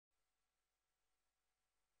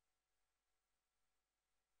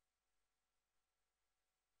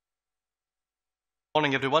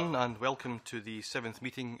Morning everyone, and welcome to the 7th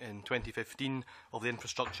meeting in 2015 of the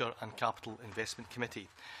Infrastructure and Capital Investment Committee.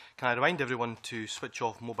 Can I remind everyone to switch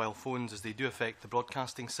off mobile phones as they do affect the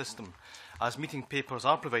broadcasting system. As meeting papers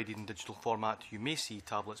are provided in digital format, you may see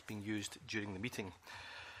tablets being used during the meeting.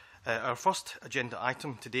 Our first agenda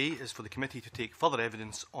item today is for the committee to take further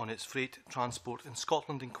evidence on its Freight Transport in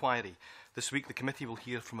Scotland inquiry. This week the committee will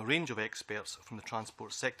hear from a range of experts from the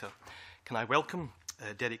transport sector. Can I welcome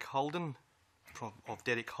Halden of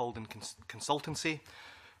Halden Consultancy,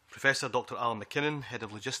 Professor Dr. Alan McKinnon, Head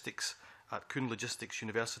of Logistics at Kühne Logistics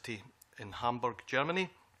University in Hamburg, Germany,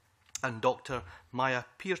 and Dr. Maja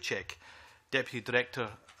Piecyk, Deputy Director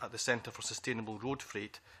at the Centre for Sustainable Road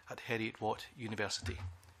Freight at Heriot-Watt University.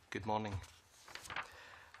 Good morning.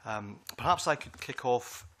 Perhaps I could kick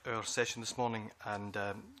off our session this morning and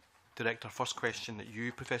direct our first question at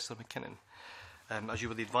you, Professor McKinnon. As you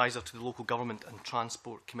were the advisor to the Local Government and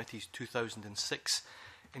Transport Committee's 2006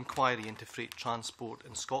 inquiry into freight transport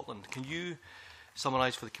in Scotland, can you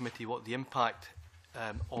summarise for the committee what the impact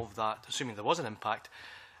of that, assuming there was an impact,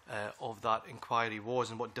 of that inquiry was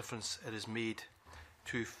and what difference it has made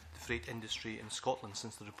to the freight industry in Scotland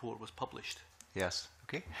since the report was published? Yes,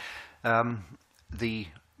 okay. The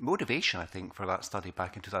motivation, I think, for that study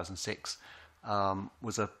back in 2006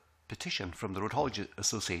 was a petition from the Road Haulage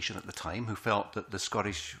Association at the time, who felt that the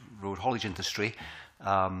Scottish road haulage industry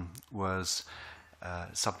was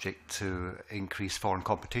subject to increased foreign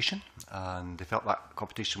competition, and they felt that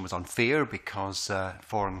competition was unfair because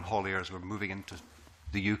foreign hauliers were moving into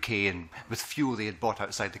the UK and with fuel they had bought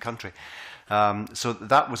outside the country. So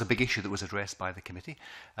that was a big issue that was addressed by the committee.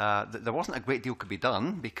 There wasn't a great deal could be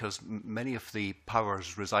done because many of the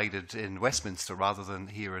powers resided in Westminster rather than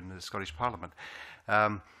here in the Scottish Parliament.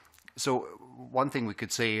 So one thing we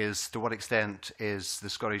could say is, to what extent is the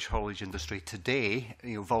Scottish haulage industry today,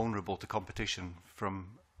 vulnerable to competition from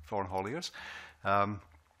foreign hauliers? I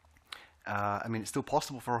mean, it's still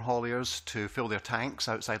possible for hauliers to fill their tanks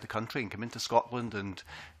outside the country and come into Scotland and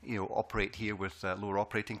operate here with lower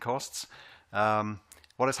operating costs.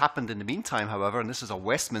 What has happened in the meantime, however, and this is a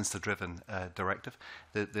Westminster-driven directive,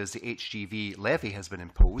 there's the HGV levy has been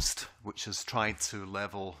imposed, which has tried to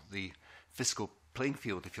level the fiscal playing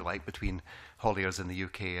field, if you like, between hauliers in the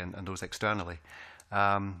UK and those externally.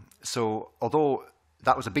 So although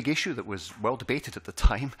that was a big issue that was well debated at the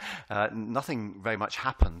time, nothing very much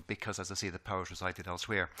happened because, as I say, the powers resided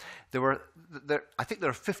elsewhere. I think there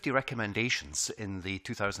are 50 recommendations in the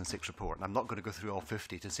 2006 report, and I'm not going to go through all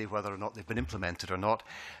 50 to say whether or not they've been implemented or not.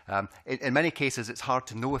 In many cases, it's hard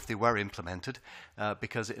to know if they were implemented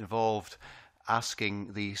because it involved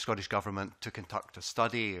asking the Scottish Government to conduct a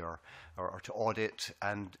study or to audit,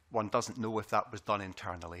 and one doesn't know if that was done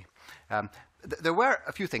internally. There were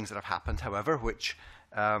a few things that have happened, however, which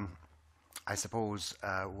I suppose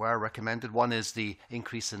were recommended. One is the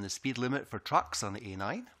increase in the speed limit for trucks on the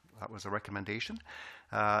A9. That was a recommendation.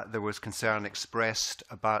 There was concern expressed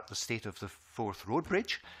about the state of the Forth Road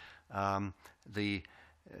Bridge. The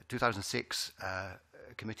 2006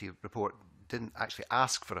 committee report didn't actually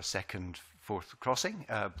ask for a second Forth crossing,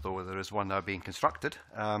 though there is one now being constructed.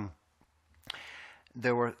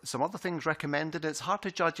 There were some other things recommended. It's hard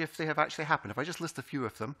to judge if they have actually happened. If I just list a few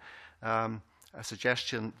of them, a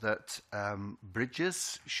suggestion that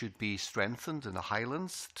bridges should be strengthened in the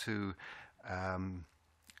Highlands to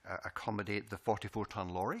accommodate the 44-ton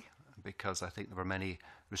lorry, because I think there were many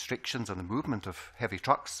restrictions on the movement of heavy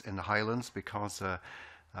trucks in the Highlands because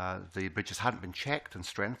the bridges hadn't been checked and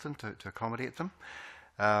strengthened to accommodate them.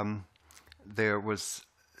 There was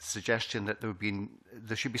suggestion that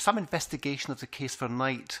there should be some investigation of the case for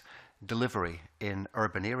night delivery in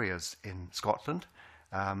urban areas in Scotland.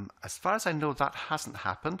 As far as I know, that hasn't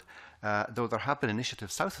happened, though there have been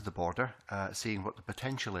initiatives south of the border seeing what the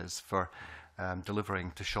potential is for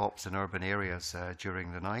delivering to shops in urban areas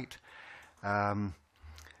during the night.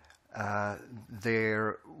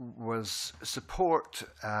 There was support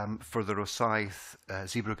for the Rosyth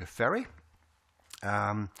Zeebrugge ferry.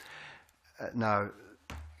 Now,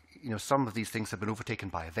 some of these things have been overtaken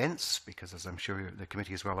by events because, as I'm sure the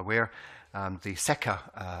committee is well aware, the SECA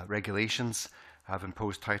regulations have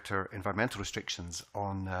imposed tighter environmental restrictions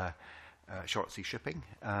on short sea shipping,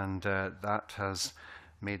 and that has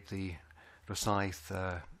made the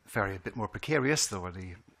Rosyth ferry a bit more precarious, though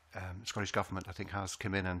the Scottish Government, I think, has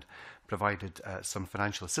come in and provided some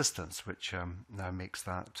financial assistance, which now makes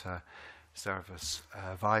that service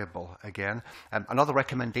viable again. Another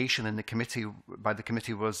recommendation in the committee by the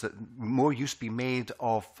committee was that more use be made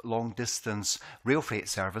of long-distance rail freight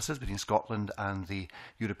services between Scotland and the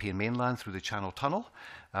European mainland through the Channel Tunnel.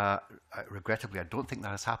 Regrettably, I don't think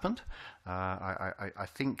that has happened. I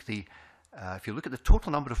think if you look at the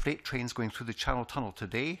total number of freight trains going through the Channel Tunnel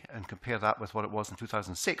today and compare that with what it was in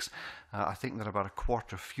 2006, I think there are about a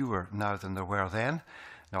quarter fewer now than there were then.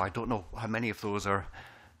 Now, I don't know how many of those are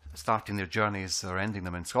starting their journeys or ending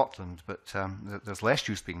them in Scotland, but there's less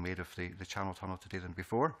use being made of the Channel Tunnel today than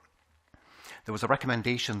before. There was a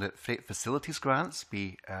recommendation that freight facilities grants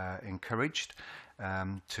be encouraged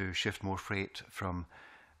to shift more freight from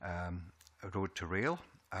road to rail.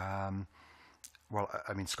 Well,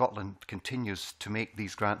 I mean, Scotland continues to make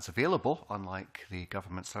these grants available, unlike the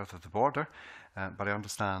government south of the border, but I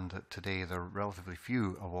understand that today there are relatively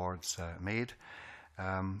few awards made.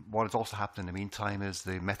 What has also happened in the meantime is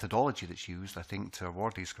the methodology that's used, I think, to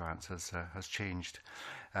award these grants has changed.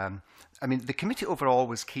 I mean, the committee overall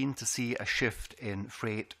was keen to see a shift in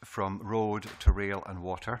freight from road to rail and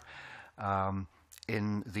water.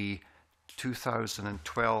 In the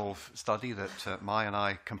 2012 study that Maja and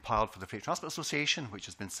I compiled for the Freight Transport Association, which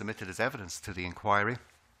has been submitted as evidence to the inquiry,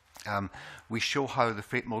 we show how the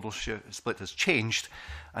freight modal split has changed,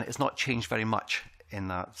 and it's not changed very much in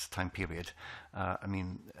that time period. I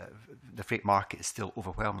mean, the freight market is still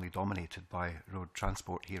overwhelmingly dominated by road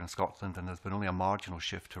transport here in Scotland, and there's been only a marginal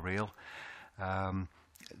shift to rail. You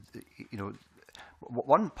know,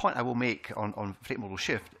 one point I will make on freight modal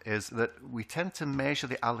shift is that we tend to measure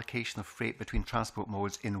the allocation of freight between transport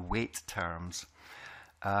modes in weight terms.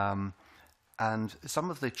 And some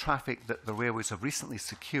of the traffic that the railways have recently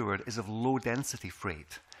secured is of low density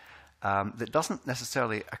freight that doesn't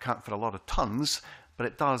necessarily account for a lot of tons, but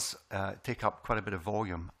it does take up quite a bit of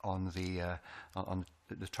volume on the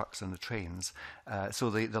trucks and the trains.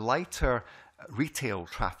 So the lighter retail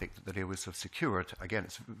traffic that the railways have secured, again,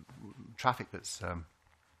 it's traffic that's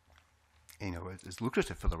you know, is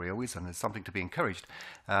lucrative for the railways and is something to be encouraged,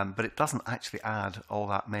 but it doesn't actually add all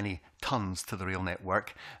that many tons to the rail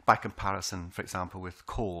network by comparison, for example, with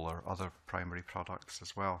coal or other primary products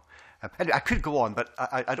as well. Anyway, I could go on, but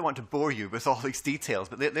I don't want to bore you with all these details,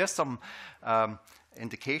 but there's some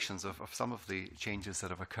indications of some of the changes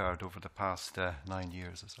that have occurred over the past 9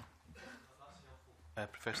 years or so.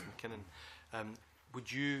 Professor McKinnon, how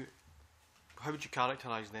would you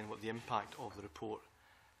characterise then what the impact of the report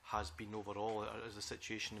has been overall? Is the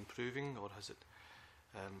situation improving, or has it?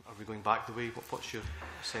 Are we going back the way? What's your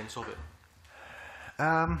sense of it?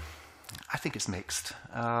 I think it's mixed.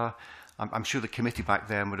 I'm sure the committee back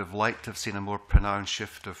then would have liked to have seen a more pronounced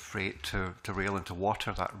shift of freight to rail and to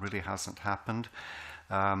water. That really hasn't happened.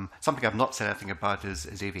 Something I've not said anything about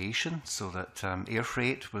is aviation, so that air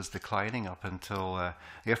freight was declining up until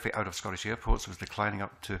air freight out of Scottish airports was declining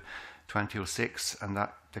up to 2006, and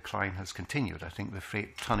that decline has continued. I think the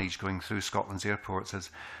freight tonnage going through Scotland's airports has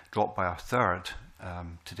dropped by a third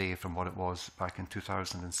today from what it was back in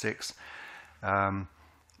 2006. A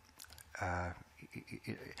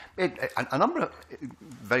number of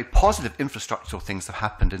very positive infrastructural things have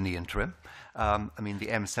happened in the interim. I mean, the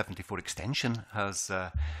M74 extension has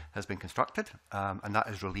been constructed, and that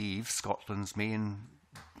has relieved Scotland's main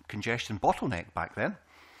congestion bottleneck back then.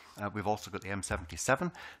 We've also got the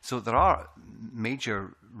M77. So there are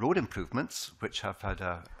major road improvements which have had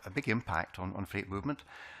a big impact on freight movement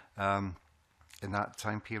in that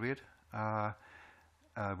time period.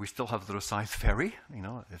 We still have the Rosyth ferry. You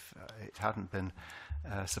know, if it hadn't been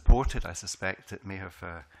supported, I suspect it may have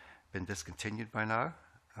been discontinued by now.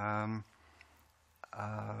 I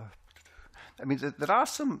mean, there are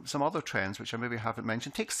some other trends which I maybe haven't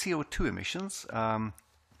mentioned. Take CO2 emissions. Again,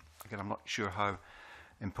 I'm not sure how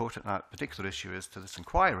important that particular issue is to this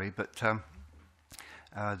inquiry, but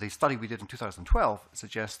the study we did in 2012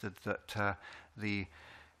 suggested that the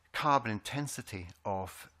carbon intensity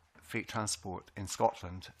of freight transport in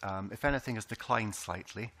Scotland, if anything, has declined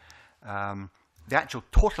slightly. The actual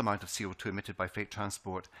total amount of CO2 emitted by freight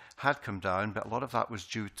transport had come down, but a lot of that was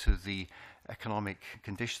due to the economic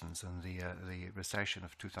conditions and the recession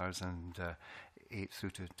of 2008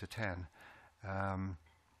 through to 10.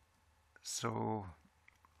 So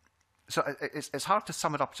it's hard to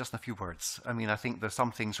sum it up just in a few words. I mean, I think there's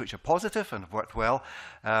some things which are positive and have worked well.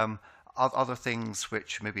 Other things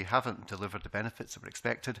which maybe haven't delivered the benefits that were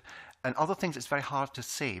expected, and other things it's very hard to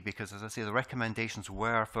say because, as I say, the recommendations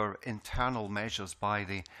were for internal measures by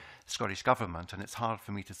the Scottish Government, and it's hard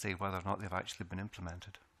for me to say whether or not they've actually been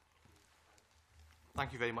implemented.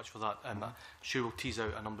 Thank you very much for that. I'm sure we'll tease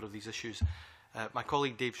out a number of these issues. My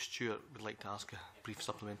colleague Dave Stewart would like to ask a brief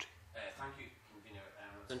supplementary. Thank you, Convener.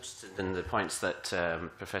 I was interested in the points that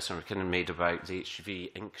Professor McKinnon made about the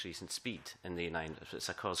HGV increase in speed in the A9. It's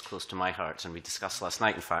a cause close to my heart, and we discussed last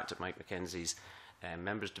night, in fact, at Mike Mackenzie's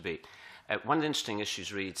members' debate. One of the interesting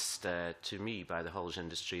issues raised to me by the haulage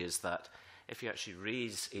industry is that if you actually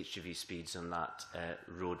raise HGV speeds on that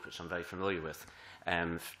road, which I'm very familiar with,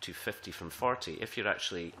 to 50 from 40, if you're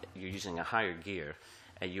using a higher gear,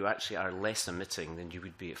 you actually are less emitting than you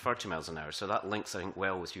would be at 40 miles an hour. So that links, I think,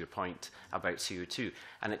 well with your point about CO2.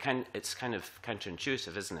 And it's kind of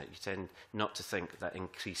counterintuitive, isn't it? You tend not to think that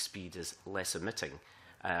increased speed is less emitting.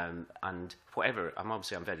 And whatever,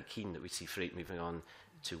 I'm very keen that we see freight moving on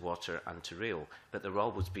to water and to rail, but there will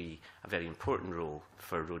always be a very important role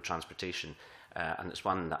for road transportation, and it's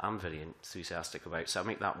one that I'm very enthusiastic about. So I'll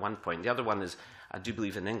make that one point. The other one is, I do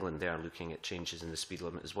believe in England they are looking at changes in the speed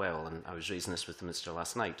limit as well, and I was raising this with the Minister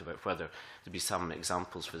last night about whether there'd be some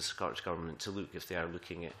examples for the Scottish Government to look if they are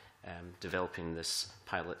looking at developing this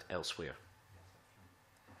pilot elsewhere.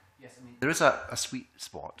 Yes, I mean, there is a sweet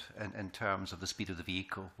spot in terms of the speed of the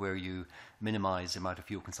vehicle where you minimise the amount of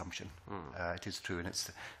fuel consumption. It is true, and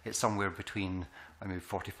it's somewhere between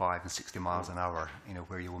 45 and 60 miles an hour,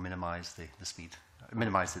 where you will minimise the speed,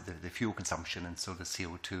 minimise the fuel consumption and so the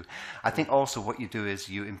CO2. I think also what you do is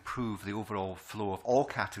you improve the overall flow of all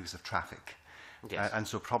categories of traffic. Yes. And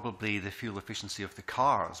so probably the fuel efficiency of the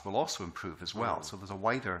cars will also improve as well. So there's a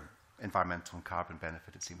wider environmental and carbon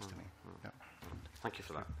benefit, it seems to me. Yeah. Thank you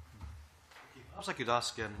for that. Perhaps I could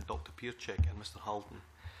ask Dr. Piecyk and Mr. Halden,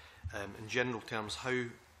 in general terms, how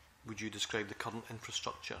would you describe the current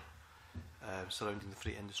infrastructure surrounding the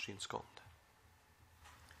freight industry in Scotland?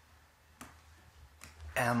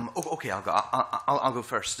 Okay, I'll go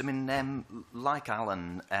first. I mean, like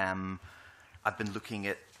Alan, I've been looking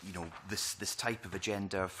at this type of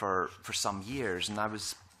agenda for some years, and I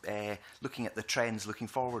was looking at the trends looking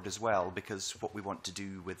forward as well, because what we want to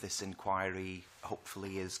do with this inquiry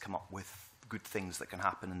hopefully is come up with good things that can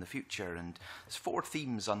happen in the future. And there's 4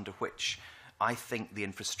 themes under which I think the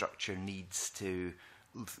infrastructure needs to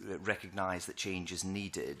recognise that change is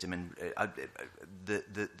needed. I mean,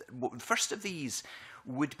 the first of these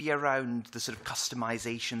would be around the sort of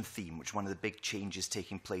customisation theme, which is one of the big changes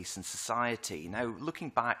taking place in society. Now, looking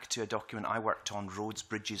back to a document I worked on, Roads,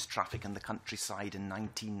 Bridges, Traffic in the Countryside in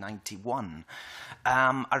 1991,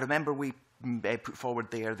 I remember we put forward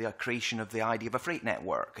there the creation of the idea of a freight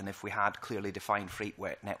network, and if we had clearly defined freight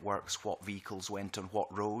networks, what vehicles went on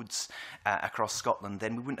what roads across Scotland,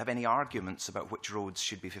 then we wouldn't have any arguments about which roads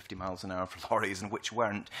should be 50 miles an hour for lorries and which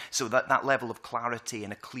weren't. So that level of clarity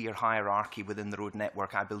and a clear hierarchy within the road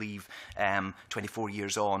network, I believe 24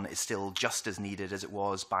 years on, is still just as needed as it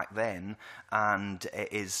was back then, and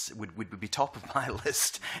would be top of my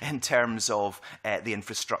list in terms of the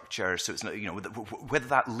infrastructure. So it's not, whether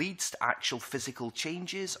that leads to actual physical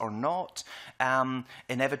changes or not,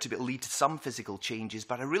 inevitably it'll lead to some physical changes,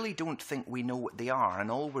 but I really don't think we know what they are, and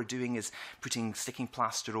all we're doing is sticking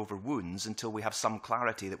plaster over wounds until we have some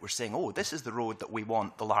clarity that we're saying, oh, this is the road that we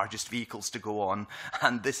want the largest vehicles to go on,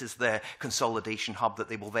 and this is the consolidation hub that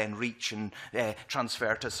they will then reach and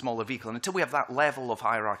transfer to a smaller vehicle. And until we have that level of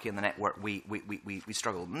hierarchy in the network, we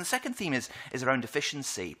struggle. And the second theme is around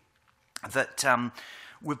efficiency, that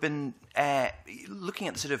we've been looking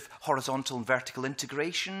at the sort of horizontal and vertical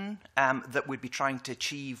integration that we'd be trying to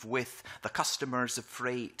achieve with the customers of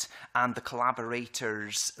freight and the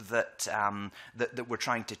collaborators that we're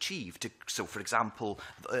trying to achieve. So, for example,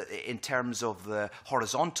 in terms of the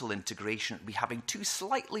horizontal integration, we'd be having 2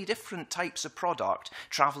 slightly different types of product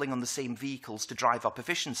travelling on the same vehicles to drive up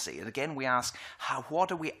efficiency. And again, we ask,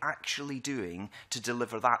 what are we actually doing to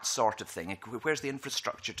deliver that sort of thing? Where's the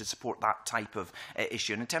infrastructure to support that type of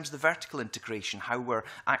issue? And in terms of the vertical integration, how we're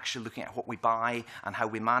actually looking at what we buy and how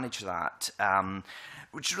we manage that,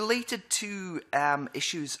 which is related to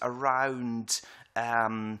issues around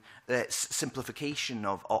simplification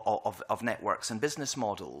of networks and business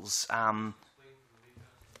models.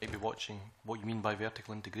 Maybe watching what you mean by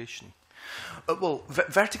vertical integration. Well,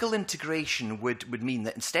 vertical integration would mean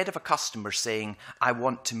that instead of a customer saying, I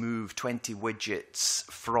want to move 20 widgets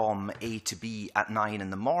from A to B at 9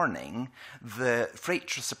 in the morning, the freight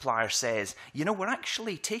supplier says, we're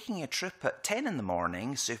actually taking a trip at 10 in the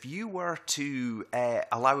morning, so if you were to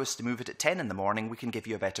allow us to move it at 10 in the morning, we can give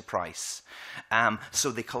you a better price.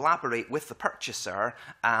 So they collaborate with the purchaser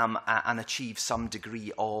and achieve some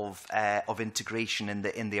degree of integration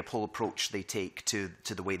in the whole approach they take to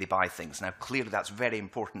the way they buy things. links. Now, clearly that's very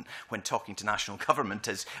important when talking to national government,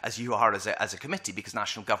 as you are as a committee, because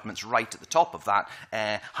national government's right at the top of that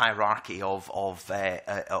hierarchy of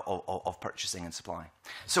purchasing and supply.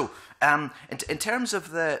 So, in terms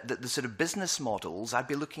of the sort of business models, I'd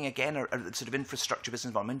be looking again at the sort of infrastructure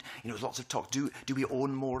business model. There's lots of talk. Do we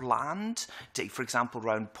own more land, for example,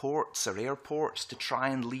 around ports or airports, to try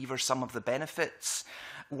and lever some of the benefits?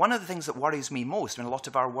 One of the things that worries me most when a lot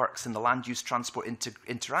of our work's in the land use transport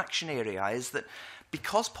interaction area is that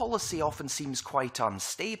because policy often seems quite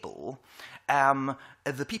unstable,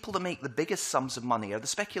 the people that make the biggest sums of money are the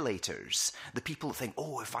speculators. The people that think,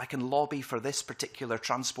 oh, if I can lobby for this particular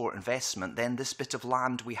transport investment, then this bit of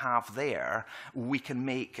land we have there, we can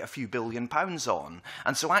make a few £billion on.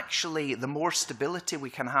 And so actually, the more stability we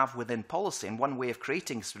can have within policy, and one way of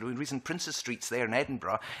creating, the reason Princes Street's there in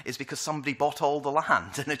Edinburgh is because somebody bought all the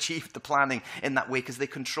land and achieved the planning in that way because they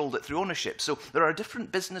controlled it through ownership. So there are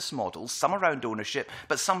different business models, some around ownership,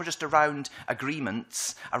 but some are just around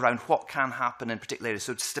agreements, around what can happen in particular areas.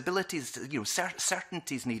 So stability is,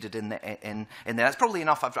 certainty is needed in there. That's probably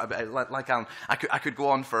enough. Like Alan, I could go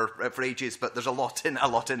on for ages, but there's a lot in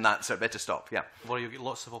that, so I better stop. Yeah. Well, you get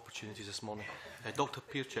lots of opportunities this morning. Dr.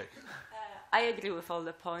 Piecyk. I agree with all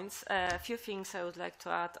the points. A few things I would like to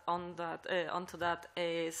add onto that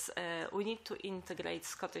is we need to integrate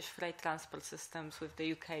Scottish freight transport systems with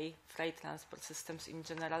the UK freight transport systems in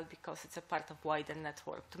general, because it's a part of wider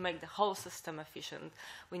network. To make the whole system efficient,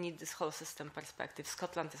 we need this whole system perspective.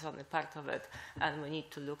 Scotland is only part of it, and we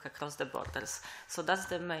need to look across the borders. So that's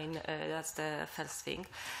the main, that's the first thing.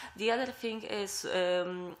 The other thing is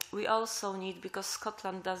we also need, because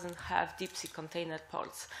Scotland doesn't have deep sea container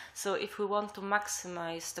ports, so if we want to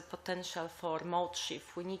maximize the potential for mode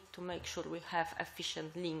shift, we need to make sure we have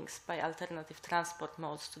efficient links by alternative transport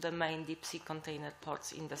modes to the main deep sea container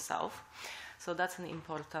ports in the south. So that's an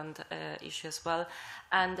important issue as well.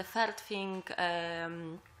 And the third thing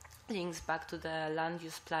links back to the land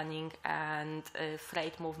use planning and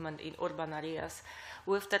freight movement in urban areas.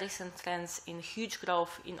 With the recent trends in huge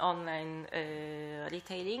growth in online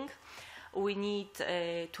retailing, we need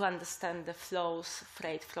to understand the flows,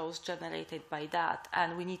 freight flows generated by that,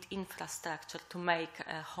 and we need infrastructure to make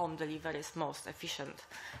home deliveries most efficient.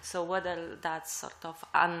 So whether that's sort of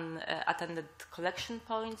unattended collection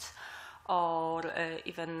points or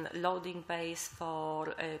even loading bays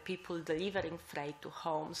for people delivering freight to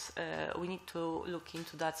homes, we need to look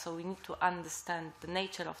into that. So we need to understand the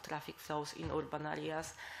nature of traffic flows in urban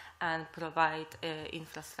areas and provide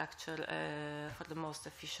infrastructure for the most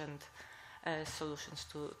efficient solutions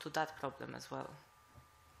to that problem as well.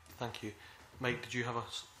 Thank you. Mike, did you have a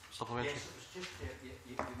supplementary? Yes, it was just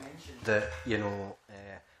you mentioned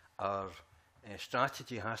that our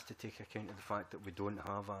strategy has to take account of the fact that we don't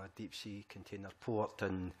have a deep sea container port,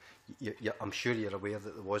 and I'm sure you're aware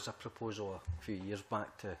that there was a proposal a few years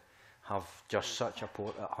back to have just such a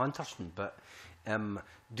port at Hunterston. But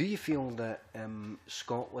do you feel that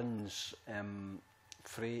Scotland's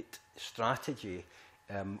freight strategy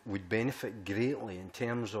would benefit greatly in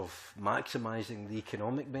terms of maximising the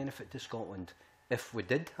economic benefit to Scotland if we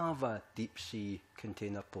did have a deep sea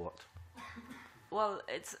container port? Well,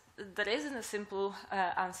 there isn't a simple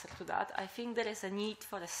answer to that. I think there is a need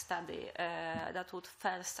for a study that would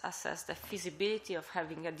first assess the feasibility of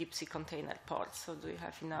having a deep sea container port. So do you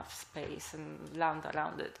have enough space and land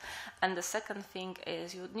around it? And the second thing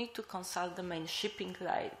is you would need to consult the main shipping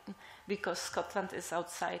line, because Scotland is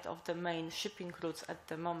outside of the main shipping routes at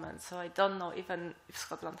the moment. So I don't know even if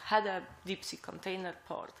Scotland had a deep sea container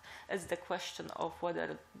port. It's the question of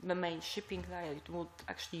whether the main shipping line would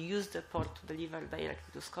actually use the port to deliver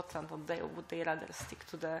directly to Scotland, or would they rather stick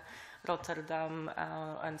to the Rotterdam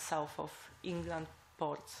and south of England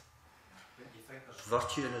ports? Do you think there's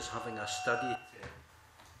virtue in us having a study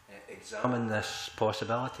to examine this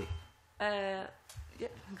possibility? Yeah,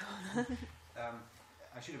 go on.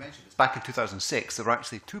 I should have mentioned this. Back in 2006, there were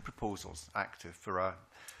actually two proposals active for a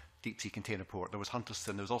deep sea container port. There was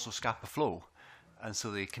Hunterston, there was also Scapa Flow. And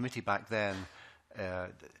so the committee back then,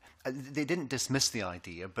 they didn't dismiss the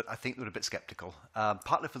idea, but I think they were a bit sceptical.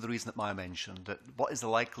 Partly for the reason that Maja mentioned, that what is the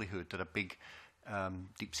likelihood that a big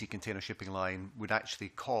deep sea container shipping line would actually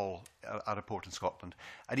call at a port in Scotland?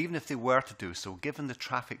 And even if they were to do so, given the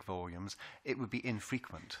traffic volumes, it would be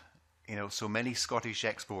infrequent. So many Scottish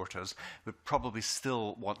exporters would probably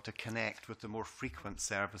still want to connect with the more frequent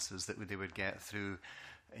services that they would get through,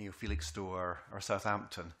 Felixstowe or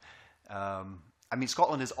Southampton.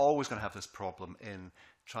 Scotland is always going to have this problem in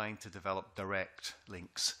trying to develop direct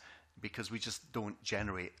links, because we just don't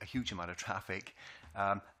generate a huge amount of traffic.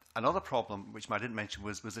 Another problem, which I didn't mention,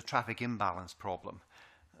 was the traffic imbalance problem.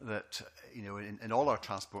 that in all our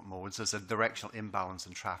transport modes there's a directional imbalance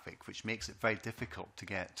in traffic, which makes it very difficult to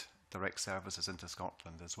get direct services into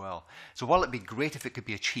Scotland as well. So while it'd be great if it could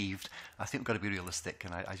be achieved, I think we've got to be realistic,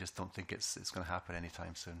 and I just don't think it's going to happen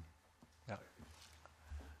anytime soon. Yeah.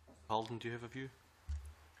 Halden, do you have a view?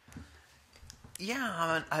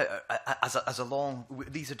 Yeah,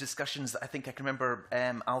 these are discussions that I think I can remember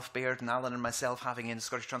Alf Baird and Alan and myself having in the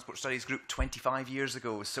Scottish Transport Studies Group 25 years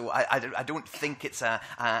ago. So I don't think it's a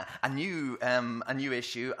new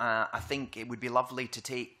issue. I think it would be lovely to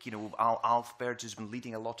take Alf Baird, who's been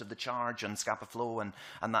leading a lot of the charge on Scapa Flow and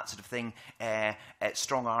that sort of thing.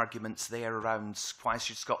 Strong arguments there around why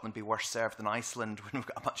should Scotland be worse served than Iceland when we've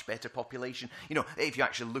got a much better population. If you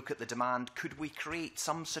actually look at the demand, could we create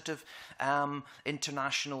some sort of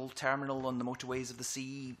international terminal on the motorways of the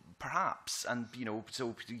sea, perhaps? And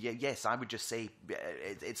yes, I would just say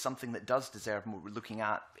it's something that does deserve more looking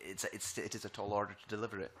at. It is a tall order to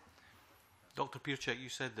deliver it. Dr. Piecyk, you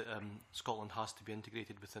said that Scotland has to be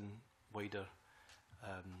integrated within wider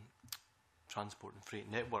transport and freight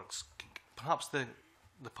networks. Perhaps the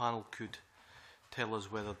panel could tell us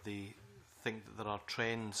whether they think that there are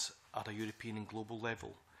trends at a European and global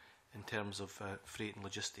level in terms of freight and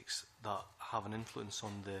logistics that have an influence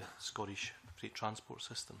on the Scottish freight transport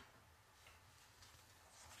system.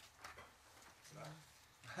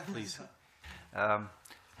 Please.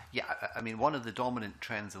 Yeah, I mean, one of the dominant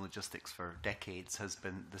trends in logistics for decades has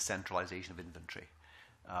been the centralisation of inventory.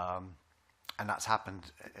 And that's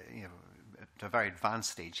happened to a very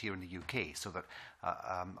advanced stage here in the UK, so that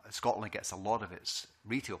Scotland gets a lot of its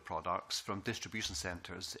retail products from distribution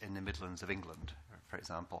centres in the Midlands of England, for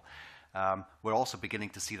example. We're also beginning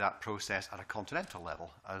to see that process at a continental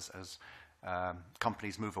level as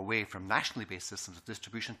companies move away from nationally based systems of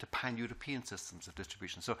distribution to pan-European systems of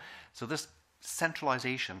distribution. So this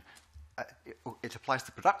centralisation, it applies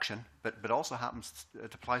to production, but also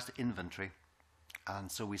it applies to inventory.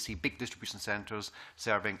 And so we see big distribution centres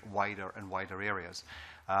serving wider and wider areas.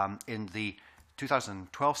 In the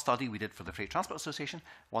 2012 study we did for the Freight Transport Association,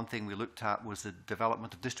 one thing we looked at was the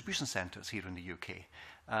development of distribution centres here in the UK.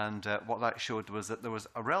 And what that showed was that there was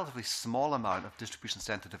a relatively small amount of distribution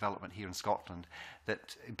centre development here in Scotland,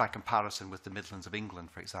 that by comparison with the Midlands of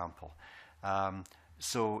England, for example.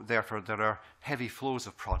 So therefore there are heavy flows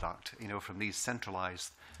of product, from these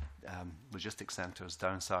centralised logistics centres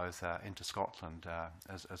down south into Scotland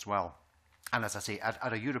as well. And as I say,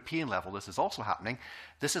 at a European level, this is also happening.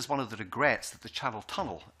 This is one of the regrets that the Channel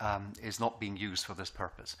Tunnel is not being used for this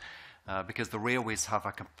purpose, because the railways have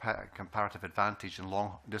a comparative advantage in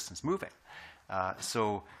long-distance moving.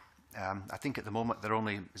 So I think at the moment there are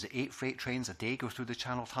only 8 freight trains a day go through the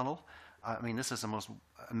Channel Tunnel. I mean, this is the most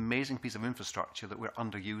amazing piece of infrastructure that we're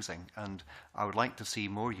underusing, and I would like to see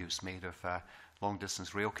more use made of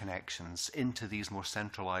long-distance rail connections into these more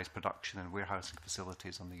centralised production and warehousing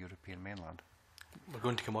facilities on the European mainland. We're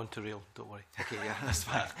going to come on to rail, don't worry. Okay, yeah, that's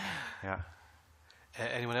fine. Yeah.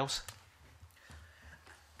 Anyone else?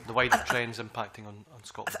 The wider trends impacting on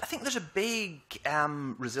Scotland? I think there's a big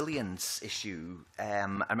resilience issue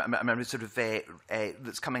that's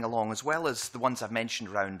coming along, as well as the ones I've mentioned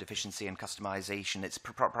around efficiency and customisation. It's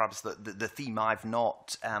perhaps the theme I've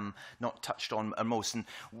not touched on most. And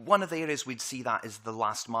one of the areas we'd see that is the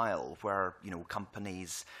last mile, where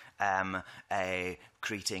companies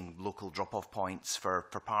creating local drop-off points for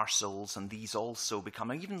parcels, and these also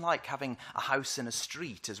become, even like having a house in a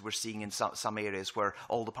street, as we're seeing in some areas where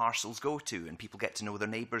all the parcels go to and people get to know their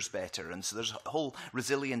neighbours better. And so there's a whole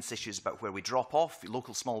resilience issues about where we drop off.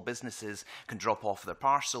 Local small businesses can drop off their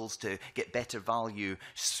parcels to get better value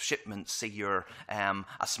shipments. Say you're a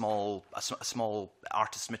small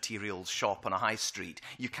artist materials shop on a high street,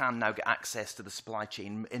 you can now get access to the supply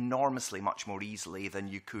chain enormously much more easily than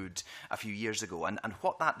you could a few years ago. And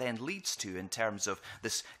what that then leads to in terms of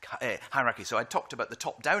this hierarchy. So I talked about the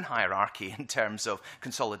top-down hierarchy in terms of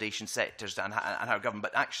consolidation sectors and how government,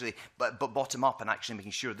 but actually, but bottom up, and actually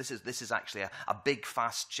making sure this is actually a big,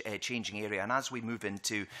 fast changing area. And as we move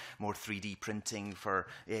into more 3D printing for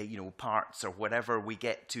parts or whatever we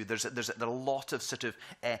get to, there are a lot of sort of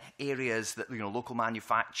areas that local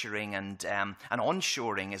manufacturing and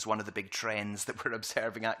onshoring is one of the big trends that we're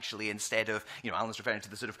observing. Actually, instead of Alan's referring to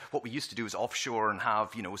the sort of what we used to do is offshore and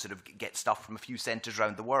have sort of get stuff from a few centres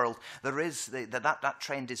around the world. There is that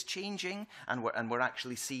trend is changing, and we're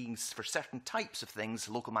actually seeing, for certain types of things,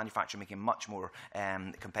 local manufacturing making much more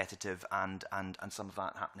competitive, and some of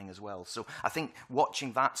that happening as well. So I think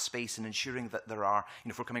watching that space and ensuring that there are,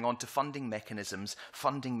 if we're coming on to funding mechanisms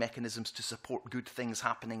to support good things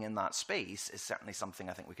happening in that space is certainly something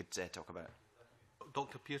I think we could talk about.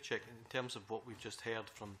 Dr. Piecyk, in terms of what we've just heard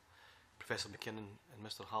from Professor McKinnon and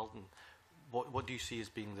Mr. Halden, what do you see as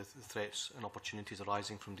being the threats and opportunities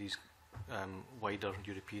arising from these wider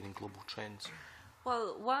European and global trends?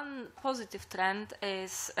 Well, one positive trend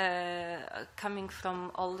is coming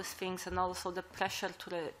from all these things, and also the pressure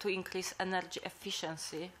to increase energy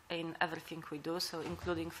efficiency in everything we do, so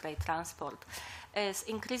including freight transport, is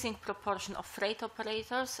increasing proportion of freight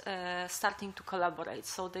operators starting to collaborate.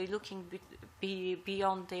 So they're looking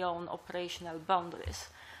beyond their own operational boundaries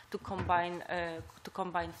to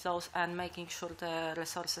combine flows and making sure the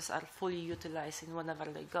resources are fully utilized in whenever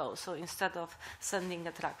they go. So instead of sending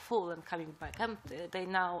a truck full and coming back empty, they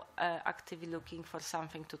now actively looking for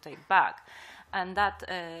something to take back, and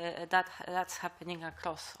that's happening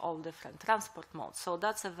across all different transport modes. So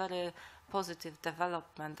that's a very positive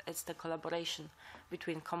development. It's the collaboration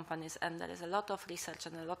between companies, and there is a lot of research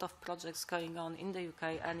and a lot of projects going on in the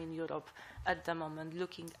UK and in Europe at the moment,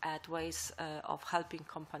 looking at ways of helping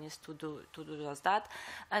companies to do just that.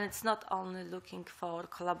 And it's not only looking for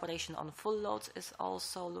collaboration on full loads; it's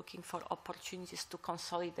also looking for opportunities to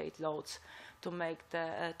consolidate loads, to make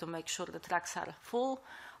sure the trucks are full,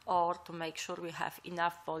 or to make sure we have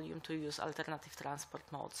enough volume to use alternative transport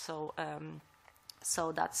modes.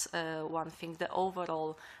 So that's one thing. The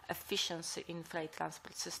overall efficiency in freight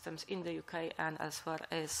transport systems in the UK and elsewhere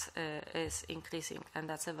is increasing, and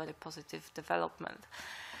that's a very positive development.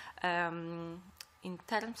 In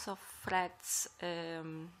terms of threats, I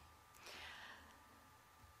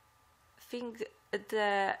think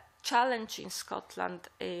the challenge in Scotland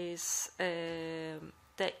is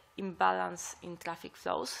the imbalance in traffic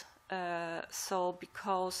flows. So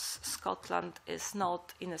because Scotland is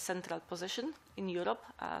not in a central position in Europe,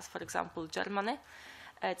 as for example Germany,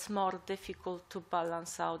 it's more difficult to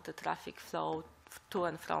balance out the traffic flow to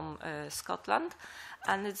and from Scotland,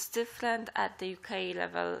 and it's different at the UK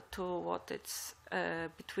level to what it's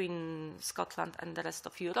between Scotland and the rest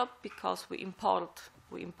of Europe, because we import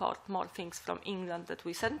more things from England that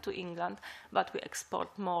we send to England, but we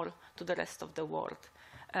export more to the rest of the world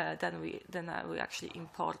than we actually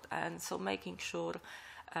import. And so making sure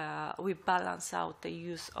we balance out the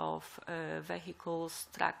use of vehicles,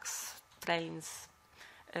 trucks, trains,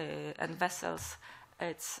 and vessels,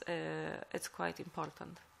 it's quite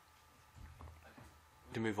important.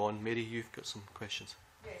 To move on, Mary, you've got some questions.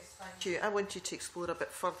 Yes, thank you. I wanted to explore a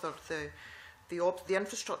bit further the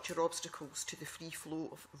infrastructure obstacles to the free flow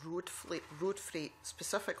of road freight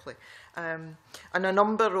specifically. And a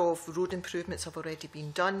number of road improvements have already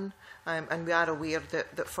been done, and we are aware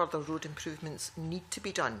that further road improvements need to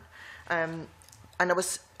be done. And I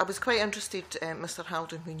was quite interested, Mr.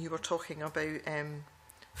 Halden, when you were talking about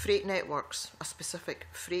freight networks, a specific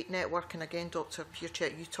freight network, and again, Dr.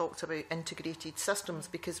 Piecyk, you talked about integrated systems,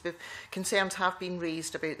 because concerns have been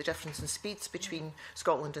raised about the difference in speeds between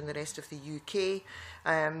Scotland and the rest of the UK,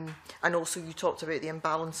 and also you talked about the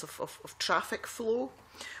imbalance of traffic flow.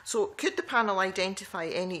 So could the panel identify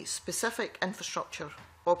any specific infrastructure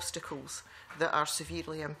obstacles that are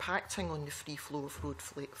severely impacting on the free flow of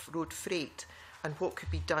road freight, and what could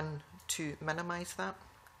be done to minimise that?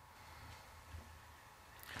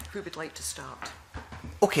 Who would like to start?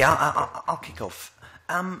 Okay, I'll kick off.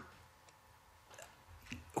 In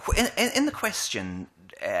the question,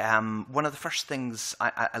 one of the first things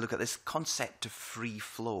I look at this concept of free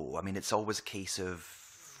flow. I mean, it's always a case of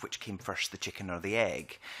which came first, the chicken or the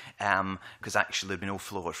egg, because actually there'd be no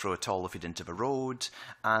flow at all if you didn't have a road.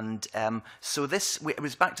 And so it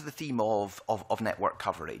was back to the theme of network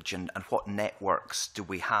coverage and what networks do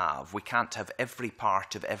we have. We can't have every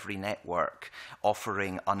part of every network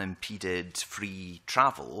offering unimpeded free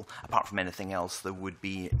travel. Apart from anything else, there would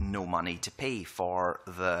be no money to pay for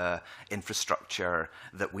the infrastructure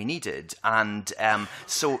that we needed. And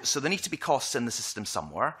so there need to be costs in the system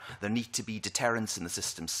somewhere. There need to be deterrents in the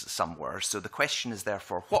system somewhere. So the question is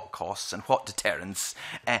therefore, what costs and what deterrents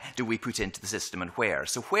do we put into the system and where?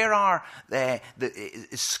 So where are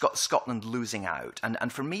is Scotland losing out?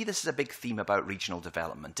 And for me, this is a big theme about regional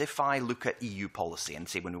development. If I look at EU policy and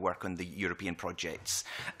say when we work on the European projects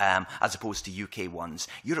as opposed to UK ones,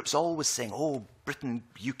 Europe's always saying, oh, Britain,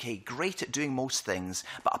 UK, great at doing most things,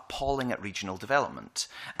 but appalling at regional development.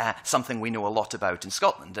 Something we know a lot about in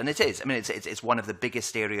Scotland, and it is. I mean, it's one of the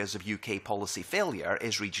biggest areas of UK policy failure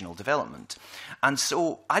is regional development. And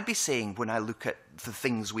so I'd be saying when I look at the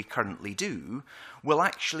things we currently do, well,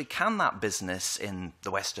 actually, can that business in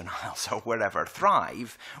the Western Isles or wherever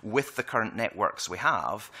thrive with the current networks we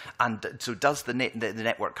have? And so does the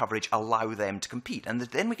network coverage allow them to compete? And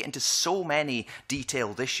then we get into so many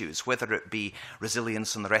detailed issues, whether it be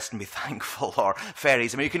resilience and the rest and be thankful, or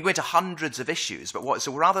ferries. I mean, you can go into hundreds of issues, but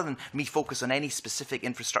so rather than me focus on any specific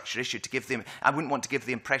infrastructure issue, I wouldn't want to give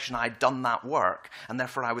the impression I'd done that work, and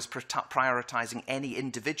therefore I was prioritising any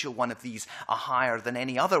individual one of these higher than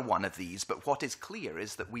any other one of these. But what is clear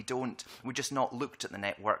is that we just not looked at the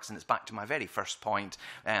networks, and it's back to my very first point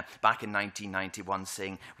back in 1991,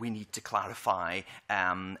 saying we need to clarify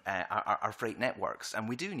our freight networks, and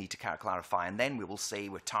we do need to clarify, and then we will say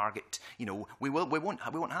we target, we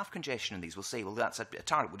won't have congestion in these. We'll say, well, that's a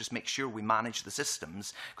target. We'll just make sure we manage the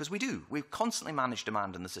systems, because we constantly manage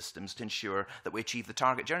demand in the systems to ensure that we achieve the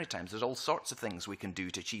target journey times. There's all sorts of things we can do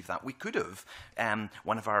to achieve that. We could have,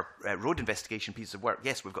 one of our road investigation pieces of work,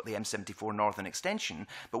 yes, we've got the M74 Northern Extension,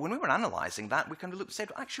 but when we were analysing that, we kind of said,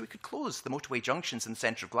 well, actually, we could close the motorway junctions in the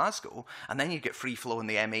centre of Glasgow, and then you get free flow in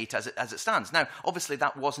the M8 as it stands. Now, obviously,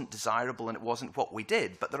 that wasn't desirable, and it wasn't what we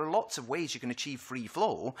did, but there are lots of ways you can achieve free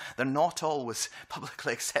flow. They're not always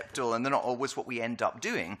publicly acceptable, and they're not always what we end up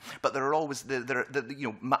doing, but there are always,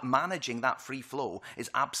 managing that free flow is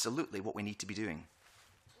absolutely what we need to be doing.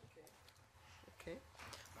 Okay.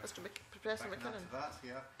 Professor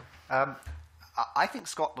McKinnon. I think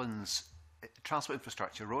Scotland's transport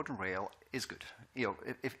infrastructure, road and rail, is good.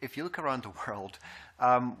 If you look around the world,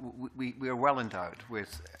 we are well endowed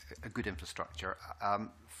with a good infrastructure.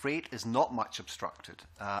 Freight is not much obstructed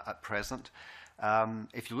at present.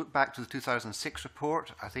 If you look back to the 2006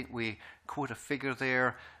 report, I think we quote a figure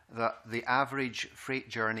there that the average freight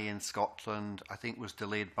journey in Scotland, I think, was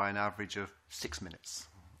delayed by an average of 6 minutes.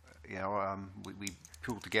 We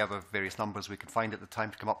pulled together various numbers we could find at the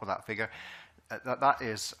time to come up with that figure. That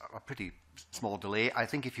is a pretty small delay. I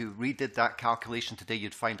think if you redid that calculation today,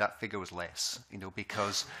 you'd find that figure was less,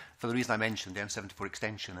 because for the reason I mentioned, the M74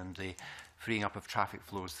 extension and the freeing up of traffic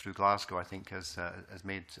flows through Glasgow, I think, has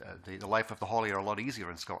made the life of the haulier a lot easier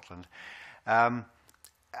in Scotland.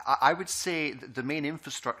 I would say that the main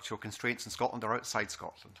infrastructural constraints in Scotland are outside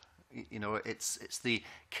Scotland. It's the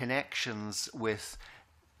connections with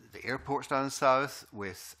the airports down south,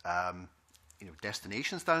 with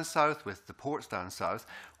destinations down south, with the ports down south,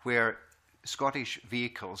 where Scottish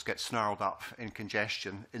vehicles get snarled up in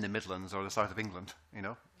congestion in the Midlands or the south of England.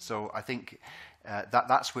 So I think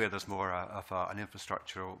that's where there's more of an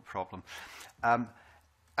infrastructural problem.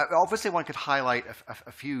 Obviously, one could highlight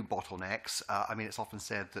a few bottlenecks. It's often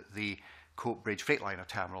said that the Coatbridge Freightliner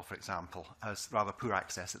terminal, for example, has rather poor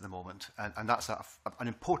access at the moment, and that's an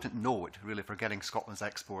important node, really, for getting Scotland's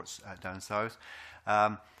exports down south.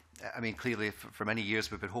 Clearly, for many years,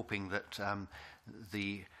 we've been hoping that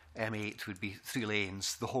the M8 would be 3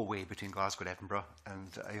 lanes the whole way between Glasgow and Edinburgh, and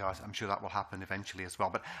I'm sure that will happen eventually as well.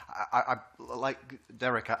 But I like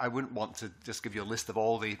Derek, I wouldn't want to just give you a list of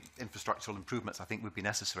all the infrastructural improvements I think would be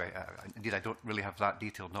necessary. Indeed, I don't really have that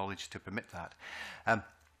detailed knowledge to permit that.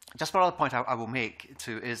 Just one other point I will make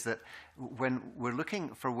too is that when we're looking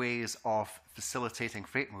for ways of facilitating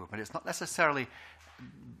freight movement, it's not necessarily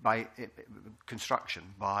by construction,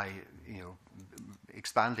 by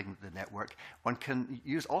expanding the network. One can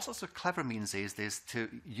use all sorts of clever means these days to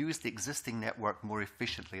use the existing network more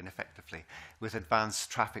efficiently and effectively with advanced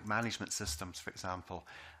traffic management systems, for example.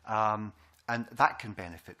 And that can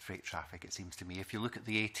benefit freight traffic, it seems to me. If you look at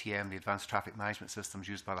the ATM, the Advanced Traffic Management Systems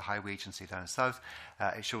used by the Highway Agency down south,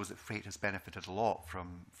 it shows that freight has benefited a lot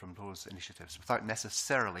from those initiatives without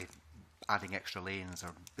necessarily adding extra lanes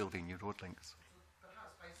or building new road links.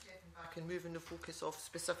 Perhaps by stepping back and moving the focus off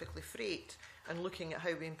specifically freight and looking at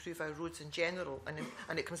how we improve our roads in general,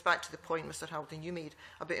 and it comes back to the point, Mr. Halden, you made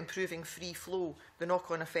about improving free flow. The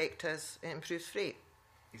knock-on effect is it improves freight.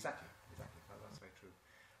 Exactly. That's very true.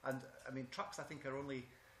 And trucks, I think,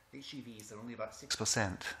 HGVs are only about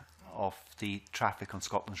 6% of the traffic on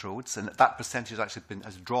Scotland's roads, and that percentage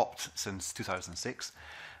has dropped since 2006.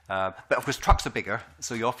 But of course, trucks are bigger,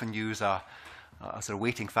 so you often use a sort of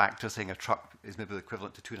weighting factor, saying a truck is maybe the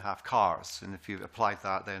equivalent to 2.5 cars, and if you applied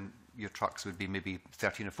that, then your trucks would be maybe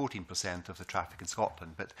 13 or 14% of the traffic in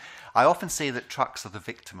Scotland. But I often say that trucks are the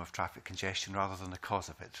victim of traffic congestion rather than the cause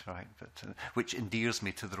of it, right? But which endears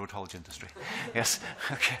me to the road haulage industry. Yes.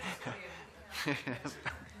 Okay.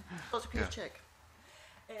 Dr. Piecyk.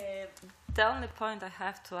 The only point I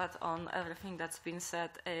have to add on everything that's been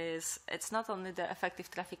said is it's not only the effective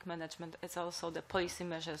traffic management, it's also the policy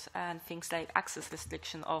measures and things like access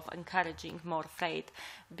restriction of encouraging more freight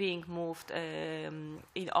being moved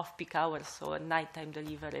in off-peak hours, so nighttime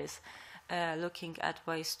deliveries. looking at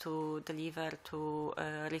ways to deliver to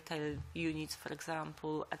retail units, for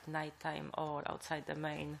example, at night time or outside the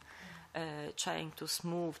main, trying to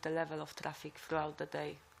smooth the level of traffic throughout the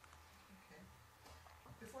day.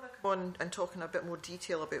 Before I come on and talk in a bit more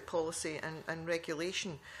detail about policy and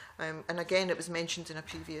regulation, and again it was mentioned in a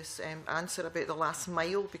previous answer about the last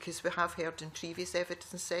mile, because we have heard in previous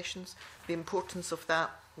evidence sessions the importance of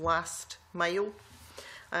that last mile.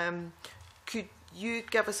 Could you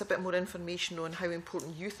give us a bit more information on how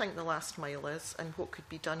important you think the last mile is and what could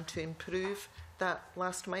be done to improve that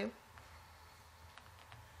last mile?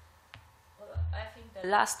 I think the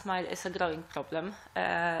last mile is a growing problem.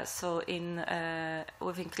 So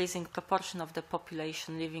with increasing proportion of the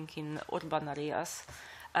population living in urban areas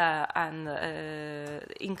and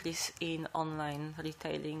increase in online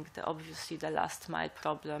retailing, obviously the last mile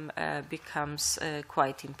problem becomes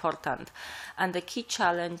quite important. And the key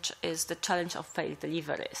challenge is the challenge of failed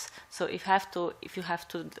deliveries. So if you have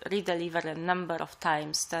to redeliver a number of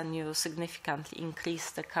times, then you significantly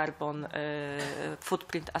increase the carbon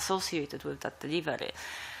footprint associated with that delivery.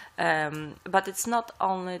 But it's not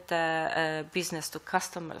only the business to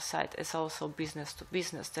customer side, it's also business to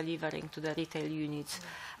business, delivering to the retail units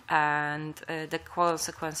and the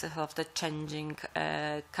consequences of the changing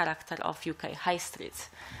character of UK high streets.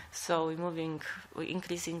 So we're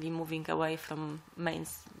increasingly moving away from main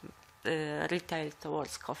retail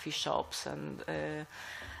towards coffee shops and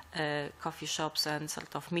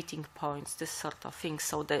sort of meeting points, this sort of thing.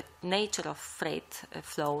 So the nature of freight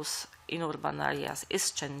flows in urban areas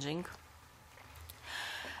is changing,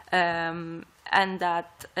 and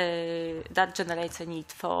that generates a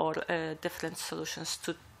need for different solutions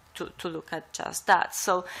to look at just that.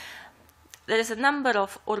 So there is a number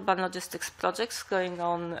of urban logistics projects going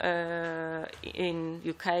on in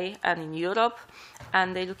UK and in Europe,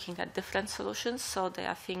 and they're looking at different solutions. So there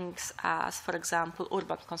are things as, for example,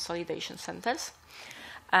 urban consolidation centers.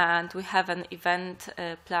 And we have an event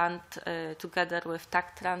planned together with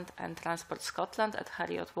TACTRAN and Transport Scotland at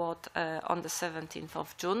Heriot-Watt on the 17th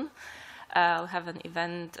of June. We have an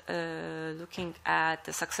event looking at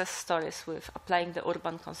the success stories with applying the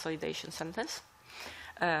urban consolidation centers.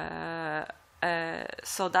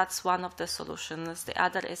 So that's one of the solutions. The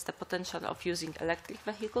other is the potential of using electric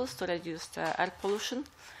vehicles to reduce the air pollution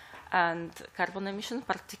and carbon emission,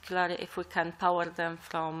 particularly if we can power them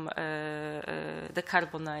from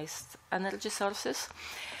decarbonized energy sources.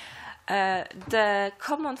 The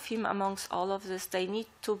common theme amongst all of this, they need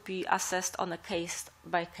to be assessed on a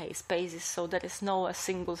case-by-case basis, so there is no a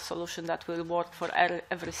single solution that will work for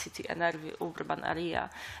every city and every urban area.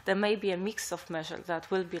 There may be a mix of measures that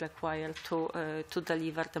will be required to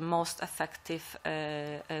deliver the most effective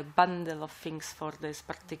bundle of things for this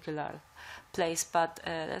particular place, but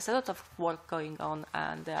there's a lot of work going on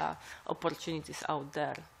and there are opportunities out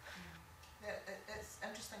there. Yeah, it's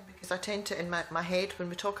interesting because I tend to, in my head, when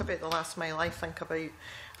we talk about the last mile, I think about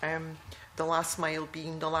the last mile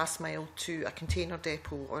being the last mile to a container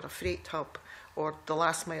depot or a freight hub, or the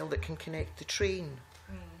last mile that can connect the train,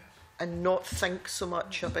 and not think so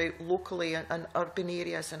much about locally and urban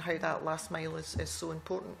areas and how that last mile is so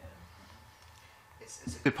important.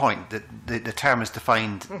 It's a good point that the term is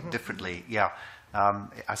defined differently. Yeah,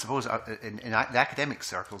 I suppose in the academic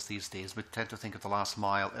circles these days we tend to think of the last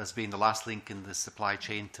mile as being the last link in the supply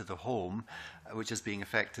chain to the home, which is being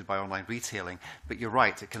affected by online retailing. But you're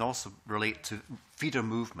right; it can also relate to feeder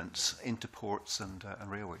movements into ports and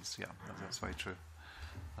railways. Yeah, that's very true.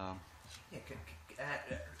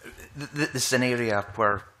 This is an area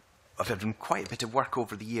where I've done quite a bit of work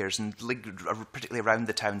over the years, and particularly around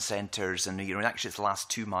the town centres, and actually it's the last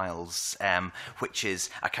 2 miles, which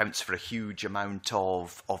accounts for a huge amount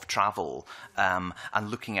of travel, and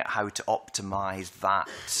looking at how to optimise that,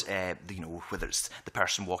 whether it's the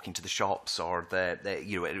person walking to the shops or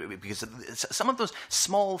because some of those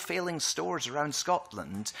small failing stores around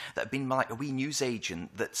Scotland that have been like a wee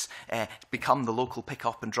newsagent that's become the local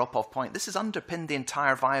pick-up and drop-off point. This has underpinned the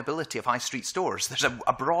entire viability of high street stores. There's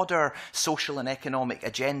a broader social and economic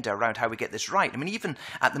agenda around how we get this right. I mean, even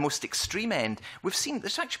at the most extreme end, we've seen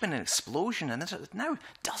there's actually been an explosion, and there's now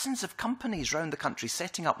dozens of companies around the country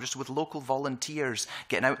setting up just with local volunteers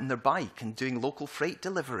getting out on their bike and doing local freight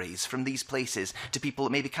deliveries from these places to people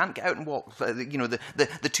that maybe can't get out and walk,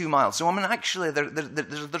 the 2 miles. So I mean, actually,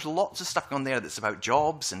 there's lots of stuff going on there that's about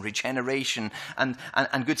jobs and regeneration and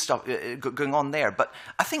good stuff going on there. But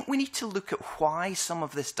I think we need to look at why some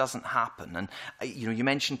of this doesn't happen. And you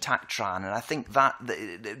mentioned TACTRAN, and I think that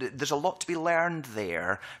there's a lot to be learned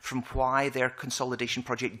there from why their consolidation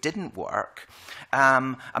project didn't work.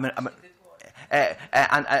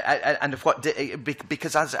 and of what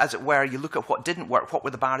because as it were, you look at what didn't work, what were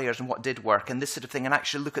the barriers, and what did work, and this sort of thing, and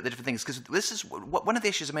actually look at the different things, because this is one of the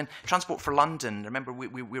issues. I mean, Transport for London. Remember, we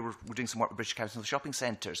were doing some work with British Council shopping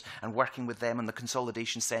centres and working with them on the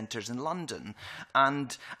consolidation centres in London,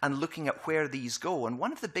 and looking at where these go. And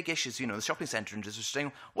one of the big issues, you know, the shopping centre industry is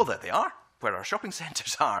saying, well, there they are, where our shopping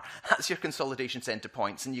centres are. That's your consolidation centre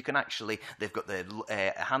points, and you can actually, they've got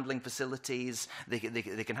the handling facilities, they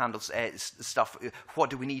can handle stuff. What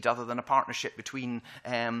do we need other than a partnership between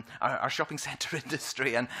our shopping centre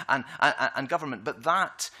industry and government? But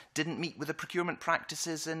that didn't meet with the procurement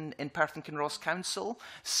practices in Perth and Kinross Council,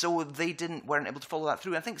 so they weren't able to follow that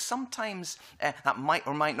through. I think sometimes that might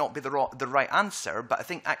or might not be the right answer, but I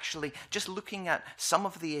think actually just looking at some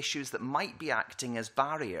of the issues that might be acting as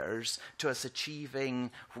barriers to us achieving,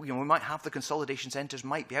 you know, we might have the consolidation centres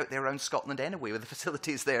might be out there around Scotland anyway with the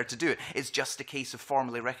facilities there to do it. It's just a case of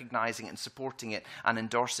formally recognising it and supporting it and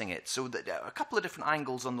endorsing it. So that, a couple of different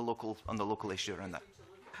angles on the local issue around that.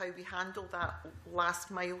 How we handle that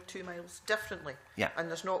last mile, 2 miles differently. Yeah. And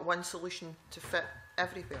there's not one solution to fit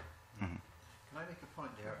everywhere. Mm-hmm. Can I make a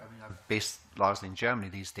point there? I mean, I'm based largely in Germany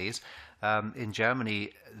these days. In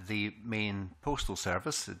Germany, the main postal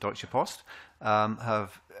service, the Deutsche Post,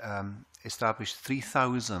 have established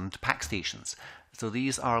 3,000 pack stations. So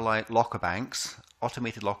these are like locker banks,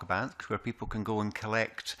 automated locker banks, where people can go and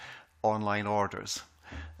collect online orders.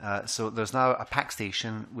 So there's now a pack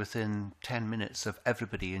station within 10 minutes of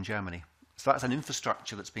everybody in Germany. So that's an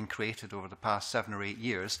infrastructure that's been created over the past 7 or 8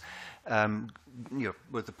 years, you know,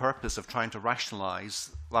 with the purpose of trying to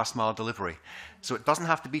rationalise last mile delivery. So it doesn't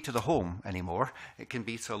have to be to the home anymore. It can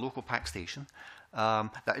be to a local pack station.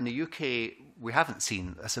 That in the UK, we haven't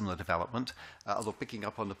seen a similar development, although picking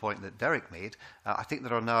up on the point that Derek made, I think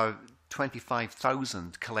there are now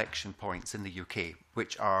 25,000 collection points in the UK,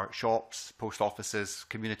 which are shops, post offices,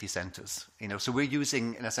 community centres. You know, so we're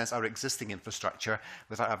using, in a sense, our existing infrastructure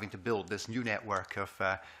without having to build this new network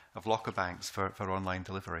of locker banks for online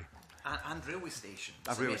delivery. And railway stations.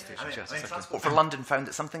 Railway stations, yes. Transport for London found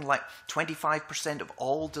that something like 25% of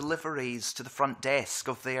all deliveries to the front desk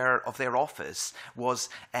of their office was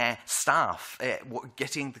staff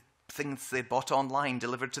getting the things they bought online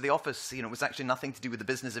delivered to the office. You know, it was actually nothing to do with the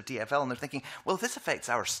business of TfL, and they're thinking, well, if this affects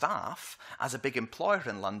our staff as a big employer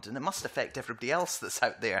in London, it must affect everybody else that's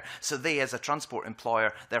out there. So they, as a transport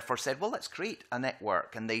employer, therefore said, well, let's create a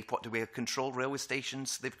network. And what do we have? Control railway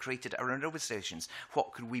stations they've created around railway stations.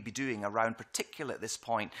 What could we be doing around, particularly at this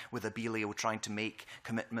point, with Abelio trying to make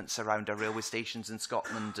commitments around our railway stations in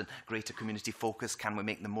Scotland and greater community focus? Can we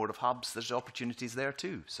make them more of hubs? There's opportunities there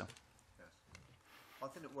too. So. One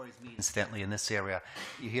thing that worries me, incidentally, in this area,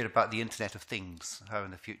 you hear about the Internet of Things, how in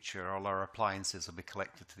the future all our appliances will be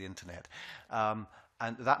collected to the Internet. And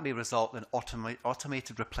that may result in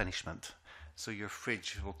automated replenishment. So your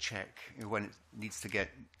fridge will check when it needs to get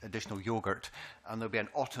additional yogurt, and there'll be an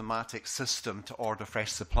automatic system to order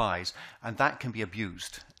fresh supplies, and that can be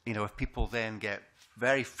abused. You know, if people then get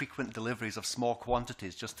very frequent deliveries of small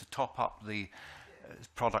quantities just to top up the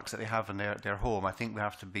products that they have in their home, I think we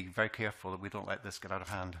have to be very careful that we don't let this get out of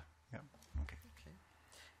hand. Yeah. Okay.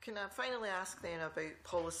 Can I finally ask then about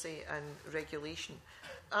policy and regulation?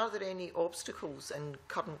 Are there any obstacles in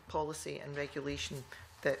current policy and regulation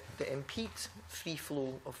that impede free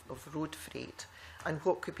flow of road freight, and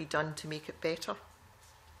what could be done to make it better?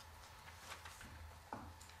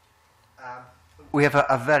 We have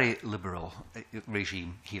a very liberal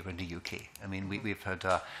regime here in the UK. I mean, we've had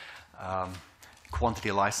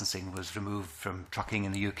quantity licensing was removed from trucking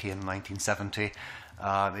in the UK in 1970.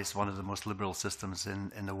 It's one of the most liberal systems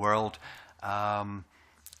in the world.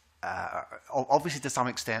 Obviously, to some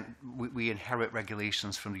extent, we inherit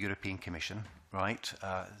regulations from the European Commission, right?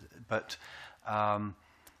 But I'm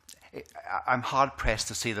hard-pressed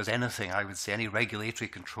to say there's anything, I would say, any regulatory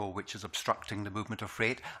control which is obstructing the movement of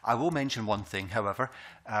freight. I will mention one thing, however,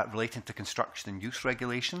 relating to construction and use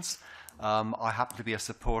regulations. I happen to be a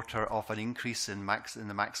supporter of an increase in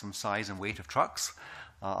the maximum size and weight of trucks.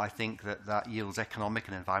 I think that yields economic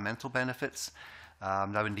and environmental benefits.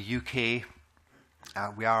 Now in the UK,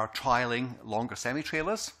 we are trialling longer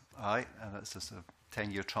semi-trailers, right? And that's just a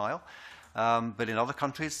 10-year trial. But in other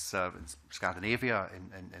countries, in Scandinavia,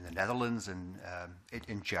 in the Netherlands,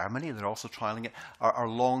 in Germany, they're also trialling it, are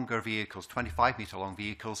longer vehicles, 25-metre long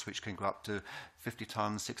vehicles, which can go up to 50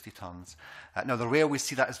 tonnes, 60 tonnes. Now, the railways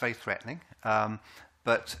see that as very threatening,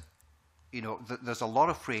 but you know, there's a lot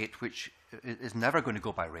of freight which is never going to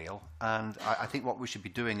go by rail, and I think what we should be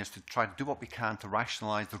doing is to try to do what we can to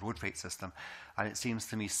rationalise the road freight system. And it seems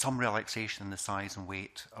to me some relaxation in the size and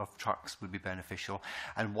weight of trucks would be beneficial.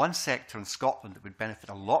 And one sector in Scotland that would benefit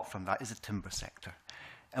a lot from that is the timber sector.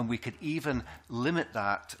 And we could even limit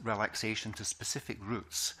that relaxation to specific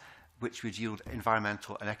routes, which would yield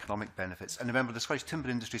environmental and economic benefits. And remember, the Scottish timber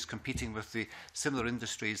industry is competing with the similar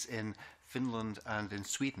industries in Finland and in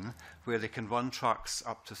Sweden, where they can run trucks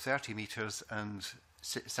up to 30 metres and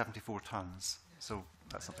 74 tonnes. So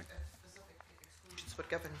that's something. Specific exclusions were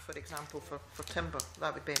given, for example, for timber,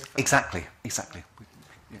 that would benefit. Exactly.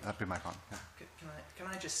 That'd be my point. Yeah. Can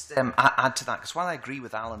I just add to that? Because while I agree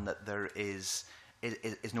with Alan that there is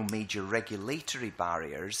no major regulatory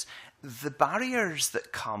barriers, the barriers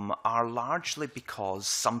that come are largely because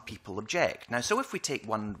some people object. Now, so if we take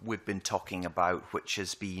one we've been talking about, which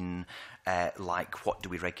has been like, what do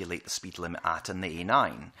we regulate the speed limit at in the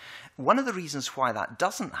A9? One of the reasons why that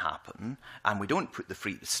doesn't happen, and we don't put the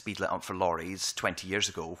free speed limit up for lorries 20 years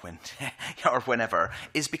ago when, or whenever,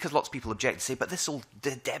 is because lots of people object to say, but this will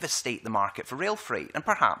devastate the market for rail freight. And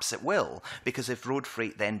perhaps it will, because if road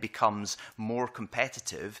freight then becomes more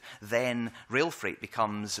competitive, then rail freight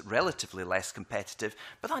becomes relatively less competitive.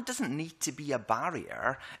 But that doesn't need to be a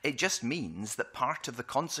barrier. It just means that part of the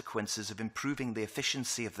consequences of improving the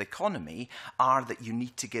efficiency of the economy are that you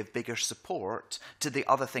need to give bigger support to the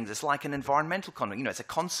other things. It's like an environmental economy. You know, it's a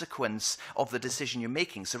consequence of the decision you're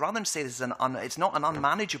making. So rather than say this is it's not an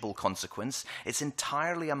unmanageable consequence, it's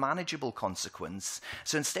entirely a manageable consequence.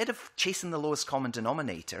 So instead of chasing the lowest common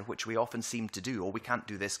denominator, which we often seem to do, or we can't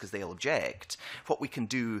do this because they'll object, what we can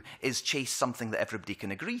do is chase something that everybody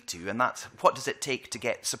can agree to, and that's what does it take to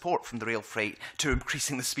get support from the rail freight to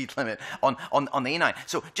increasing the speed limit on the A9.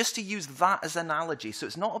 So just to use that as an analogy, so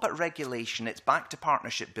it's not about regulation, it's back to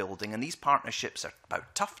partnership building, and these partnerships are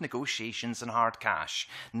about tough negotiations and hard cash,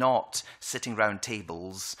 not sitting round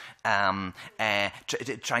tables trying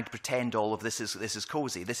to pretend all of this is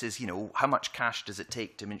cosy. This is, you know, how much cash does it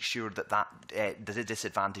take to ensure that the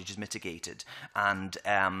disadvantage is mitigated, and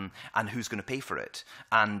who's going to pay for it,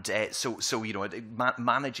 and so you know,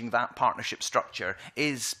 managing that partnership structure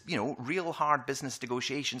is, you know, real hard business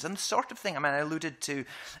negotiations and the sort of thing. I mean, I alluded to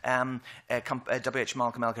W.H.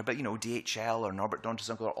 Malcolm Elgar, but you know, DHL or Norbert Dontes,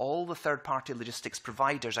 or all the third-party logistics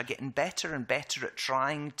providers are getting better and better at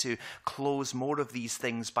trying to close more of these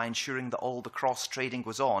things by ensuring that all the cross-trading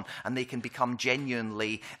goes on and they can become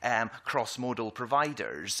genuinely cross-modal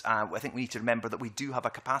providers. I think we need to remember that we do have a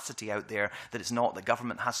capacity out there, that it's not that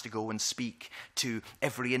government has to go and speak to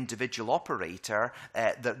every individual operator.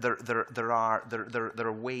 There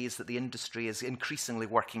are ways that the industry is increasingly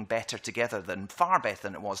working better together, far better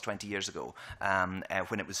than it was 20 years ago,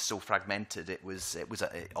 when it was so fragmented. It was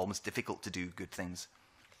almost difficult to do good things.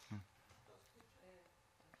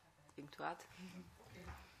 To add?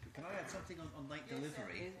 Can I add something on night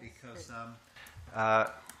delivery? Because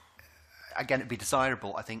again, it'd be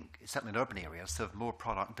desirable, I think, certainly in urban areas, to have more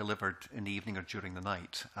product delivered in the evening or during the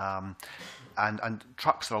night. And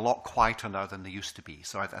trucks are a lot quieter now than they used to be.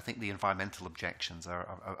 So I think the environmental objections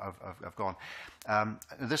have gone. And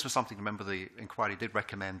this was something, remember, the inquiry did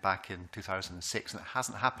recommend back in 2006, and it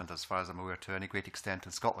hasn't happened, as far as I'm aware, to any great extent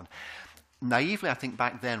in Scotland. Naively, I think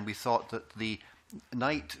back then we thought that the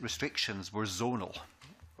night restrictions were zonal,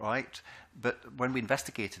 right? But when we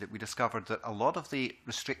investigated it, we discovered that a lot of the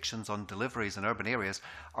restrictions on deliveries in urban areas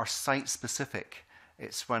are site-specific.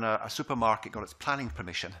 It's when a supermarket got its planning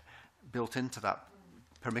permission, built into that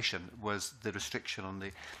permission was the restriction on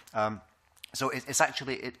the... so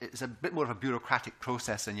it's a bit more of a bureaucratic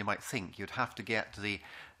process than you might think. You'd have to get the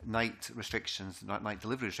night restrictions, night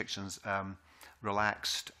delivery restrictions,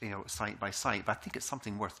 relaxed, you know, site by site. But I think it's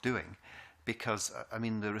something worth doing, because, I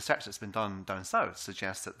mean, the research that's been done down south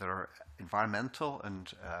suggests that there are environmental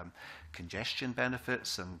and congestion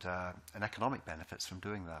benefits and economic benefits from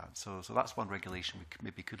doing that. So that's one regulation we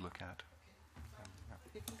maybe could look at.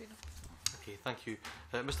 Okay, thank you.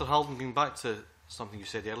 Mr. Halden, going back to something you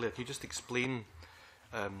said earlier, can you just explain,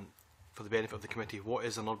 for the benefit of the committee, what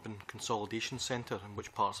is an urban consolidation centre and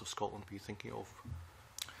which parts of Scotland were you thinking of?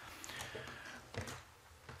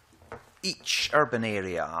 Each urban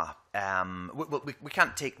area, we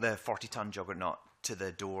can't take the 40-ton juggernaut to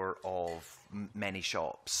the door of many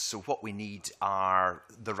shops. So what we need are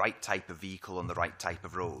the right type of vehicle on the right type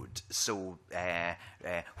of road. So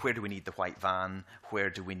where do we need the white van? where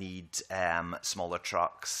do we need smaller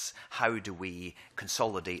trucks? How do we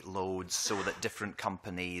consolidate loads so that different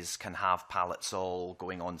companies can have pallets all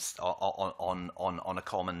going on a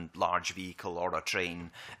common large vehicle or a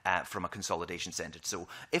train from a consolidation centre? So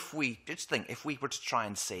if we were to try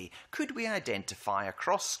and say, could we identify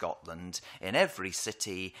across Scotland in every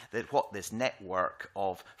city that what this network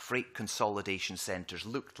of freight consolidation centres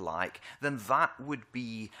looked like, then that would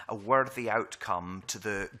be a worthy outcome to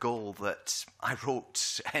the goal that I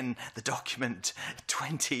wrote in the document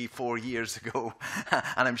 24 years ago,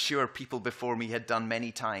 and I'm sure people before me had done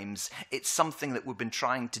many times. It's something that we've been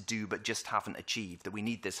trying to do but just haven't achieved, that we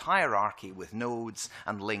need this hierarchy with nodes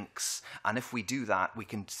and links, and if we do that, we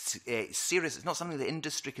can it's not something the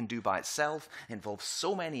industry can do by itself. It involves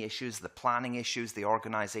so many issues, the planning issues, the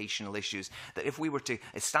organisational issues, that if we were to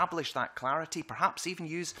establish that clarity, perhaps even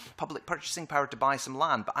use public purchasing power to buy some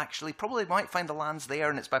land, but actually probably might find the land's there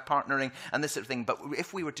and it's by partnering and this sort of thing. But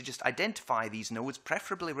if we were to just identify these nodes,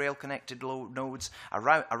 preferably rail-connected nodes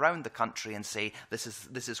around the country, and say this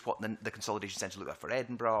is what the consolidation centre look like for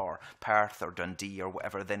Edinburgh or Perth or Dundee or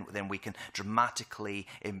whatever, then we can dramatically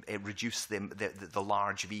reduce the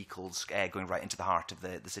large vehicles going right into the heart of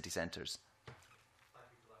the city centres.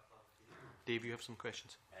 Dave, you have some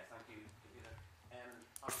questions? Thank you.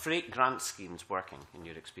 Are freight grant schemes working in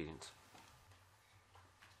your experience?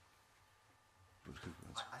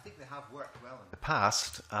 I think they have worked well in the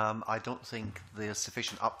past. I don't think there's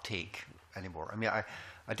sufficient uptake anymore. I mean,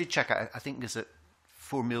 I did check. I think there's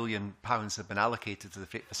 £4 million have been allocated to the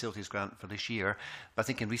freight facilities grant for this year, but I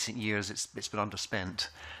think in recent years it's been underspent.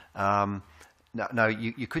 Now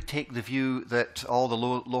you could take the view that all the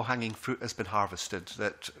low-hanging fruit has been harvested,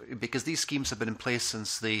 that because these schemes have been in place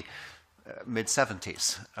since the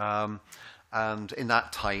mid-70s. And in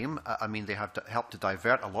that time, I mean, they have helped to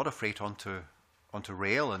divert a lot of freight onto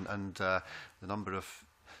rail, and the number of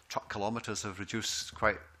truck kilometres have reduced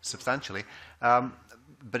quite substantially.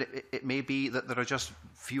 But it may be that there are just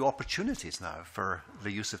few opportunities now for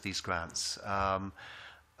the use of these grants.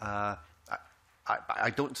 I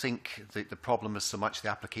don't think the problem is so much the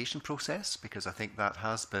application process, because I think that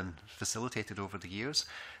has been facilitated over the years.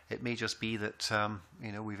 It may just be that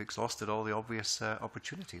we've exhausted all the obvious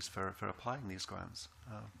opportunities for applying these grants.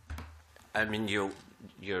 I mean, you're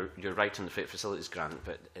right on the freight facilities grant,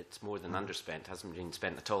 but it's more than underspent. It hasn't been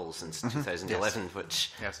spent at all since 2011, yes.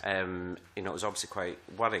 Which yes. Was obviously quite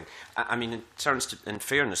worrying. I mean, in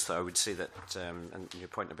fairness, though, I would say that, and your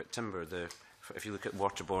point about timber, if you look at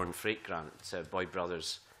waterborne freight grants, Boyd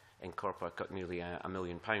Brothers in Corpa got nearly £1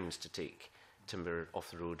 million to take timber off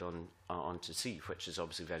the road onto sea, which is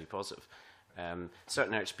obviously very positive.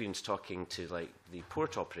 Certainly our experience talking to the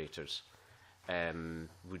port operators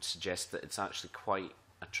would suggest that it's actually quite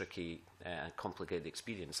a tricky, complicated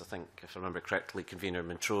experience. I think, if I remember correctly, Convener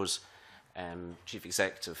Montrose, Chief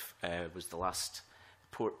Executive, was the last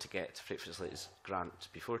port to get freight facilities grant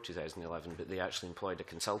before 2011, but they actually employed a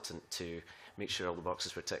consultant to make sure all the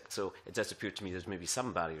boxes were ticked. So it does appear to me there's maybe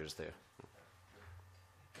some barriers there.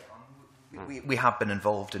 We have been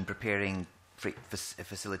involved in preparing freight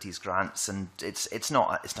facilities grants, and it's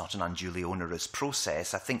not an unduly onerous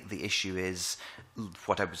process. I think the issue is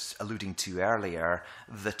what I was alluding to earlier,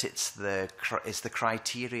 that it's the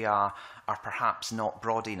criteria are perhaps not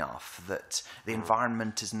broad enough, that the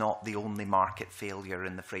environment is not the only market failure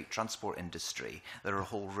in the freight transport industry. There are a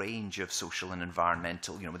whole range of social and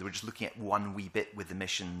environmental, they were just looking at one wee bit with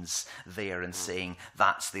emissions there and saying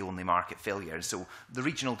that's the only market failure. So the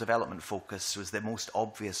regional development focus was the most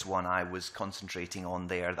obvious one I was concentrating on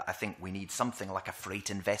there, that I think we need something like a freight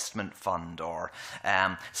investment fund or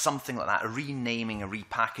something like that, a renaming, a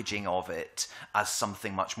repackaging of it as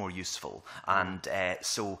something much more useful. And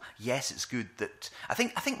so, yes, it's good that I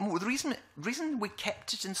think more the reason we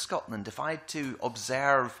kept it in Scotland, if I had to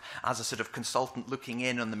observe as a sort of consultant looking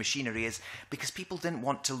in on the machinery, is because people didn't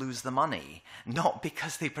want to lose the money, not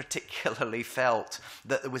because they particularly felt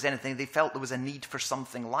that there was anything. They felt there was a need for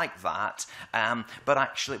something like that, but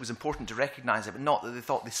actually it was important to recognise it, but not that they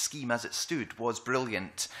thought the scheme as it stood was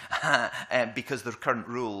brilliant, because the current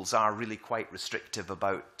rules are really quite restrictive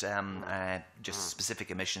about just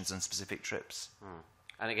specific emissions and specific trips.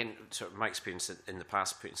 And again, sort of my experience in the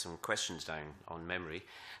past, putting some questions down on memory,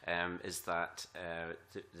 is that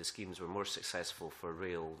the schemes were more successful for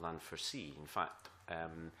rail than for sea. In fact, I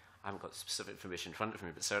haven't got specific information in front of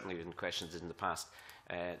me, but certainly in questions in the past,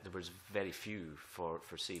 there was very few for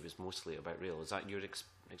sea. It was mostly about rail. Is that your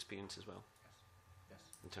experience as well? Yes.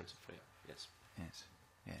 In terms of freight? Yes. Yes.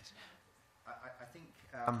 Yes. I think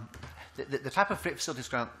the type of freight facilities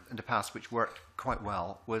grant in the past which worked quite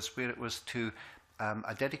well was where it was to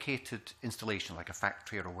a dedicated installation, like a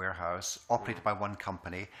factory or a warehouse, operated by one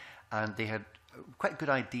company, and they had quite a good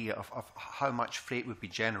idea of how much freight would be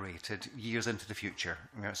generated years into the future,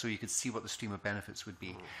 so you could see what the stream of benefits would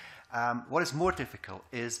be. What is more difficult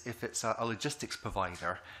is if it's a logistics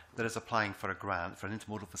provider that is applying for a grant for an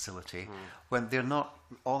intermodal facility, when they're not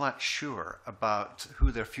all that sure about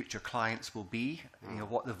who their future clients will be,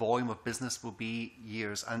 what the volume of business will be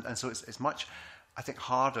years, and so it's much, I think,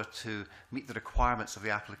 harder to meet the requirements of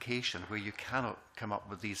the application, where you cannot come up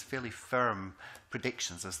with these fairly firm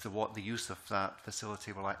predictions as to what the use of that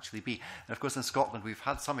facility will actually be. And of course, in Scotland, we've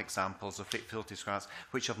had some examples of freight facilities grants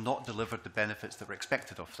which have not delivered the benefits that were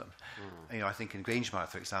expected of them. I think in Grangemouth,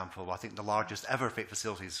 for example, I think the largest ever freight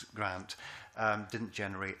facilities grant didn't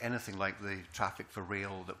generate anything like the traffic for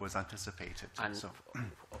rail that was anticipated. And so,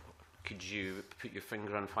 could you put your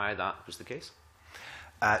finger on why that was the case?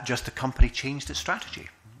 Just the company changed its strategy.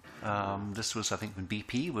 This was, I think, when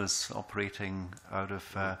BP was operating out of...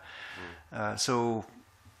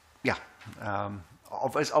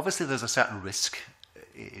 obviously there's a certain risk,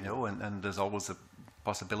 and there's always a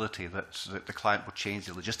possibility that the client will change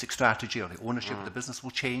the logistics strategy, or the ownership of the business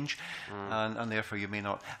will change, and therefore you may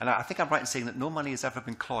not... And I think I'm right in saying that no money has ever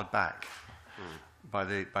been clawed back by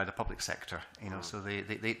the public sector, so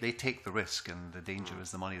they take the risk, and the danger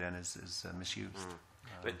is the money then is misused.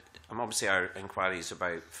 But obviously our inquiry is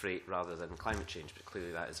about freight rather than climate change, but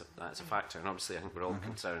clearly that is a factor. And obviously I think we're all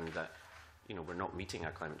concerned that we're not meeting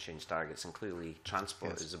our climate change targets, and clearly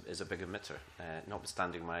transport is a big emitter,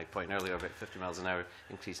 notwithstanding my point earlier about 50 miles an hour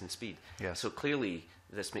increase in speed. So clearly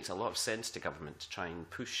this makes a lot of sense to government to try and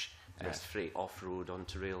push freight off-road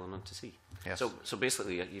onto rail and onto sea. So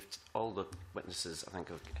basically, all the witnesses, I think,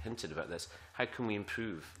 have hinted about this. How can we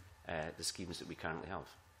improve the schemes that we currently have?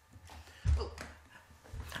 Well,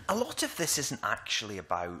 a lot of this isn't actually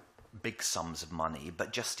about big sums of money,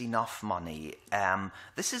 but just enough money.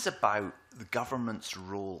 This is about the government's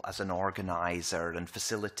role as an organiser and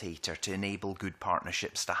facilitator to enable good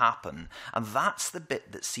partnerships to happen. And that's the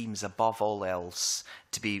bit that seems above all else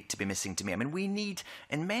to be missing to me. I mean, we need,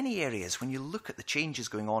 in many areas, when you look at the changes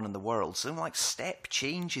going on in the world, something like step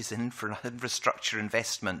changes in infrastructure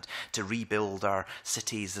investment to rebuild our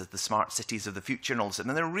cities as the smart cities of the future and all this. And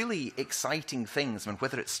they're really exciting things. I mean,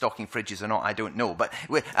 whether it's stocking fridges or not, I don't know. But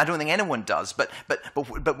I don't think anyone does. But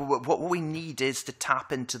what we need is to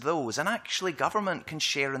tap into those. And actually, government can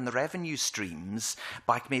share in the revenue streams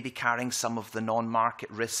by maybe carrying some of the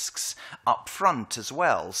non-market risks up front as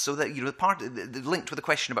well. So that, linked with the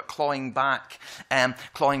question about clawing back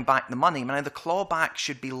the money. I mean, the clawback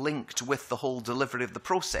should be linked with the whole delivery of the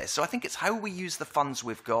process. So I think it's how we use the funds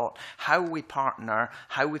we've got, how we partner,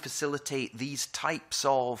 how we facilitate these types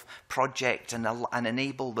of projects and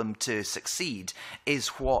enable them to succeed is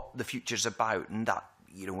what the future's about. And that,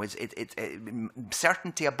 it's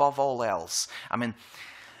certainty above all else. I mean,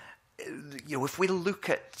 if we look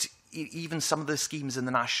at even some of the schemes in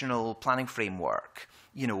the national planning framework,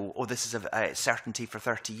 this is a certainty for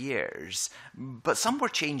 30 years, but some were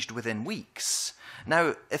changed within weeks.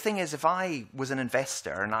 Now, the thing is, if I was an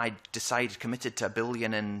investor and I committed to $1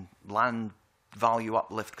 billion in land value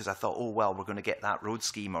uplift because I thought, we're going to get that road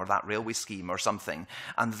scheme or that railway scheme or something,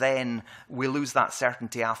 and then we lose that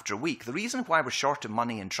certainty after a week. The reason why we're short of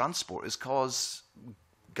money in transport is because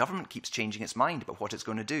government keeps changing its mind about what it's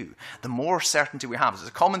going to do. The more certainty we have, it's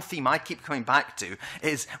a common theme I keep coming back to,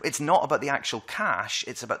 is it's not about the actual cash,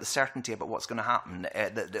 it's about the certainty about what's going to happen,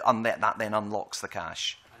 that then unlocks the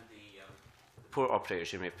cash. Port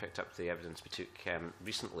operators, you may have picked up the evidence we took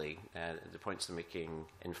recently, the points they're making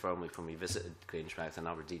informally when we visited Grangemouth and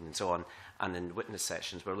Aberdeen and so on, and in witness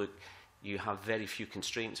sessions where, look, you have very few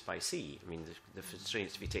constraints by sea. I mean, the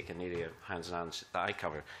constraints, if you take an area, hands and hands, that I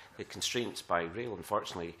cover, the constraints by rail,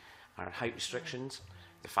 unfortunately, are height restrictions,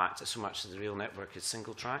 the fact that so much of the rail network is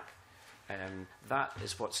single track. That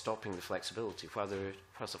is what's stopping the flexibility.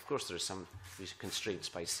 Whilst of course there are some constraints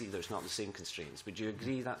by sea, there's not the same constraints. Would you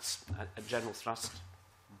agree that's a general thrust?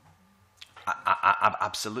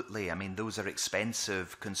 Absolutely. I mean, those are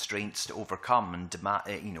expensive constraints to overcome, and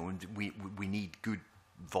we need good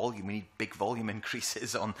volume. We need big volume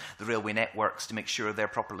increases on the railway networks to make sure they're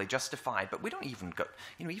properly justified. But we don't even got,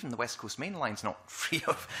 even the West Coast Main Line's not free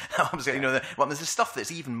of, there's stuff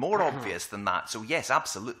that's even more obvious than that. So yes,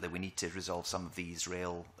 absolutely, we need to resolve some of these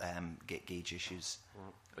rail gauge issues.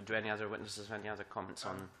 Do any other witnesses have any other comments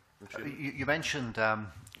on improvement? You mentioned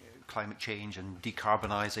climate change and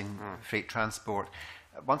decarbonising freight transport.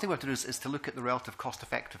 One thing we have to do is to look at the relative cost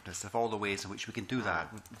effectiveness of all the ways in which we can do that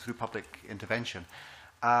through public intervention.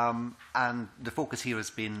 And the focus here has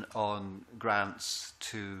been on grants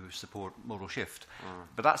to support modal shift.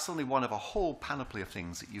 But that's only one of a whole panoply of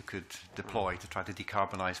things that you could deploy to try to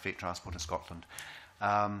decarbonise freight transport in Scotland.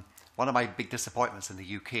 One of my big disappointments in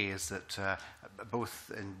the UK is that both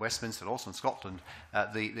in Westminster and also in Scotland,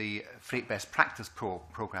 the Freight Best Practice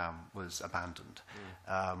programme was abandoned,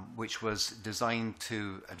 which was designed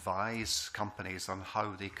to advise companies on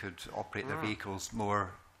how they could operate their vehicles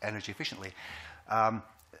more energy efficiently.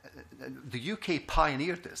 The UK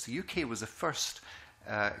pioneered this. The UK was the first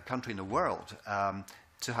country in the world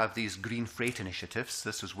to have these green freight initiatives.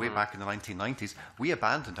 This was way back in the 1990s. We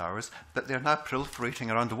abandoned ours, but they're now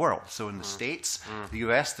proliferating around the world. So in the States, the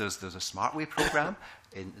US, there's a SmartWay program.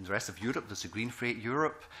 In the rest of Europe, there's a Green Freight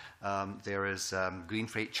Europe. There is Green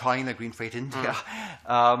Freight China, Green Freight India.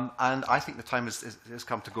 And I think the time has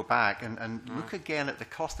come to go back and look again at the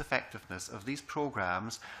cost effectiveness of these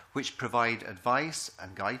programs, which provide advice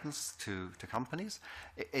and guidance to companies.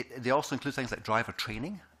 They also include things like driver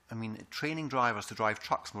training. I mean, training drivers to drive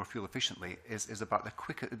trucks more fuel efficiently is about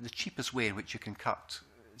the cheapest way in which you can cut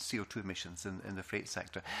CO2 emissions in the freight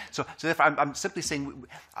sector. So therefore, I'm simply saying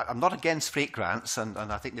I'm not against freight grants, and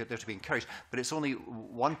I think they're to be encouraged, but it's only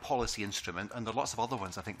one policy instrument, and there are lots of other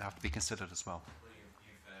ones I think that have to be considered as well.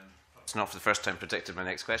 It's not for the first time predicted my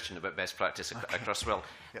next question about best practice across the world.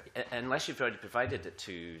 Yep. Unless you've already provided it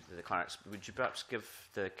to the clerks, would you perhaps give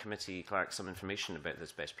the committee clerks some information about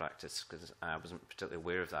this best practice? Because I wasn't particularly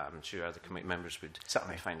aware of that. I'm sure other committee members would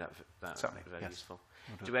find that very useful.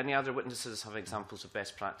 Do any other witnesses have examples of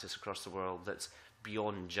best practice across the world that's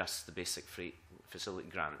beyond just the basic freight facility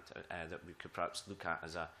grant that we could perhaps look at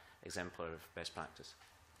as an exemplar of best practice?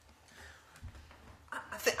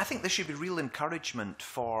 I think there should be real encouragement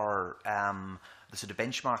for the sort of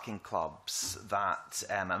benchmarking clubs that,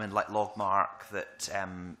 like Logmark, that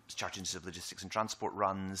Chartered Institute of Logistics and Transport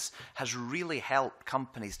runs, has really helped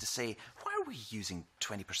companies to say, why are we using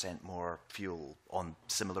 20% more fuel on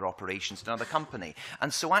similar operations to another company?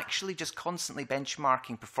 And so actually just constantly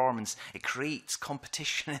benchmarking performance, it creates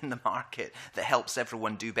competition in the market that helps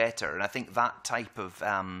everyone do better. And I think that type of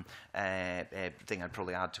thing I'd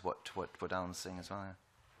probably add to what Alan's saying as well. Yeah.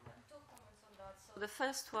 So the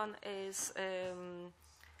first one is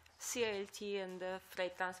CILT and the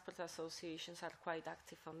Freight Transport Associations are quite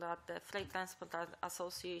active on that. The Freight Transport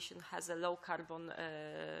Association has a low carbon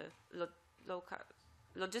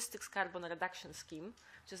logistics carbon reduction scheme,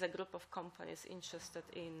 which is a group of companies interested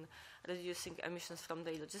in reducing emissions from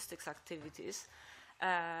their logistics activities,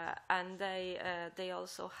 and they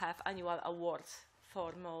also have annual awards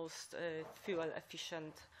for most fuel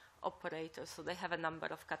efficient operators. So they have a number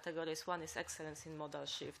of categories. One is excellence in modal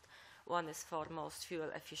shift. One is for most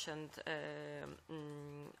fuel efficient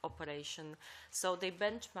operation. So they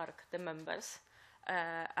benchmark the members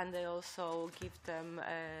and they also give them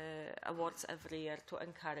awards every year to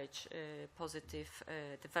encourage positive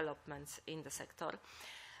developments in the sector.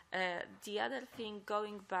 The other thing,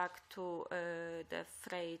 going back to the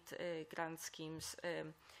freight grant schemes,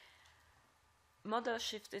 modal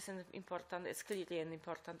shift is it's clearly an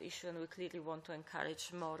important issue, and we clearly want to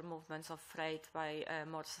encourage more movements of freight by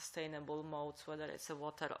more sustainable modes, whether it's a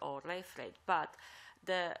water or rail freight. But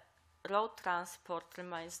the road transport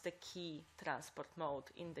remains the key transport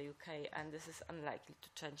mode in the UK, and this is unlikely to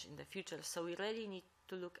change in the future. So we really need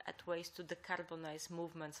to look at ways to decarbonize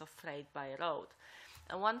movements of freight by road.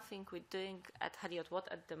 And one thing we're doing at Heriot-Watt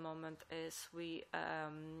at the moment is we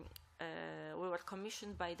were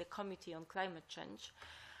commissioned by the Committee on Climate Change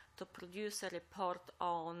to produce a report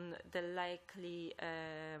on the likely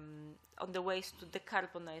on the ways to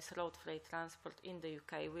decarbonize road freight transport in the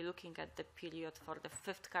UK. We're looking at the period for the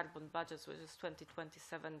 5th carbon budget, which is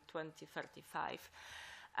 2027-2035.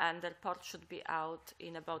 And the report should be out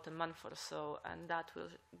in about a month or so, and that will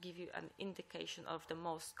give you an indication of the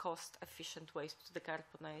most cost-efficient ways to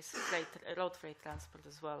decarbonize road freight transport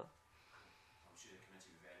as well. I'm sure the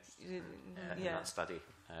committee will be very interested in that study.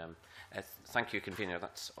 Thank you, Convener.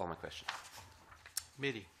 That's all my questions.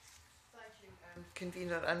 Mary. Thank you,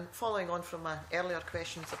 Convener. And following on from my earlier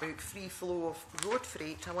questions about free flow of road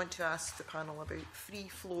freight, I want to ask the panel about free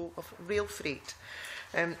flow of rail freight.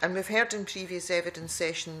 And we've heard in previous evidence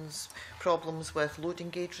sessions problems with loading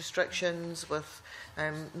gauge restrictions, with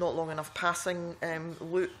not long enough passing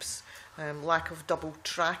loops, lack of double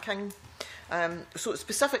tracking. So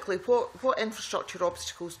specifically, what infrastructure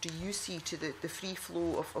obstacles do you see to the free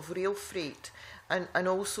flow of rail freight, and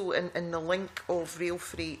also in the link of rail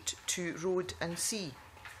freight to road and sea,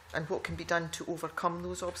 and what can be done to overcome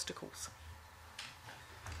those obstacles?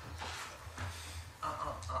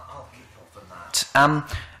 I'll kick off on that.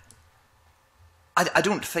 I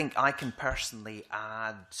don't think I can personally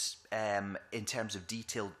add, in terms of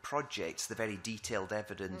detailed projects, the very detailed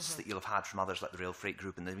evidence that you'll have had from others like the Rail Freight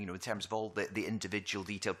Group and the, in terms of all the individual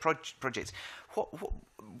detailed projects.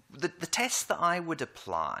 The test that I would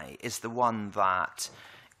apply is the one that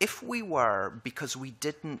if we were, because we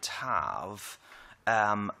didn't have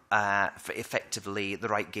effectively the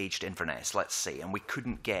right gauge to Inverness, let's say, and we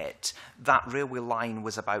couldn't get, that railway line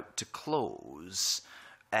was about to close,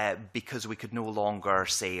 because we could no longer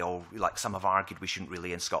say, oh, like some have argued, we shouldn't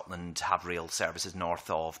really in Scotland have rail services north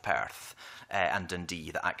of Perth and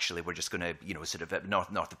Dundee, that actually we're just going to, sort of north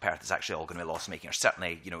of Perth is actually all going to be loss-making, or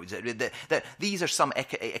certainly, these are some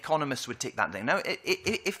economists would take that down. Now,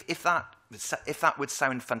 if that would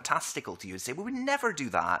sound fantastical to you, and say, we would never do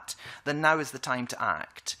that, then now is the time to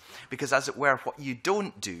act. Because as it were, what you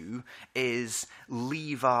don't do is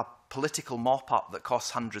leave a political mop-up that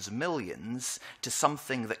costs hundreds of millions to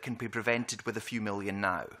something that can be prevented with a few million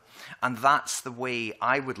now. And that's the way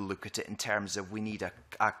I would look at it, in terms of we need a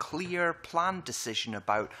clear planned decision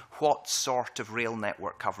about what sort of rail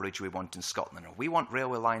network coverage we want in Scotland. If we want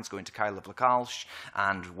railway lines going to Kyle of Lacalsh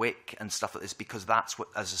and Wick and stuff like this, because that's what,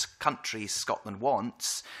 as a country, Scotland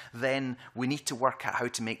wants, then we need to work out how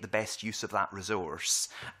to make the best use of that resource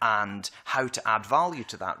and how to add value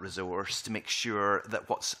to that resource to make sure that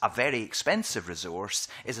what's a very expensive resource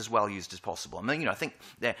is as well used as possible. I mean, I think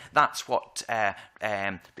that's what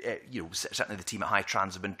certainly the team at High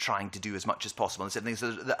Trans have been trying to do as much as possible. And there's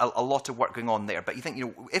a lot of work going on there. But you think,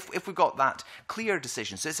 if we've got that clear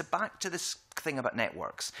decision, so it's back to this thing about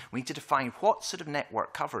networks. We need to define what sort of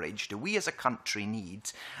network coverage do we as a country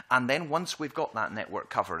need, and then once we've got that network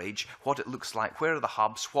coverage, what it looks like, where are the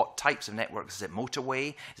hubs, what types of networks, is it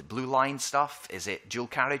motorway, is it blue line stuff, is it dual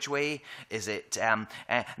carriageway, is it and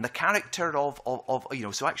the character of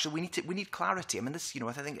so actually we need clarity. I mean, this,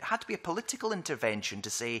 I think it had to be a political intervention to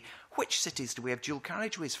say, which cities do we have dual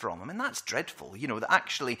carriageways from? I mean, that's dreadful.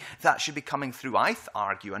 That should be coming through, I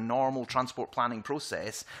argue, a normal transport planning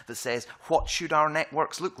process that says, what should our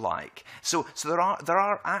networks look like? So there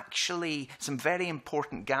are actually some very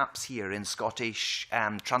important gaps here in Scottish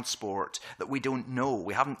transport that we don't know.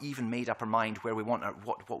 We haven't even made up our mind where we want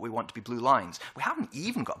what we want to be blue lines. We haven't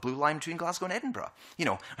even got a blue line between Glasgow and Edinburgh.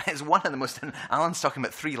 It's one of the most. Alan's talking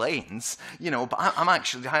about 3 lanes. But I'm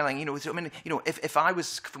actually highlighting. I mean, if I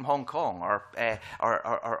was from Hong Kong or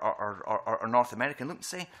North America, look and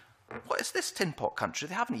say, what is this tin pot country?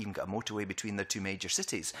 They haven't even got a motorway between the 2 major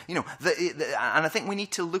cities. And I think we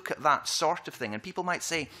need to look at that sort of thing. And people might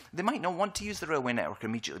say they might not want to use the railway network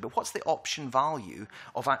immediately, but what's the option value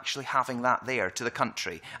of actually having that there to the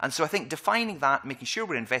country? And so I think defining that, making sure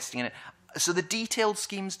we're investing in it. So the detailed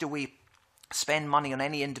schemes, do we spend money on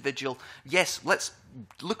any individual? Yes, let's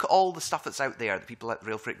look at all the stuff that's out there, the people at the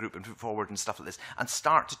Rail Freight Group and Put Forward and stuff like this, and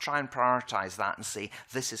start to try and prioritise that and say,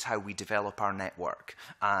 this is how we develop our network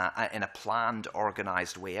in a planned,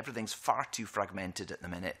 organised way. Everything's far too fragmented at the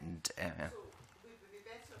minute. And so we would be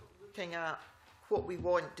better looking at what we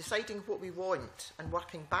want, deciding what we want and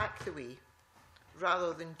working back the way,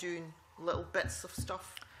 rather than doing little bits of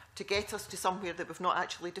stuff to get us to somewhere that we've not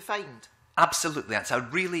actually defined. Absolutely, that's a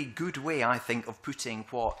really good way, I think, of putting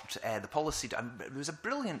what the policy. There was a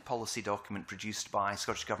brilliant policy document produced by the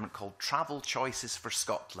Scottish Government called Travel Choices for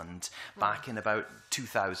Scotland back in about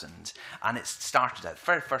 2000, and it started out,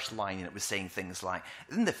 very first line, and it was saying things like,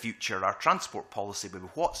 in the future, our transport policy will be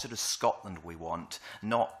what sort of Scotland we want,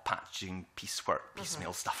 not patching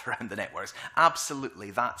piecemeal stuff around the networks.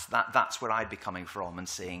 Absolutely, that's where I'd be coming from and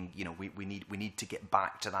saying, we need to get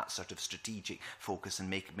back to that sort of strategic focus and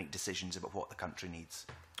make decisions about what the country needs.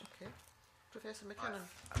 Okay. Professor McKinnon.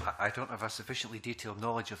 I don't have a sufficiently detailed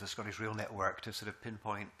knowledge of the Scottish rail network to sort of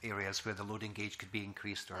pinpoint areas where the loading gauge could be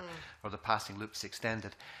increased or the passing loops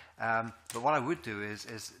extended. But what I would do is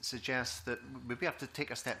suggest that maybe have to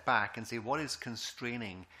take a step back and say, what is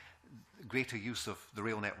constraining greater use of the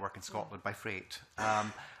rail network in Scotland by freight?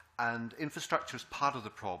 And infrastructure is part of the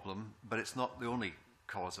problem, but it's not the only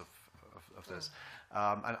cause of this.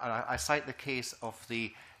 And I cite the case of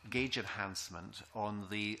the gauge enhancement on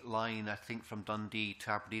the line, I think, from Dundee to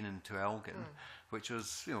Aberdeen and to Elgin, which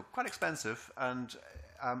was quite expensive, and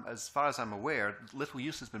as far as I'm aware, little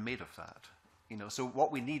use has been made of that. So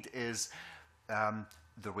what we need is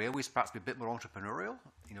the railways perhaps be a bit more entrepreneurial,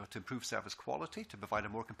 to improve service quality, to provide a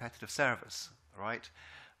more competitive service, right?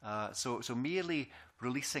 So merely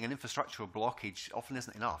releasing an infrastructural blockage often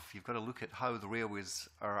isn't enough. You've got to look at how the railways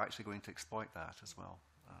are actually going to exploit that as well.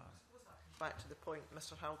 Back to the point,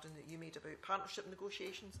 Mr. Halden, that you made about partnership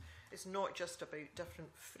negotiations. It's not just about different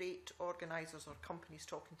freight organisers or companies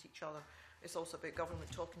talking to each other. It's also about government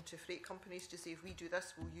talking to freight companies to say, if we do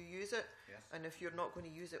this, will you use it? Yes. And if you're not going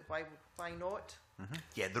to use it, why not?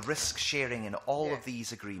 Yeah, the risk sharing in all of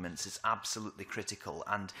these agreements is absolutely critical,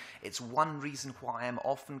 and it's one reason why I'm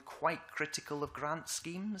often quite critical of grant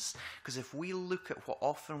schemes, because if we look at what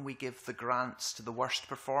often we give the grants to the worst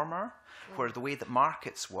performer, where the way that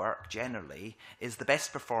markets work generally is the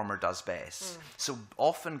best performer does best. So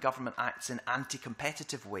often government acts in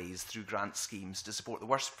anti-competitive ways through grant schemes to support the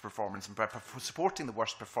worst performers, and supporting the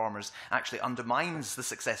worst performers actually undermines the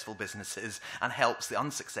successful businesses and helps the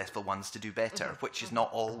unsuccessful ones to do better, which is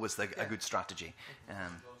not always a good strategy. In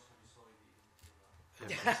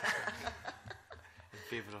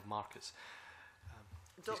favour of markets.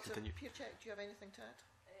 Dr. Piecyk, do you have anything to add?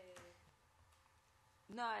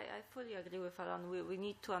 No, I fully agree with Alan. We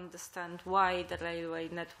need to understand why the railway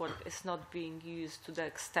network is not being used to the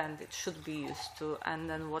extent it should be used to, and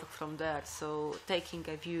then work from there. So taking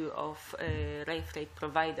a view of rail freight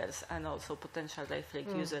providers and also potential rail freight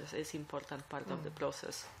users is important part of the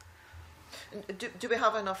process. Do we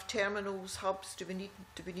have enough terminals, hubs? Do we need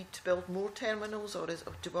to build more terminals, or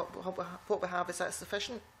what we have, is that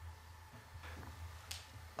sufficient?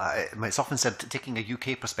 It's often said, taking a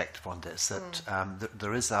UK perspective on this, that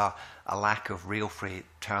there is a lack of rail freight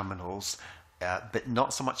terminals, but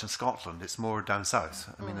not so much in Scotland. It's more down south.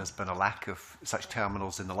 I mean, there's been a lack of such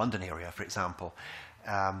terminals in the London area, for example,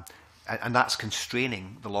 and that's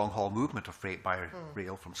constraining the long-haul movement of freight by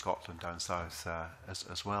rail from Scotland down south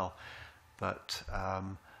as well. But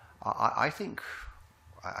I think,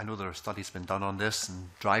 I know there are studies been done on this, and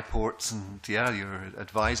dry ports, and your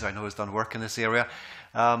advisor I know has done work in this area.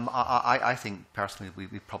 I think personally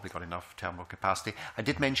we've probably got enough terminal capacity. I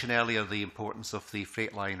did mention earlier the importance of the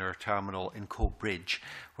Freightliner terminal in Coatbridge,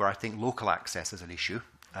 where I think local access is an issue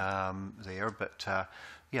there. But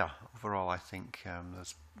overall I think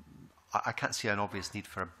I can't see an obvious need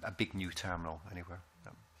for a big new terminal anywhere.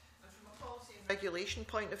 Regulation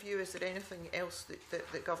point of view, is there anything else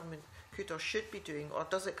that government could or should be doing, or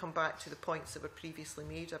does it come back to the points that were previously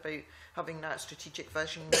made about having that strategic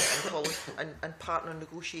vision and partner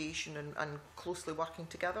negotiation and closely working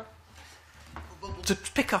together? To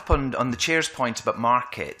pick up on the chair's point about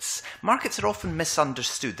markets are often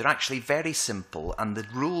misunderstood. They're actually very simple, and the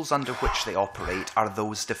rules under which they operate are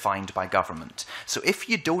those defined by government. So if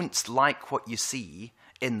you don't like what you see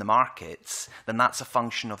in the markets, then that's a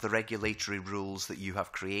function of the regulatory rules that you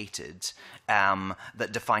have created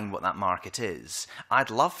that define what that market is.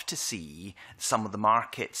 I'd love to see some of the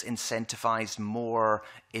markets incentivised more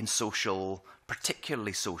in social,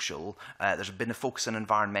 particularly social. There's been a focus on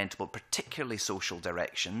environmental, but particularly social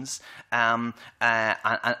directions, and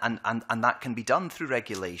that can be done through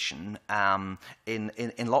regulation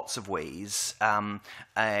in lots of ways. So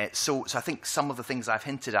I think some of the things I've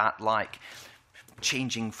hinted at, like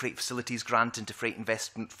changing freight facilities grant into freight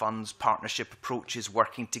investment funds, partnership approaches,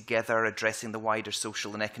 working together, addressing the wider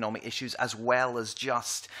social and economic issues, as well as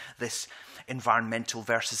just this environmental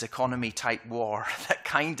versus economy type war that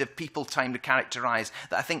kind of people tend to characterise,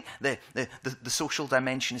 that I think the social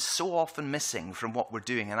dimension is so often missing from what we're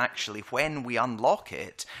doing, and actually when we unlock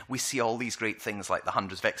it, we see all these great things like the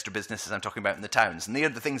hundreds of extra businesses I'm talking about in the towns, and they're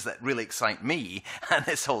the things that really excite me and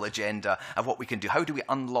this whole agenda of what we can do. How do we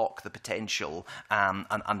unlock the potential?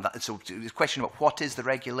 So the question about what is the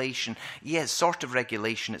regulation? Yes, sort of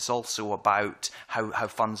regulation. It's also about how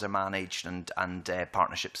funds are managed and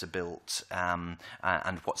partnerships are built.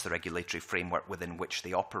 And what's the regulatory framework within which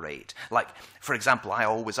they operate. Like, for example, I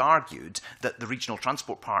always argued that the regional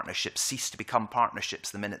transport partnerships ceased to become partnerships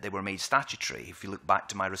the minute they were made statutory. If you look back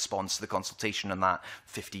to my response to the consultation on that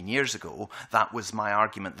 15 years ago, that was my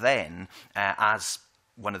argument then as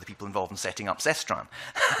one of the people involved in setting up Sestran,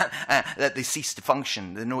 that they cease to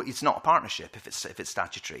function. No, it's not a partnership if it's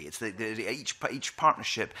statutory. It's each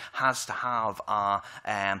partnership has to have a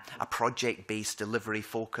project-based delivery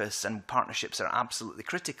focus, and partnerships are absolutely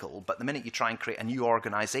critical. But the minute you try and create a new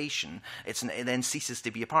organisation, it then ceases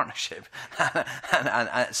to be a partnership.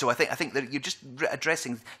 So I think that you're just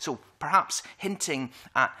addressing. So perhaps hinting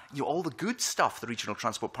at all the good stuff the regional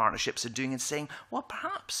transport partnerships are doing, and saying, well,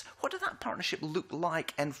 perhaps what does that partnership look like?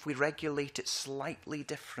 And if we regulate it slightly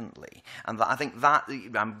differently, and I think that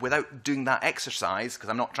without doing that exercise, because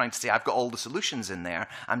I'm not trying to say I've got all the solutions in there,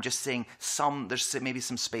 I'm just saying there's maybe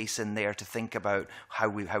some space in there to think about how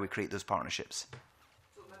we create those partnerships.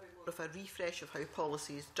 So maybe more of a refresh of how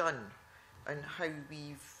policy is done and how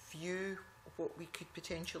we view what we could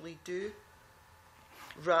potentially do,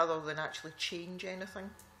 rather than actually change anything.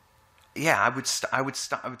 Yeah, I would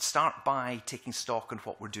start by taking stock on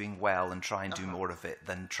what we're doing well and try and do more of it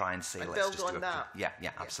than try and say, let's just do it. that. Yeah,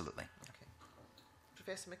 absolutely. Okay.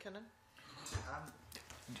 Professor McKinnon?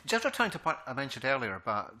 Just returning to what I mentioned earlier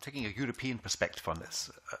about taking a European perspective on this.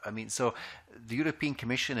 I mean, so the European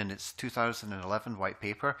Commission in its 2011 white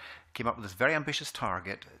paper came up with this very ambitious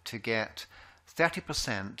target to get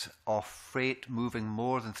 30% of freight moving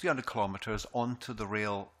more than 300 kilometres onto the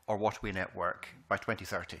rail or waterway network by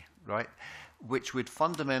 2030, right? Which would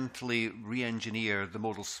fundamentally re-engineer the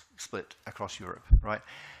modal split across Europe, right?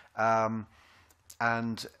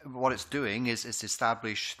 And what it's doing is it's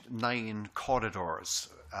established 9 corridors,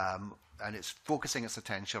 and it's focusing its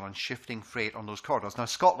attention on shifting freight on those corridors. Now,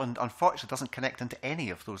 Scotland, unfortunately, doesn't connect into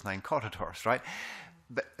any of those 9 corridors, right?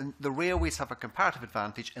 But the railways have a comparative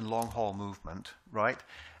advantage in long-haul movement, right?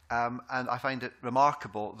 And I find it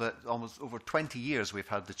remarkable that almost over 20 years we've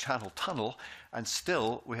had the Channel Tunnel, and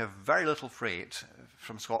still we have very little freight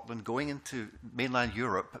from Scotland going into mainland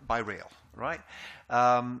Europe by rail, right?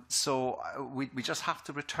 So we just have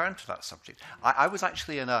to return to that subject. I was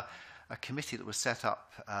actually in a committee that was set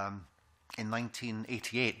up in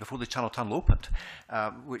 1988, before the Channel Tunnel opened,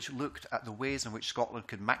 which looked at the ways in which Scotland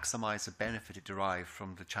could maximise the benefit it derived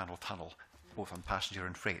from the Channel Tunnel, both on passenger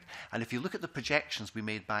and freight. And if you look at the projections we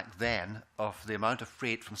made back then of the amount of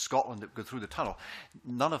freight from Scotland that go through the tunnel,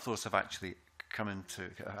 none of those have actually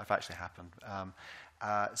happened.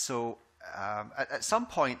 At some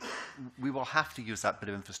point, we will have to use that bit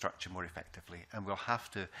of infrastructure more effectively, and we'll have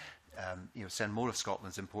to send more of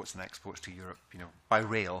Scotland's imports and exports to Europe, by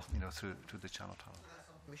rail, through the Channel Tunnel.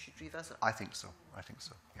 We should revisit. I think so.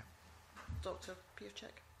 Yeah. Dr.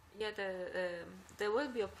 Piecyk? Yeah, there will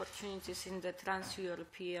be opportunities in the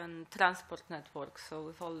trans-European transport network. So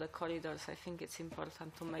with all the corridors, I think it's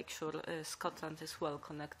important to make sure Scotland is well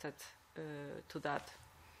connected to that.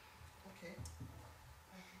 Okay.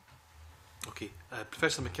 Okay,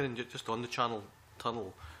 Professor McKinnon, just on the Channel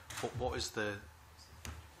Tunnel, what is the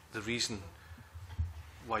reason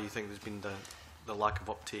why you think there's been the lack of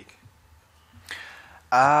uptake?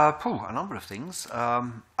 A number of things.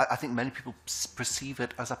 I think many people perceive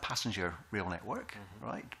it as a passenger rail network,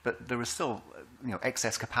 right? But there is still,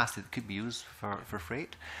 excess capacity that could be used for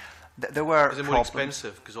freight. There were Is it more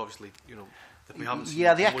expensive? Because obviously, if we haven't seen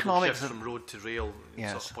the economics shift from road to rail,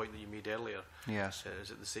 yes. sort of point that you made earlier. Yes.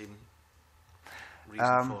 Is it the same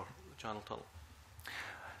reason for the Channel Tunnel?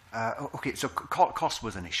 Okay, so cost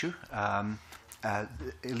was an issue.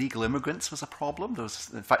 Illegal immigrants was a problem.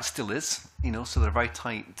 In fact, still is. So there are very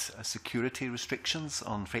tight security restrictions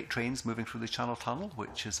on freight trains moving through the Channel Tunnel,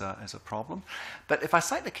 which is a problem. But if I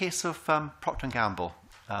cite the case of Procter & Gamble,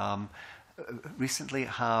 recently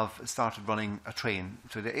have started running a train.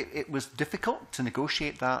 So it was difficult to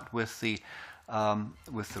negotiate that with the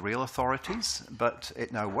rail authorities, but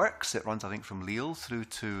it now works. It runs, I think, from Lille through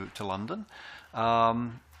to London.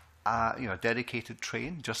 A dedicated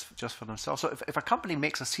train just for themselves. So if a company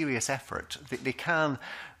makes a serious effort, they can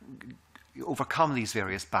overcome these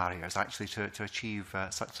various barriers actually to achieve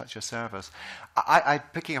such a service.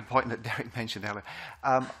 Picking a point that Derek mentioned earlier,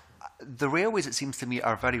 the railways, it seems to me,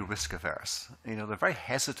 are very risk averse. They're very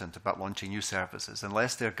hesitant about launching new services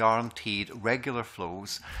unless they're guaranteed regular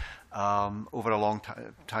flows over a long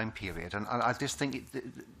time period. And I just think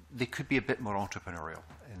they could be a bit more entrepreneurial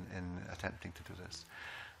in attempting to do this.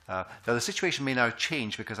 Now, the situation may now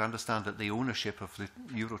change because I understand that the ownership of the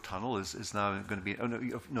Eurotunnel is now going to be,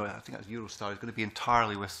 I think that's Eurostar, is going to be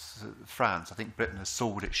entirely with France. I think Britain has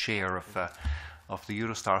sold its share of the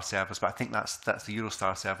Eurostar service, but I think that's the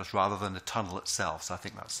Eurostar service rather than the tunnel itself, so I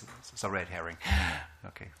think it's a red herring.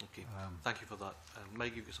 Okay. Thank you for that.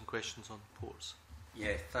 Mike, you've got some questions on ports.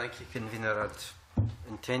 Yeah, thank you, Convener. I'd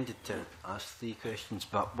intended to ask 3 questions,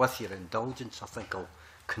 but with your indulgence, I think I'll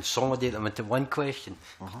consolidate them into one question,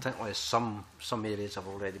 particularly as some areas have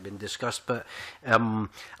already been discussed. But I'm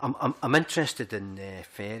interested in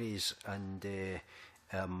ferries, and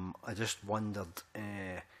I just wondered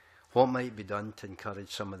what might be done to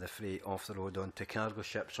encourage some of the freight off the road onto cargo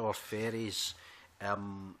ships or ferries,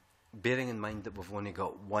 bearing in mind that we've only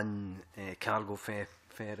got one cargo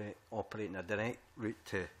ferry operating a direct route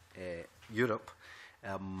to Europe.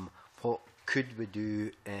 What could we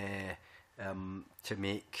do to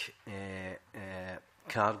make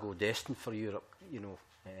cargo destined for Europe,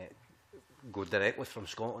 go directly from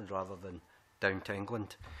Scotland rather than down to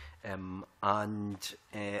England? And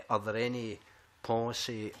are there any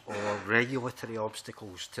policy or regulatory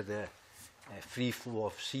obstacles to the free flow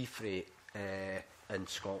of sea freight in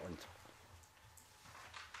Scotland?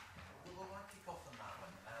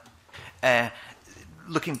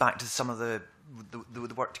 Looking back to some of the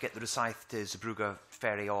work to get the Rosyth to Zeebrugge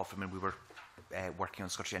ferry off, we were working on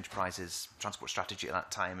Scottish Enterprise's transport strategy at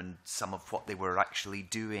that time, and some of what they were actually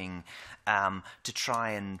doing to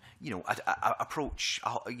try and approach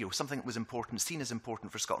something that was important, seen as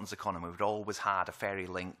important for Scotland's economy. We'd always had a ferry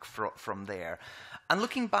link from there, and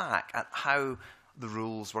looking back at how the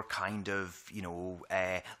rules were kind of,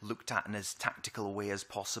 looked at in as tactical a way as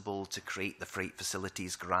possible to create the Freight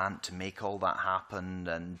Facilities Grant to make all that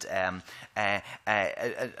happen,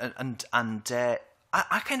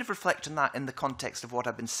 I kind of reflect on that in the context of what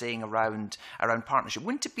I've been saying around partnership.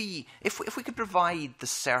 Wouldn't it be, if we could provide the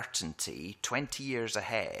certainty 20 years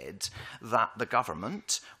ahead that the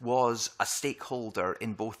government was a stakeholder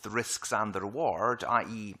in both the risks and the reward,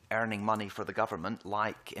 i.e. earning money for the government,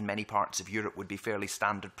 like in many parts of Europe would be fairly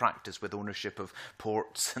standard practice with ownership of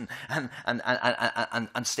ports and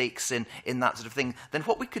stakes in that sort of thing, then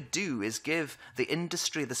what we could do is give the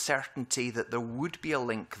industry the certainty that there would be a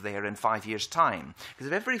link there in 5 years' time. Because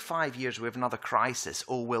if every 5 years we have another crisis,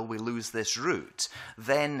 will we lose this route?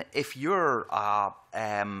 Then if you're a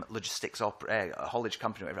logistics haulage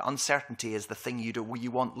company, whatever, uncertainty is the thing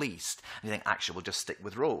you want least. And you think, actually, we'll just stick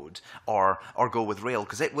with road or go with rail,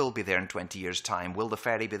 because it will be there in 20 years' time. Will the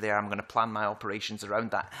ferry be there? I'm going to plan my operations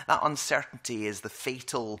around that. That uncertainty is the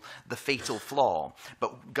fatal flaw.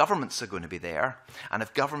 But governments are going to be there. And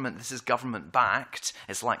if this is government-backed,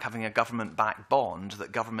 it's like having a government-backed bond,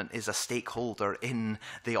 that government is a stakeholder in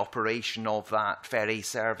the operation of that ferry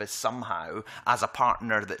service somehow, as a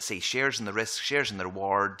partner that, say, shares in the risk, shares in the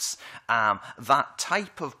rewards. That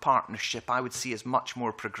type of partnership I would see as much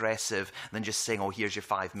more progressive than just saying, here's your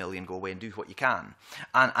 5 million, go away and do what you can.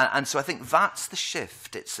 And so I think that's the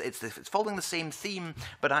shift. It's following the same theme,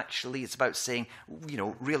 but actually it's about saying,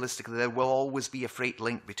 realistically, there will always be a freight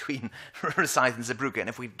link between Rosyth and Zeebrugge, and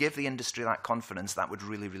if we give the industry that confidence, that would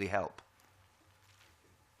really, really help.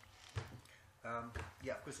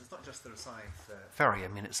 Yeah, of course, it's not just the Rosyth ferry. I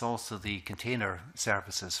mean, it's also the container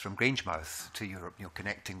services from Grangemouth to Europe,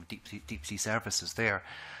 connecting deep sea services there.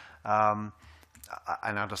 And I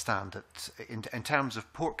understand that in terms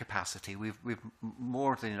of port capacity, we've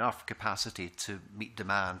more than enough capacity to meet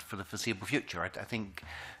demand for the foreseeable future. I think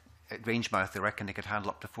at Grangemouth, they reckon they could handle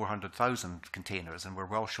up to 400,000 containers, and we're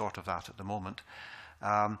well short of that at the moment.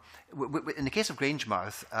 In the case of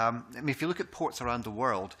Grangemouth, if you look at ports around the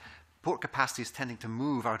world, port capacity is tending to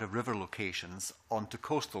move out of river locations onto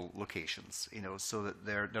coastal locations, so that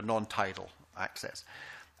they're non-tidal access.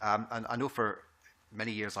 And I know for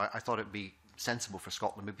many years I thought it'd be sensible for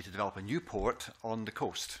Scotland maybe to develop a new port on the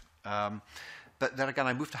coast. But then again,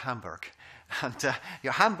 I moved to Hamburg. And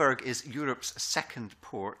Hamburg is Europe's second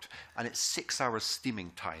port, and it's 6 hours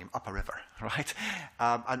steaming time up a river, right?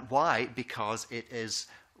 And why? Because it is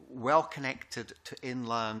well connected to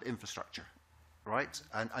inland infrastructure. Right,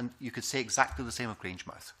 and you could say exactly the same of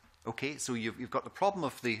Grangemouth. Okay, so you've got the problem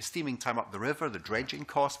of the steaming time up the river, the dredging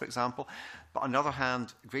cost, for example. But on the other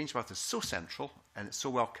hand, Grangemouth is so central and it's so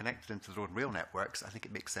well connected into the road and rail networks, I think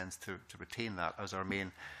it makes sense to retain that as our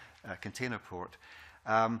main container port.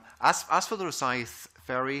 As for the Rosyth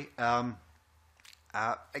ferry,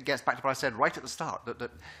 it gets back to what I said right at the start, that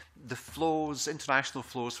the flows, international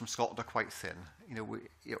flows from Scotland are quite thin.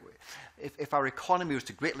 If our economy was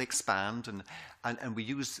to greatly expand and we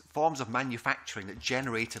use forms of manufacturing that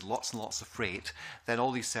generated lots and lots of freight, then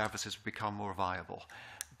all these services would become more viable.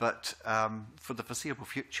 But for the foreseeable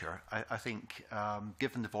future, I think,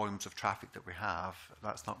 given the volumes of traffic that we have,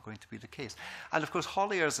 that's not going to be the case. And of course,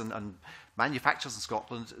 hauliers and manufacturers in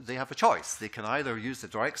Scotland, they have a choice. They can either use the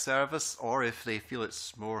direct service, or if they feel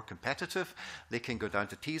it's more competitive, they can go down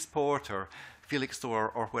to Teesport or Felixstowe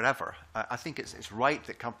or wherever. I think it's right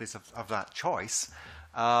that companies have that choice.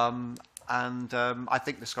 And I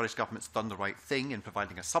think the Scottish Government's done the right thing in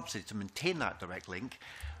providing a subsidy to maintain that direct link.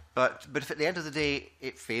 But if at the end of the day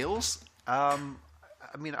it fails,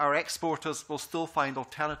 our exporters will still find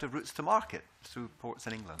alternative routes to market through ports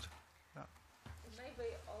in England. Yeah. Maybe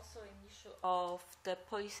also an issue of the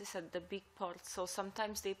policies at the big ports. So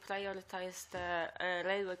sometimes they prioritize the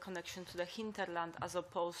railway connection to the hinterland as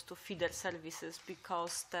opposed to feeder services,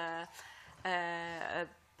 because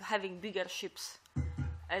having bigger ships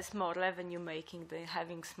is more revenue making than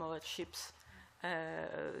having smaller ships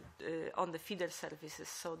on the feeder services.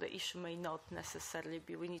 So the issue may not necessarily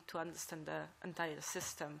be, we need to understand the entire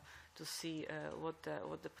system to see what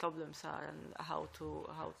the problems are and how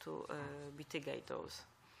to mitigate those.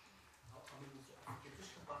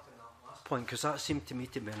 Point, because that seemed to me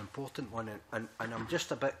to be an important one, and I'm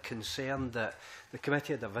just a bit concerned that the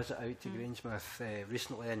committee had a visit out to Grangemouth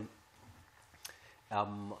recently, and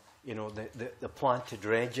the plan to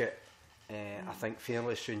dredge it I think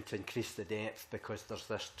fairly soon to increase the depth, because there's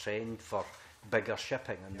this trend for bigger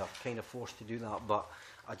shipping, and they're kind of forced to do that. But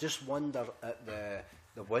I just wonder at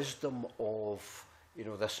the wisdom of, you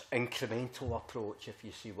know, this incremental approach, if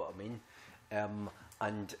you see what I mean.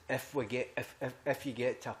 And if you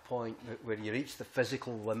get to a point where you reach the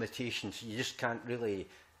physical limitations, you just can't really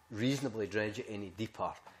reasonably dredge it any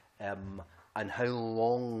deeper. And how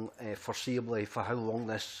long, foreseeably, for how long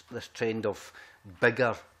this trend of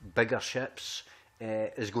bigger ships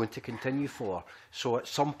is going to continue for. So at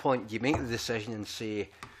some point you make the decision and say,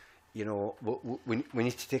 you know, we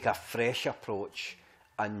need to take a fresh approach,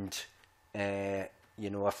 and you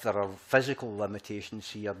know, if there are physical limitations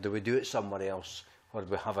here, do we do it somewhere else where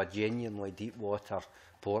we have a genuinely deep water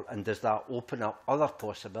port, and does that open up other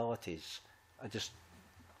possibilities? I'm just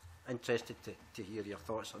interested to hear your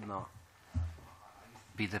thoughts on that.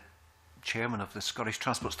 Be the chairman of the Scottish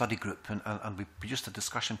Transport Study Group, and we produced a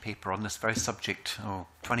discussion paper on this very subject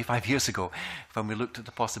 25 years ago, when we looked at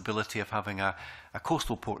the possibility of having a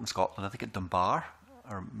coastal port in Scotland, I think at Dunbar,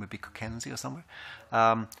 or maybe Consultancy or somewhere.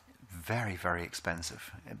 Very, very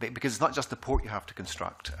expensive, because it's not just the port you have to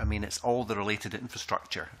construct. I mean, it's all the related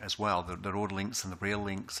infrastructure as well, the road links and the rail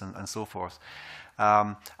links and so forth.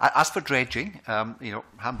 As for dredging, you know,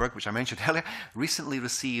 Hamburg, which I mentioned earlier, recently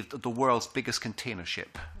received the world's biggest container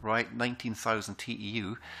ship, right, 19,000 TEU,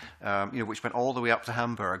 you know, which went all the way up to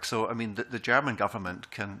Hamburg. So, I mean, the German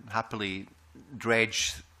government can happily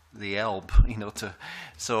dredge the Elbe, you know.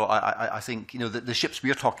 So I think, you know, the ships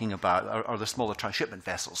we're talking about are the smaller transshipment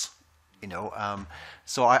vessels, you know.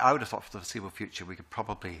 So I would have thought for the foreseeable future we could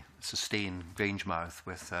probably sustain Grangemouth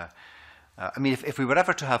with. I mean, if we were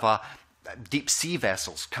ever to have a deep sea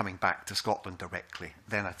vessels coming back to Scotland directly,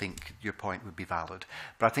 then I think your point would be valid.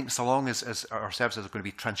 But I think so long as our services are going to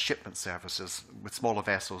be transshipment services with smaller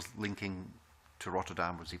vessels linking to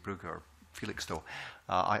Rotterdam or Zeebrugge or Felixstowe,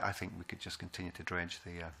 I think we could just continue to dredge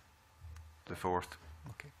the Forth.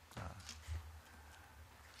 Okay.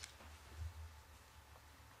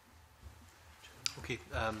 Okay.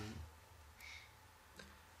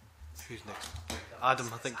 Who's next?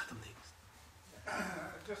 Adam, I think. Adam next.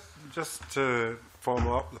 Just to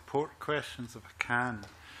follow up the port questions, if I can.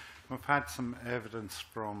 We've had some evidence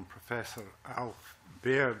from Professor Alf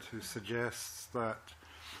Baird, who suggests that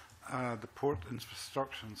the port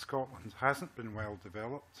infrastructure in Scotland hasn't been well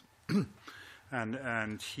developed,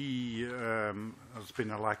 and he there's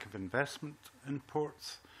been a lack of investment in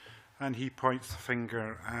ports, and he points the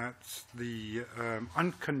finger at the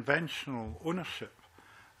unconventional ownership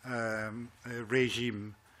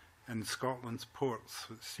regime in Scotland's ports.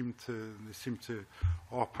 They seem to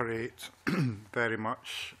operate very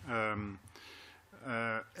much in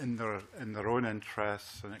their own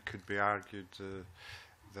interests, and it could be argued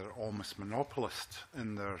they're almost monopolist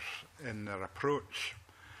in their approach.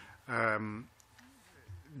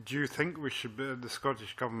 Do you think we should be, the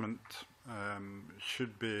Scottish government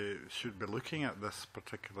should be looking at this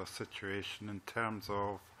particular situation in terms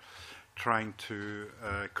of trying to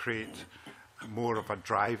create more of a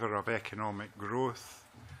driver of economic growth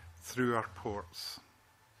through our ports?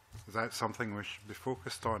 Is that something we should be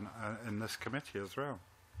focused on in this committee as well?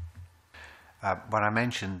 When I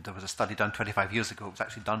mentioned there was a study done 25 years ago, it was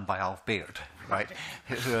actually done by Alf Baird, right,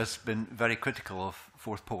 who has been very critical of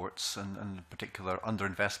Forth ports and in particular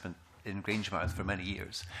underinvestment in Grangemouth for many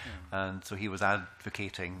years. Yeah. And so he was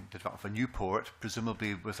advocating the development of a new port,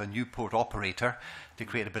 presumably with a new port operator, to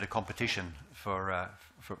create a bit of competition for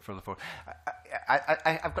the port.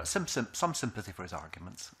 I've got some sympathy for his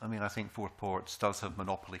arguments. I mean, I think Forth Ports does have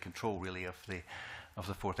monopoly control, really, of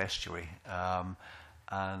the Forth estuary, I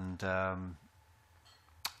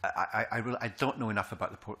don't know enough about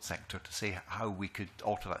the port sector to say how we could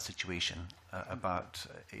alter that situation. About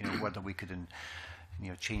you know, whether we could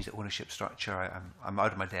change the ownership structure. I'm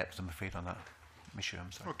out of my depth, I'm afraid, on that issue.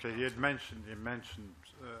 I'm sorry. Okay, you mentioned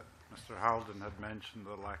Mr. Halden had mentioned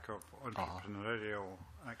the lack of entrepreneurial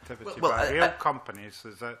activity by rail companies.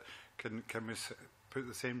 Is that can we put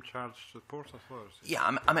the same charge to the port authorities?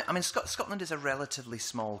 Yeah, I mean Scotland is a relatively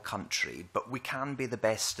small country, but we can be the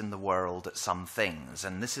best in the world at some things,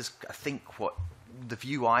 and this is, I think, what the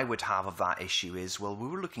view I would have of that issue is, well, we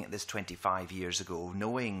were looking at this 25 years ago,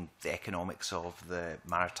 knowing the economics of the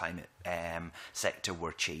maritime sector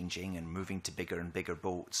were changing and moving to bigger and bigger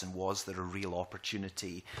boats, and was there a real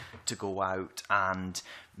opportunity to go out and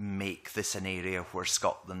make this an area where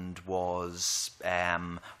Scotland was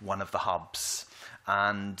one of the hubs?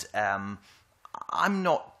 And I'm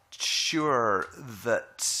not sure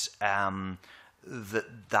that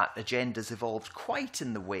that agenda's evolved quite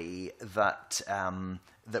in the way that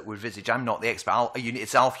that we envisage. I'm not the expert.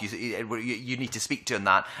 It's Alf you need to speak to on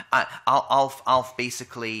that. Alf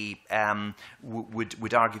basically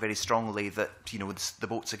would argue very strongly that the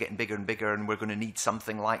boats are getting bigger and bigger, and we're going to need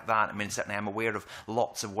something like that. I mean, certainly I'm aware of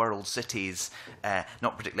lots of world cities,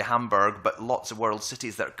 not particularly Hamburg, but lots of world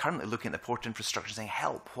cities that are currently looking at the port infrastructure, saying,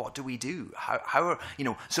 "Help! What do we do? How are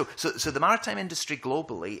So the maritime industry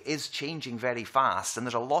globally is changing very fast, and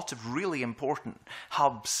there's a lot of really important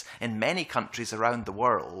hubs in many countries around the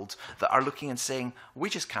world that are looking and saying, we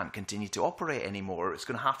just can't continue to operate anymore. It's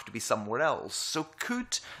going to have to be somewhere else. So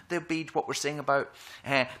could there be what we're saying about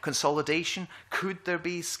consolidation? Could there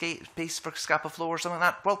be space for Scapa Flow or something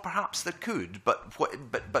like that? Well, perhaps there could, but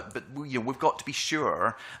we've got to be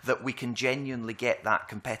sure that we can genuinely get that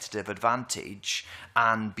competitive advantage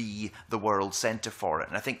and be the world centre for it.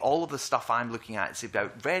 And I think all of the stuff I'm looking at is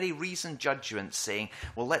about very reasoned judgments saying,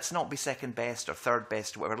 well, let's not be second best or third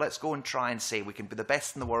best or whatever. Let's go and try and say we can be the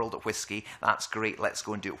best in the world at whisky. That's great. Let's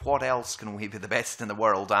go and do it. What else can we be the best in the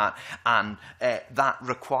world at? And that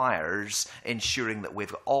requires ensuring that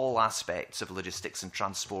we've got all aspects of logistics and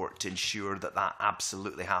transport to ensure that that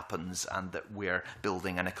absolutely happens, and that we're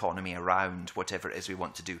building an economy around whatever it is we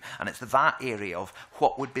want to do. And it's that area of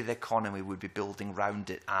what would be the economy we'd be building around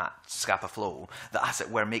it at Scapa Flow that, as it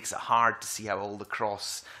were, makes it hard to see how all the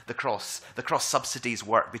cross subsidies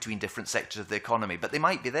work between different sectors of the economy. But they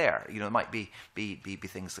might be there. There might be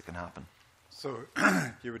things that can happen. So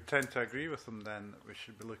you would tend to agree with them then that we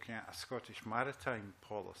should be looking at a Scottish maritime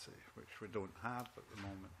policy, which we don't have at the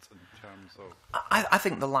moment in terms of... I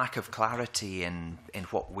think the lack of clarity in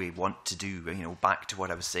what we want to do, back to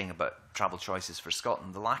what I was saying about travel choices for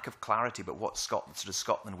Scotland, the lack of clarity about what sort of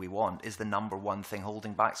Scotland we want is the number one thing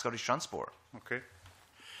holding back Scottish transport. Okay.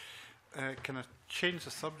 Can I change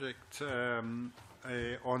the subject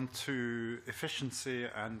onto efficiency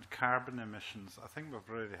and carbon emissions? I think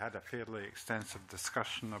we've already had a fairly extensive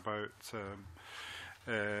discussion about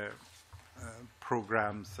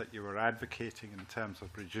programs that you were advocating in terms of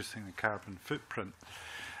reducing the carbon footprint.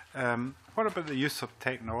 What about the use of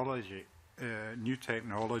technology, new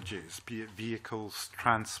technologies, be it vehicles,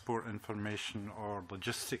 transport information, or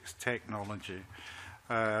logistics technology,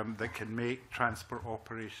 that can make transport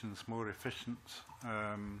operations more efficient,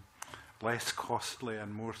 less costly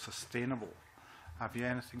and more sustainable? Have you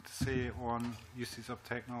anything to say on uses of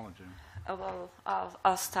technology? Well,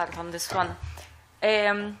 I'll start on this one.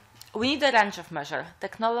 We need a range of measure.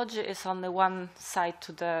 Technology is only one side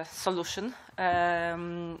to the solution,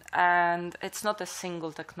 and it's not a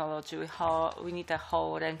single technology. We need a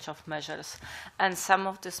whole range of measures, and some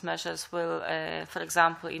of these measures will, for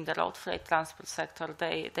example, in the road freight transport sector,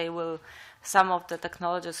 some of the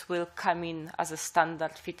technologies will come in as a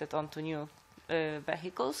standard fitted onto new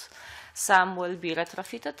vehicles. Some will be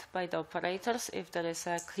retrofitted by the operators if there is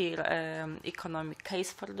a clear economic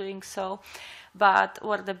case for doing so. But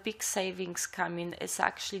where the big savings come in is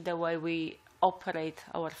actually the way we operate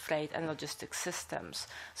our freight and logistics systems.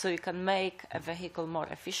 So you can make a vehicle more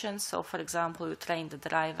efficient. So, for example, you train the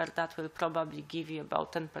driver, that will probably give you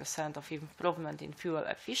about 10% of improvement in fuel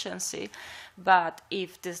efficiency. But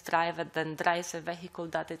if this driver then drives a vehicle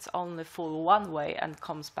that it's only full one way and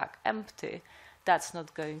comes back empty, that's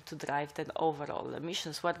not going to drive the overall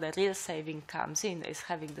emissions. Where the real saving comes in is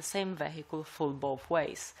having the same vehicle full both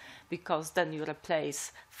ways, because then you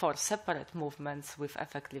replace 4 separate movements with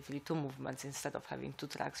effectively 2 movements instead of having 2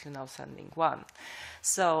 trucks, sending one.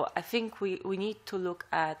 So I think we need to look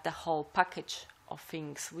at the whole package of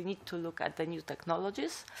things. We need to look at the new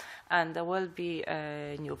technologies, and there will be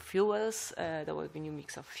new fuels, there will be new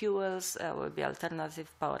mix of fuels, there will be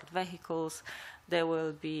alternative powered vehicles, there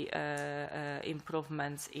will be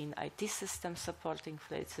improvements in IT systems supporting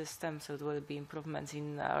freight systems, so there will be improvements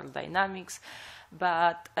in our dynamics,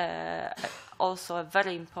 but also a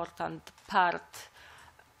very important part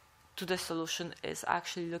to the solution is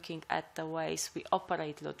actually looking at the ways we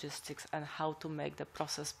operate logistics and how to make the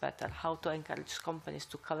process better, how to encourage companies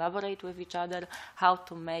to collaborate with each other, how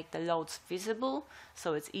to make the loads visible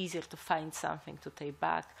so it's easier to find something to take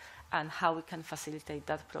back, and how we can facilitate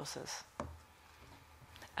that process.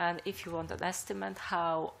 And if you want an estimate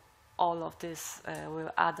how all of this will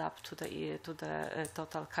add up to the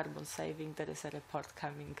total carbon saving, there is a report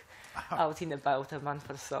coming out in about a month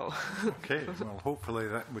or so. Okay, well, hopefully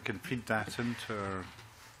that we can feed that into our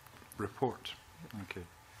report. Okay.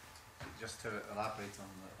 Just to elaborate on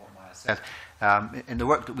what Maja said, in the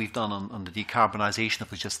work that we've done on the decarbonisation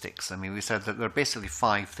of logistics, I mean, we said that there are basically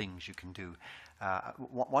 5 things you can do.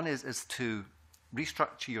 One is to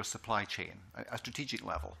restructure your supply chain at a strategic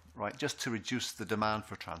level, right? Just to reduce the demand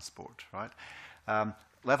for transport, right?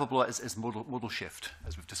 level below is modal shift,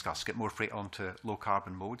 as we've discussed, get more freight onto low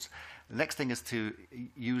carbon modes. The next thing is to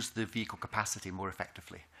use the vehicle capacity more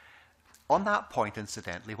effectively. On that point,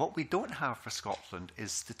 incidentally, what we don't have for Scotland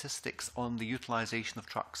is statistics on the utilisation of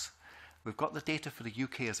trucks. We've got the data for the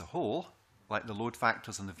UK as a whole, like the load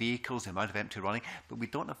factors on the vehicles, the amount of empty running, but we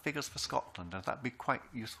don't have figures for Scotland, and that'd be quite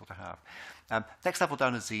useful to have. Next level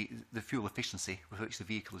down is the fuel efficiency with which the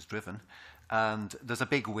vehicle is driven, and there's a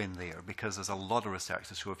big win there because there's a lot of research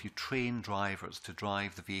to show if you train drivers to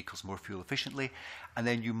drive the vehicles more fuel efficiently, and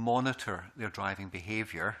then you monitor their driving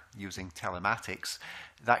behaviour using telematics,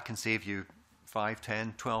 that can save you 5,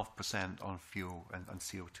 10, 12% on fuel and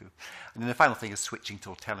CO2. And then the final thing is switching to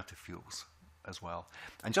alternative fuels as well.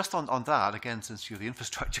 And just on that, again, since you're the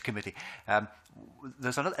infrastructure committee,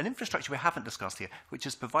 there's an infrastructure we haven't discussed here, which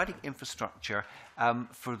is providing infrastructure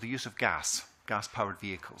for the use of gas-powered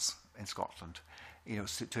vehicles in Scotland, you know,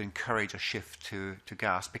 to encourage a shift to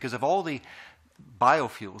gas. Because of all the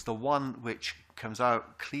biofuels, the one which comes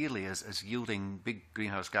out clearly as yielding big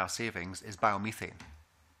greenhouse gas savings is biomethane.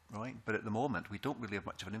 Right, but at the moment we don't really have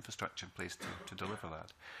much of an infrastructure in place to deliver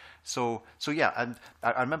that. So yeah, and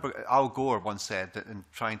I remember Al Gore once said that in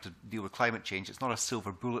trying to deal with climate change, it's not a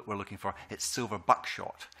silver bullet we're looking for, it's silver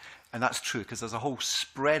buckshot. And that's true, because there's a whole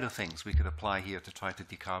spread of things we could apply here to try to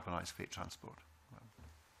decarbonise freight transport.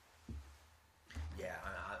 Yeah,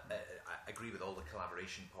 I agree with all the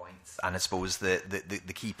collaboration points. And I suppose the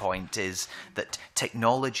key point is that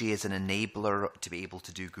technology is an enabler to be able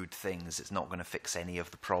to do good things. It's not going to fix any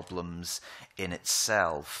of the problems in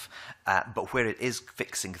itself. But where it is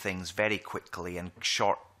fixing things very quickly and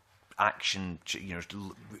short action, you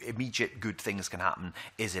know, immediate good things can happen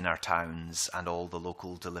is in our towns and all the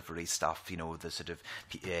local delivery stuff, you know, the sort of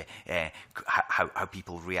how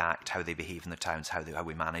people react, how they behave in the towns, how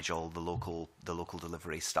we manage all the local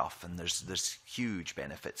delivery stuff, and there's huge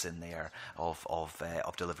benefits in there of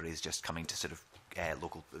deliveries just coming to sort of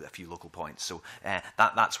a few local points. So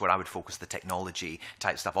that's where I would focus the technology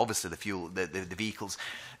type stuff. Obviously the fuel, the vehicles,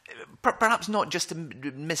 perhaps not just to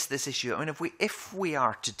miss this issue. I mean, if we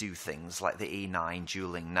are to do things like the A9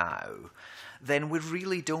 dualling now, then we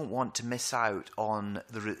really don't want to miss out on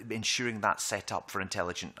ensuring that's set up for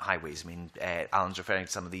intelligent highways. I mean, Alan's referring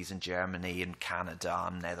to some of these in Germany and Canada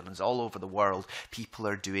and Netherlands, all over the world. People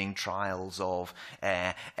are doing trials of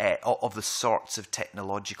the sorts of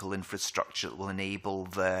technological infrastructure that will enable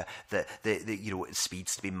the you know,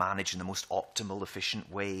 speeds to be managed in the most optimal,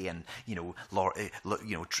 efficient way, and you know,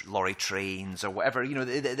 lorry trains or whatever. You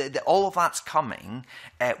know, all of that's coming.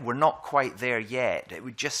 We're not quite there yet. It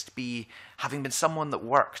would just be, having been someone that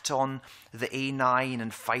worked on the A9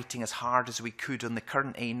 and fighting as hard as we could on the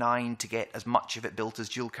current A9 to get as much of it built as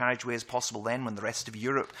dual carriageway as possible then, when the rest of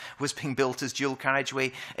Europe was being built as dual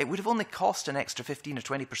carriageway, it would have only cost an extra 15 or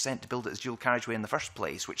 20% to build it as dual carriageway in the first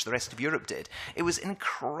place, which the rest of Europe did. It was an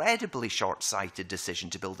incredibly short-sighted decision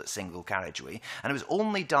to build it single carriageway, and it was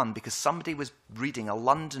only done because somebody was reading a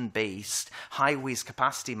London-based highways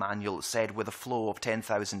capacity manual that said, with a flow of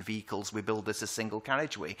 10,000 vehicles, we build this as single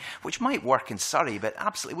carriageway, which might work in Surrey, but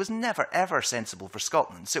absolutely was never ever sensible for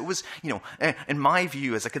Scotland. So it was, you know, in my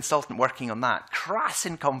view as a consultant working on that, crass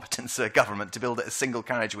incompetence of government to build it as single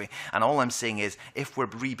carriageway. And all I'm saying is, if we're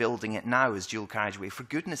rebuilding it now as dual carriageway, for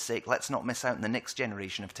goodness sake, let's not miss out on the next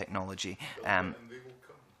generation of technology.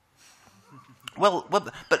 Well,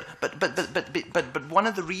 but one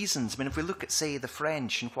of the reasons, I mean, if we look at, say, the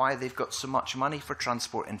French and why they've got so much money for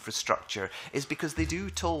transport infrastructure, is because they do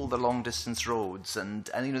toll the long-distance roads, and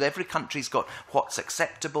you know, every country's got what's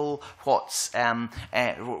acceptable, what's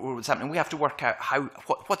happening. We have to work out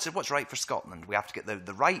what's right for Scotland. We have to get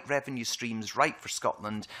the right revenue streams right for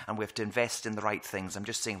Scotland, and we have to invest in the right things. I'm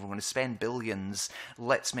just saying, if we're going to spend billions,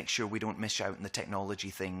 let's make sure we don't miss out on the technology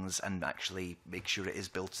things and actually make sure it is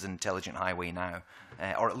built as an intelligent highway now.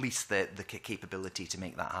 Or at least the capability to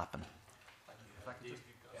make that happen.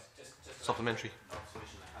 Supplementary.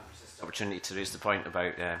 Opportunity to raise the point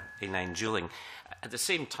about A9 dualling. At the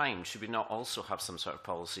same time, should we not also have some sort of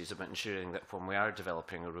policies about ensuring that when we are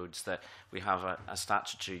developing our roads, that we have a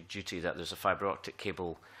statutory duty that there's a fibre optic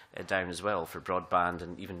cable down as well for broadband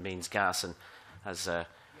and even mains gas? And as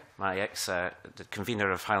my the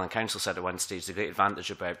convener of Highland Council said at one stage, the great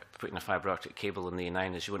advantage about putting a fibre optic cable in the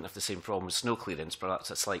A9 is you wouldn't have the same problem with snow clearance.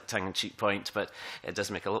 Perhaps a slight tongue-in-cheek point, but it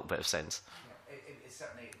does make a little bit of sense. It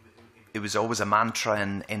certainly it was always a mantra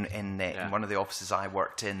in one of the offices I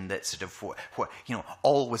worked in that sort of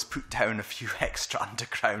always put down a few extra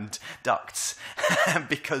underground ducts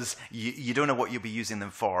because you don't know what you'll be using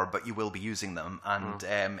them for, but you will be using them, and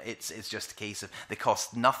it's just a case of they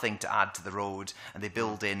cost nothing to add to the road, and they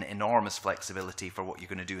build in enormous flexibility for what you're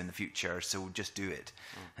going to do in the future. So just do it.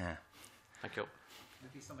 Yeah. Thank you.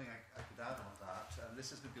 Maybe something I could add on that.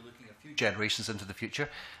 This is going to be looking a few generations into the future.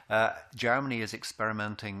 Germany is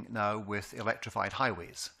experimenting now with electrified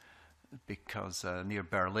highways because near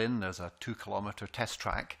Berlin there's a 2-kilometre test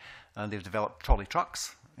track, and they've developed trolley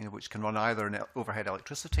trucks, which can run either on overhead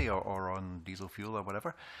electricity or on diesel fuel or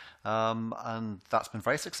whatever. And that's been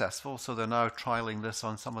very successful, so they're now trialling this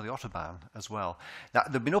on some of the Autobahn as well. Now,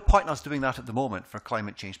 there'd be no point in us doing that at the moment for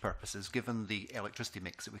climate change purposes, given the electricity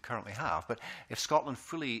mix that we currently have. But if Scotland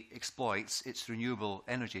fully exploits its renewable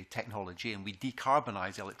energy technology and we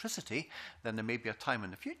decarbonise electricity, then there may be a time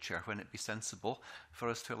in the future when it'd be sensible for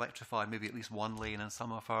us to electrify maybe at least one lane in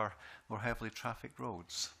some of our more heavily trafficked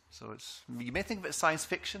roads. So you may think of it as science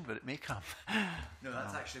fiction, but it may come. No,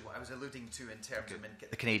 that's actually what I was alluding to in terms of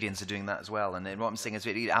the Canadians are doing that as well. And what I'm saying is,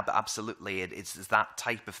 absolutely, it's that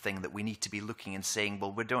type of thing that we need to be looking and saying,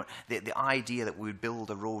 well, the idea that we would build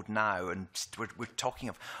a road now, and we're talking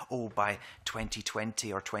of, by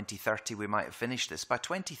 2020 or 2030 we might have finished this. By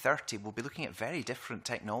 2030, we'll be looking at very different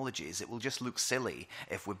technologies. It will just look silly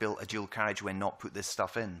if we built a dual carriageway and not put this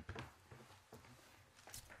stuff in.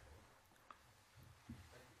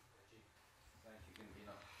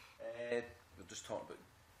 We've just talked about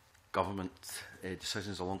government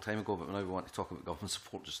decisions a long time ago, but now we want to talk about government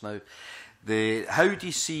support just now. How do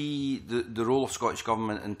you see the role of Scottish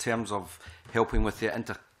Government in terms of helping with the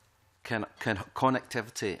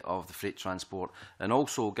connectivity of the freight transport, and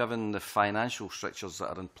also given the financial strictures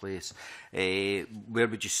that are in place, where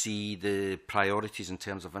would you see the priorities in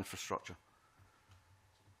terms of infrastructure?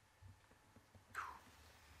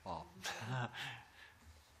 Well,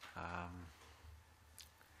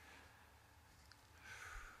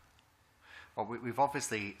 well, we've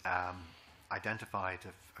obviously identified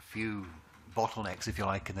a few bottlenecks, if you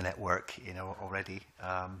like, in the network, already.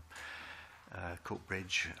 Cope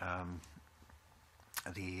Bridge,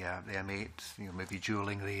 the M8, maybe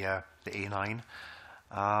dualling the A9.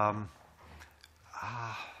 I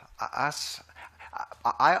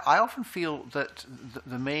often feel that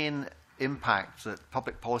the main impact that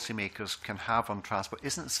public policymakers can have on transport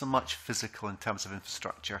isn't so much physical in terms of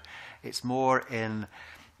infrastructure. It's more in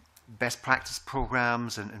best practice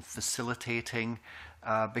programs and facilitating,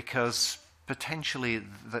 because potentially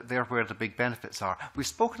they're where the big benefits are. We've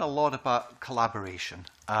spoken a lot about collaboration.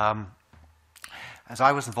 As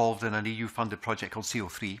I was involved in an EU-funded project called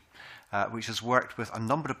CO3, which has worked with a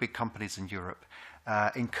number of big companies in Europe,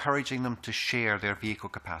 encouraging them to share their vehicle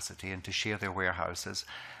capacity and to share their warehouses,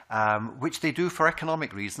 which they do for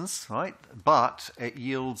economic reasons, right? But it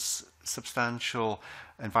yields substantial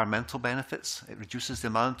environmental benefits. It reduces the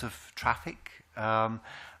amount of traffic, and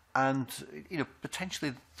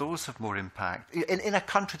potentially those have more impact in a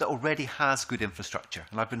country that already has good infrastructure.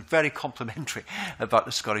 And I've been very complimentary about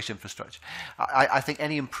the Scottish infrastructure. I think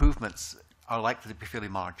any improvements are likely to be fairly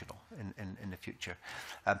marginal in the future.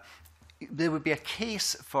 There would be a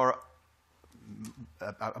case for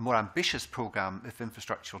a more ambitious programme of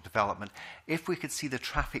infrastructural development if we could see the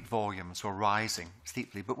traffic volumes were rising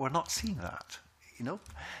steeply, but we're not seeing that.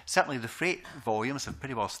 Certainly the freight volumes have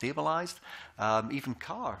pretty well stabilised. Even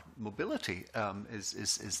car mobility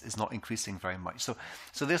is not increasing very much.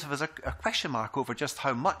 So there's a question mark over just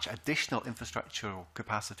how much additional infrastructural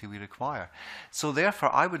capacity we require. So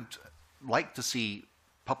therefore, I would like to see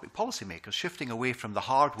public policymakers shifting away from the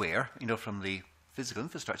hardware, from the physical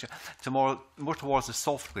infrastructure, to more towards the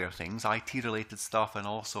software things, IT-related stuff, and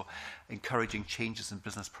also encouraging changes in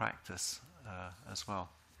business practice as well.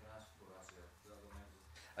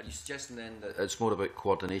 Are you suggesting then that it's more about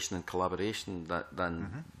coordination and collaboration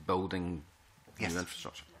than building new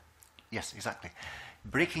infrastructure? Yes, exactly.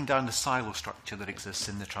 Breaking down the silo structure that exists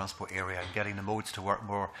in the transport area and getting the modes to work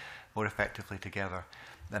more effectively together.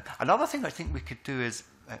 Another thing I think we could do is,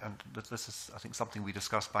 and this is I think something we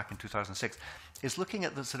discussed back in 2006, is looking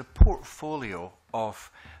at the sort of portfolio of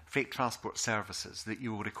freight transport services that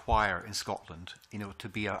you will require in Scotland, to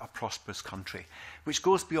be a prosperous country, which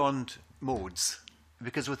goes beyond modes.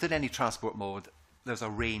 Because within any transport mode, there's a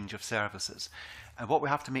range of services. And what we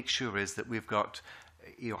have to make sure is that we've got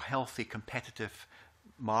a healthy, competitive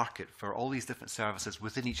market for all these different services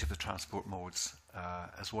within each of the transport modes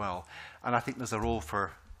as well. And I think there's a role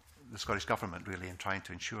for the Scottish Government, really, in trying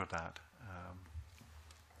to ensure that.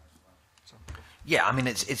 Yeah, I mean,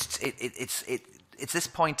 it's this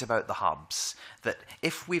point about the hubs, that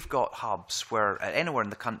if we've got hubs where anywhere in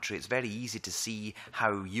the country it's very easy to see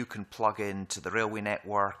how you can plug into the railway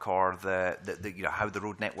network or the you know, how the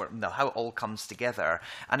road network, how it all comes together,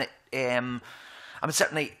 and it I mean,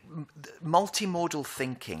 certainly multimodal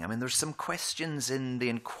thinking. I mean, there's some questions in the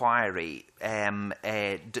inquiry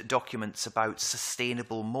documents about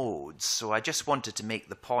sustainable modes. So I just wanted to make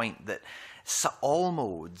the point that all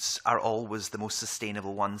modes are always the most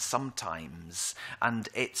sustainable ones sometimes, and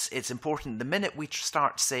it's important the minute we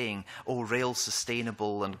start saying, oh, rail's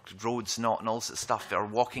sustainable and roads not, and all this stuff, or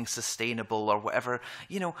walking sustainable or whatever,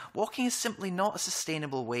 you know, walking is simply not a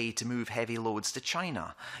sustainable way to move heavy loads to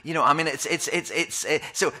China. You know, I mean,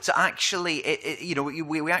 so actually, you know,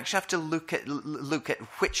 we actually have to look at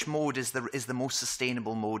which mode is the most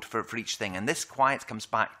sustainable mode for each thing, and this quite comes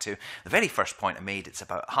back to the very first point I made. It's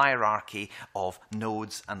about hierarchy of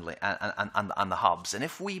nodes and the hubs. And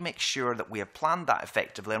if we make sure that we have planned that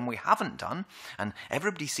effectively, and we haven't done, and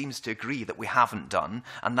everybody seems to agree that we haven't done,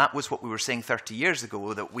 and that was what we were saying 30 years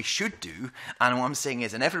ago that we should do, and what I'm saying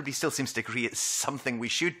is, and everybody still seems to agree it's something we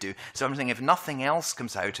should do, so I'm saying if nothing else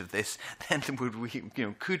comes out of this, then would we, you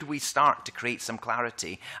know, could we start to create some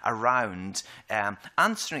clarity around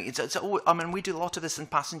answering? I mean, we do a lot of this in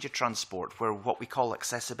passenger transport, where what we call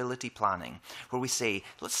accessibility planning, where we say,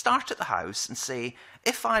 let's start at the house and say,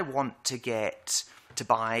 if I want to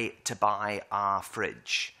buy a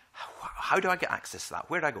fridge, how do I get access to that?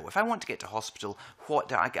 Where do I go? If I want to get to hospital, what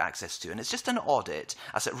do I get access to? And it's just an audit,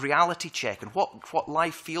 as a reality check, and what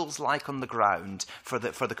life feels like on the ground for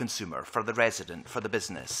the consumer, for the resident, for the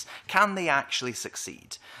business. Can they actually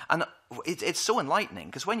succeed? And it's so enlightening,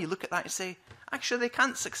 because when you look at that, you say, actually, they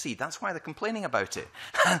can't succeed. That's why they're complaining about it.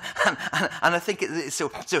 and I think so.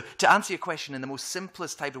 To answer your question in the most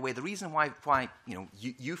simplest type of way, the reason why you know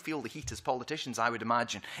you feel the heat as politicians, I would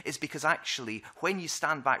imagine, is because actually, when you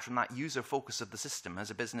stand back from that user focus of the system as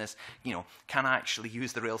a business, you know, can I actually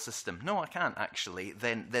use the rail system? No, I can't actually.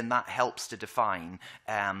 Then that helps to define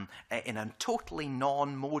in a totally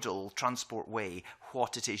non-modal transport way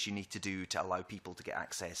what it is you need to do to allow people to get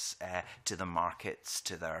access to the markets,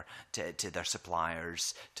 to their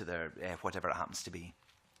suppliers, to their whatever it happens to be.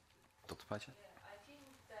 Dr. Piecyk? I think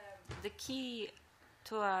the key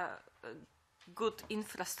to a good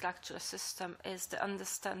infrastructure system is the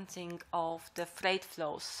understanding of the freight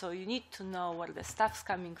flows. So you need to know where the stuff's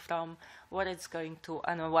coming from, where it's going to,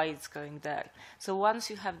 and why it's going there. So once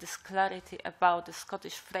you have this clarity about the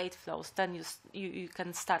Scottish freight flows, then you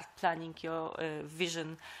can start planning your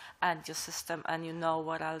vision and your system, and you know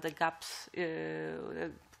what are the gaps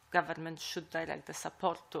government should direct the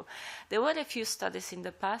support to. There were a few studies in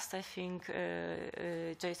the past. I think,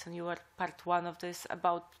 Jason, you were part one of this,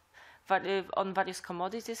 about on various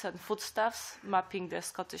commodities and foodstuffs, mapping the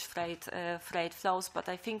Scottish freight flows. But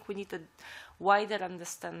I think we need a wider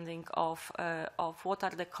understanding of what are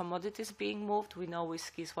the commodities being moved. We know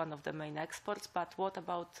whiskey is one of the main exports, but what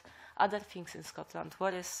about other things in Scotland?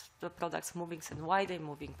 Where is the products moving and why they're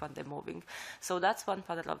moving when they're moving? So that's one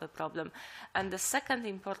part of the problem. And the second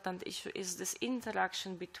important issue is this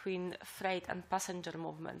interaction between freight and passenger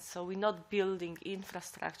movement. So we're not building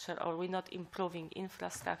infrastructure, or we're not improving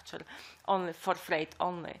infrastructure only for freight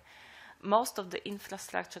only. Most of the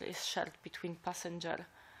infrastructure is shared between passengers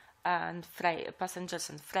and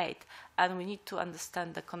freight, and we need to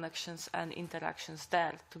understand the connections and interactions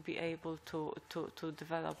there to be able to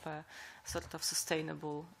develop a sort of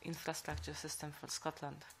sustainable infrastructure system for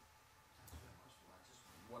Scotland.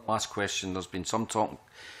 One last question. There's been some talk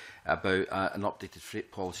about an updated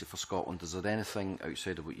freight policy for Scotland. Is there anything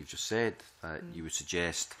outside of what you've just said that you would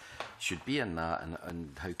suggest should be in that,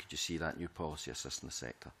 and how could you see that new policy assisting the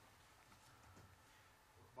sector?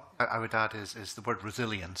 I would add is the word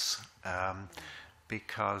resilience,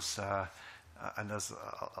 because and there's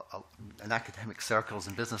in academic circles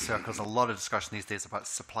and business circles a lot of discussion these days about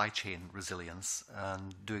supply chain resilience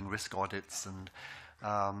and doing risk audits and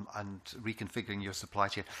reconfiguring your supply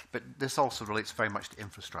chain. But this also relates very much to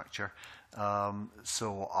infrastructure.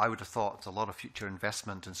 So I would have thought a lot of future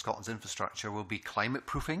investment in Scotland's infrastructure will be climate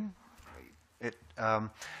proofing.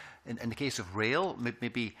 In the case of rail,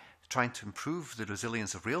 maybe trying to improve the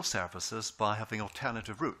resilience of rail services by having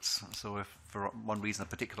alternative routes. So if for one reason a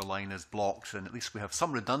particular line is blocked, then at least we have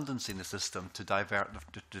some redundancy in the system to divert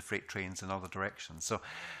the freight trains in other directions.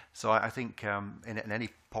 So I think in any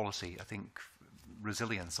policy, I think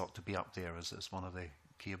resilience ought to be up there as one of the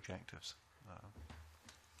key objectives.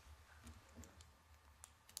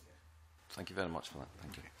 Thank you very much for that.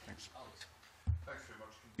 Thank you. Thanks. Thanks very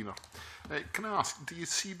much, Convener. Can I ask, do you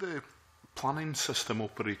see the planning system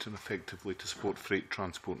operating effectively to support freight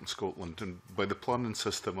transport in Scotland? And by the planning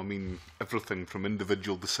system, I mean everything from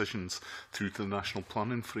individual decisions through to the national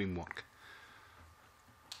planning framework.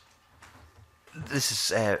 This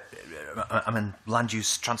is, I mean, land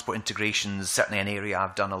use transport integration is certainly an area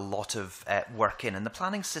I've done a lot of work in, and the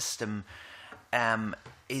planning system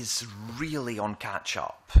is really on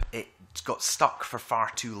catch-up. It's got stuck for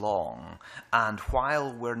far too long, and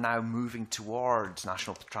while we're now moving towards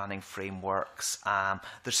national planning frameworks,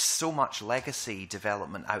 there's so much legacy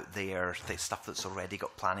development out there, stuff that's already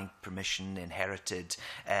got planning permission, inherited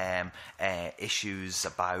issues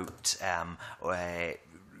about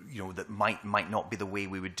that might not be the way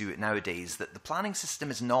we would do it nowadays, that the planning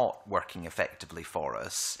system is not working effectively for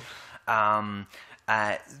us.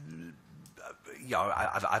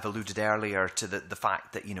 I've alluded earlier to the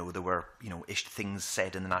fact that there were things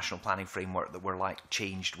said in the national planning framework that were like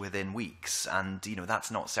changed within weeks, and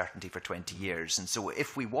that's not certainty for 20 years. And so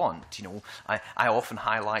if we want, I often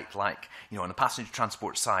highlight, like on the passenger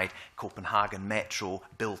transport side, Copenhagen Metro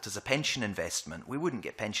built as a pension investment. We wouldn't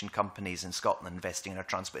get pension companies in Scotland investing in our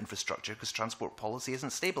transport infrastructure because transport policy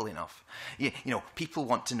isn't stable enough. People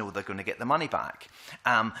want to know they're going to get the money back.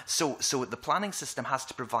 So the planning system has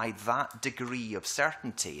to provide that degree of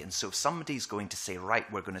certainty. And so if somebody's going to say, right,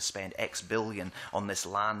 we're going to spend X billion on this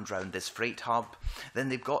land round this freight hub, then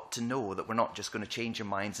they've got to know that we're not just going to change our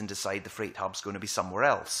minds and decide the freight hub's going to be somewhere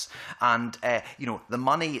else. And the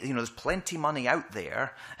money, there's plenty of money out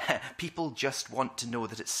there. People just want to know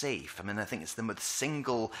that it's safe. I mean, I think it's the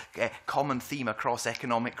single common theme across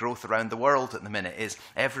economic growth around the world at the minute is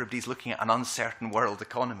everybody's looking at an uncertain world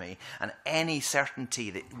economy, and any certainty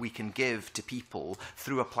that we can give to people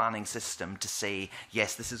through a planning system to say,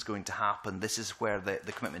 yes, this is going to happen, this is where the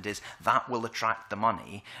commitment is, that will attract the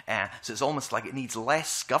money. So it's almost like it needs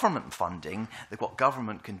less government funding. What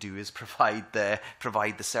government can do is provide the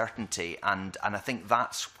certainty, and I think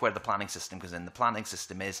that's where the planning system comes in. The planning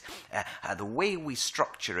system is the way we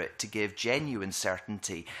structure it to give genuine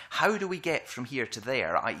certainty. How do we get from here to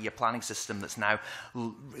there, i.e. a planning system that's now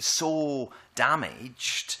so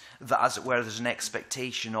damaged that, as it were, there's an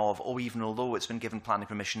expectation of, even although it's been given planning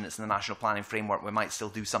permission, it's in the national planning framework, we might still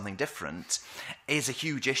do something different, is a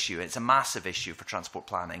huge issue. It's a massive issue for transport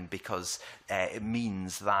planning, because it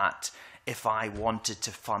means that if I wanted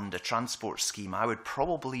to fund a transport scheme, I would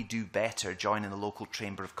probably do better joining the local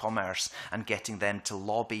Chamber of Commerce and getting them to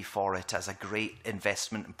lobby for it as a great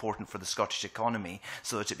investment important for the Scottish economy,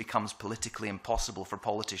 so that it becomes politically impossible for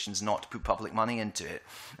politicians not to put public money into it.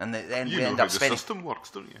 And then we end up spending... the system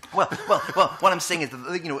works, don't you? Well, what I'm saying is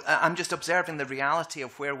that, I'm just observing the reality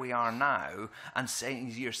of where we are now, and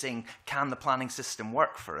you're saying, can the planning system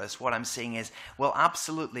work for us? What I'm saying is, well,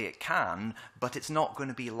 absolutely it can, but it's not going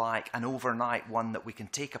to be like an overnight one that we can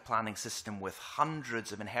take a planning system with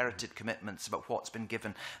hundreds of inherited commitments about what's been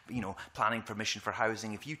given, planning permission for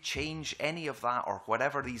housing. If you change any of that or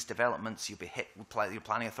whatever these developments, you'll be hit. Your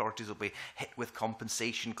planning authorities will be hit with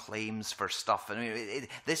compensation claims for stuff.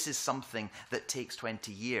 This is something that takes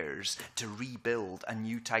 20 years to rebuild a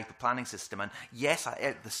new type of planning system. And yes,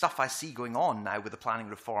 the stuff I see going on now with the planning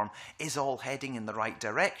reform is all heading in the right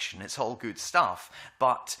direction. It's all good stuff,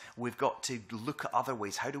 but we've got to look at other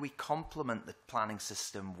ways. How do we complement the planning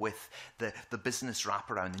system with the business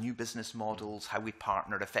wraparound, the new business models, how we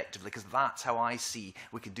partner effectively? Because that's how I see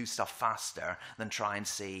we can do stuff faster than try and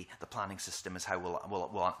say the planning system is how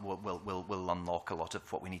we'll unlock a lot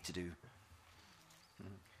of what we need to do.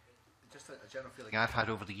 Just a general feeling I've had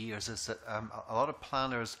over the years is that a lot of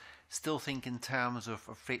planners still think in terms of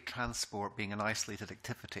freight transport being an isolated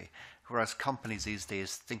activity, whereas companies these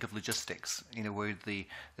days think of logistics, where the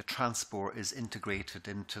transport is integrated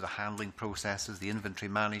into the handling processes, the inventory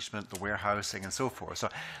management, the warehousing, and so forth. So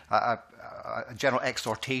a general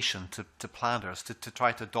exhortation to planners to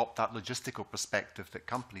try to adopt that logistical perspective that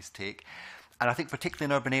companies take. And I think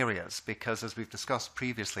particularly in urban areas, because as we've discussed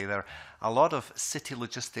previously, there are a lot of city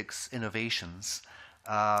logistics innovations,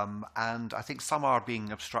 and I think some are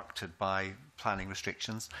being obstructed by planning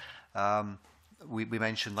restrictions. We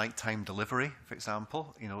mentioned nighttime delivery, for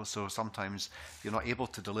example. So sometimes you're not able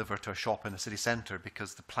to deliver to a shop in a city centre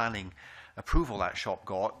because the planning approval that shop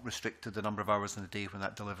got restricted the number of hours in the day when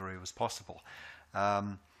that delivery was possible.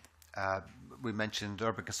 We mentioned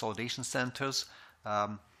urban consolidation centres.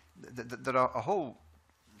 There are a whole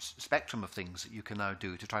spectrum of things that you can now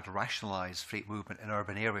do to try to rationalise freight movement in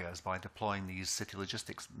urban areas by deploying these city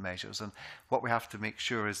logistics measures. And what we have to make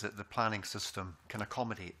sure is that the planning system can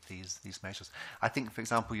accommodate these measures. I think, for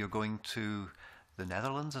example, you're going to the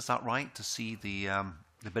Netherlands, is that right, to see the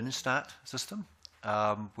Binnenstad system?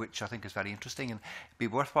 which I think is very interesting, and it'd be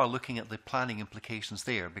worthwhile looking at the planning implications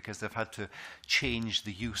there, because they've had to change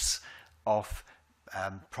the use of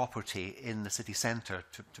property in the city centre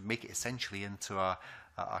to make it essentially into a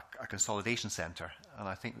consolidation centre. And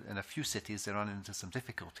I think in a few cities they run into some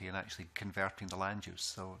difficulty in actually converting the land use.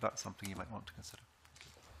 So that's something you might want to consider.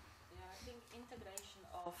 Yeah, I think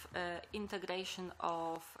integration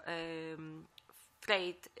of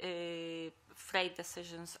freight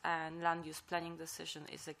decisions and land use planning decision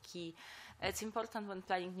is a key. It's important when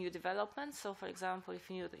planning new developments. So, for example, if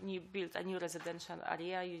you build a new residential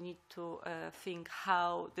area, you need to think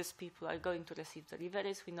how these people are going to receive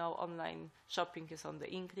deliveries. We know online shopping is on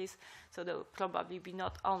the increase, so there will probably be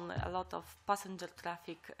not only a lot of passenger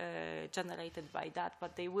traffic generated by that,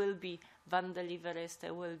 but there will be van deliveries,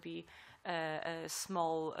 there will be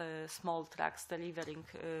small trucks delivering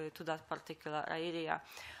to that particular area.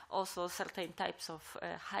 Also, certain types of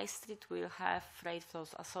high street will have freight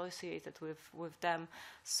flows associated with them.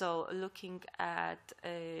 So looking at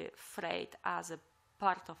freight as a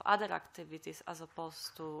part of other activities as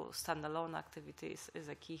opposed to standalone activities is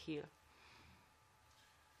a key here.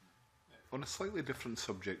 On a slightly different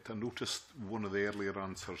subject, I noticed one of the earlier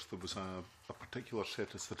answers, there was a particular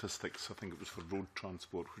set of statistics, I think it was for road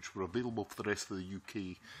transport, which were available for the rest of the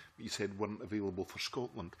UK, but you said weren't available for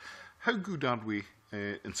Scotland. How good are we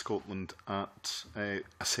in Scotland at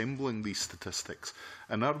assembling these statistics?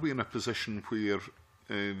 And are we in a position where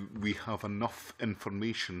we have enough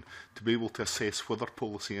information to be able to assess whether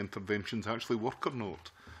policy interventions actually work or not?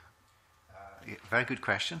 Very good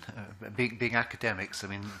question. Being academics, I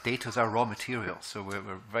mean, data is our raw material, so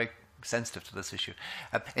we're very sensitive to this issue.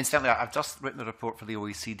 Incidentally, I've just written a report for the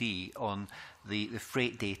OECD on the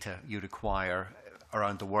freight data you require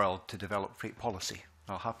around the world to develop freight policy.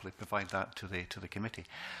 I'll happily provide that to the committee.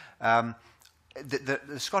 The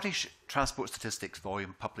Scottish Transport Statistics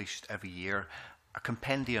volume published every year, a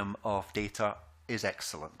compendium of data is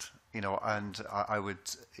excellent, and I would,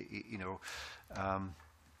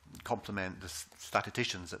 compliment the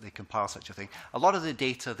statisticians that they compile such a thing. A lot of the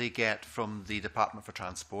data they get from the Department for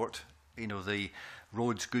Transport. The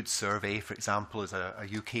Roads Goods Survey, for example, is a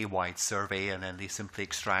UK-wide survey, and then they simply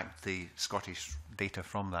extract the Scottish data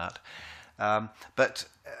from that. But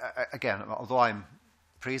again, although I'm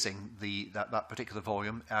praising that particular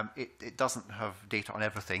volume, it doesn't have data on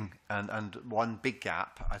everything, and one big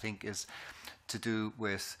gap, I think, is to do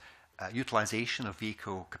with utilisation of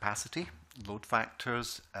vehicle capacity, load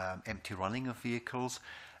factors, empty running of vehicles,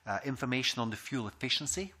 information on the fuel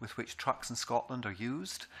efficiency with which trucks in Scotland are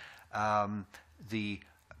used, the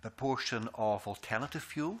proportion of alternative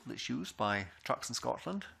fuel that's used by trucks in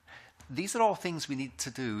Scotland. These are all things we need to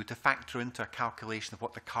do to factor into a calculation of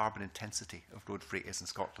what the carbon intensity of road freight is in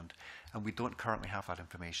Scotland, and we don't currently have that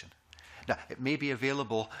information. Now, it may be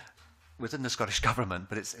available within the Scottish Government,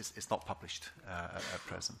 but it's not published at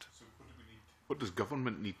present. So what does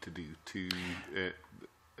government need to do to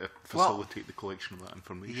facilitate the collection of that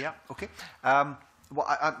information? Yeah, okay.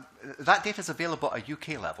 That data is available at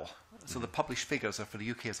UK level, so the published figures are for the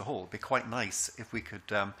UK as a whole. It'd be quite nice if we could,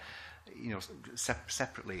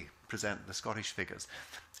 separately present the Scottish figures.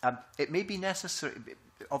 It may be necessary.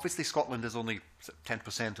 Obviously, Scotland is only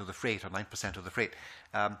 10% of the freight or 9% of the freight.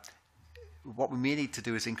 What we may need to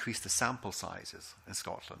do is increase the sample sizes in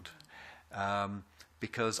Scotland.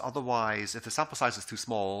 Because otherwise, if the sample size is too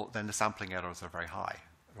small, then the sampling errors are very high,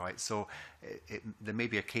 right? So there may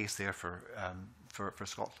be a case there for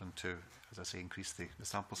Scotland to, as I say, increase the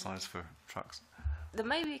sample size for trucks. There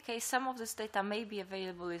may be a case some of this data may be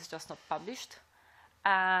available, it's just not published,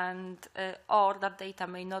 and or that data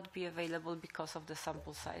may not be available because of the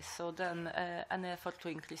sample size. So then an effort to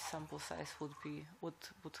increase sample size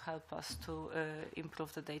would help us to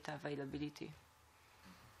improve the data availability.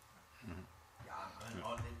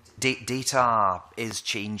 Data is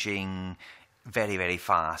changing very, very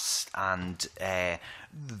fast, and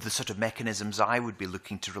the sort of mechanisms I would be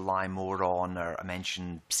looking to rely more on are, I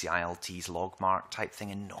mentioned CILT's logmark type thing,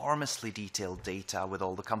 enormously detailed data with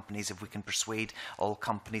all the companies. If we can persuade all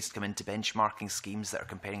companies to come into benchmarking schemes that are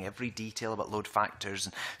comparing every detail about load factors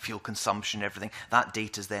and fuel consumption and everything, that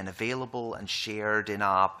data is then available and shared in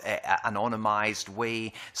a anonymized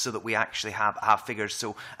way so that we actually have figures.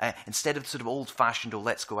 So instead of sort of old-fashioned,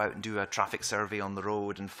 let's go out and do a traffic survey on the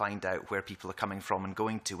road and find out where people are coming from and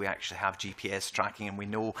going to, we actually have GPS tracking and we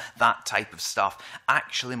know that type of stuff.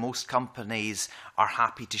 Actually, most companies are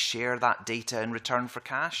happy to share that data in return for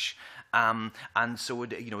cash. And so,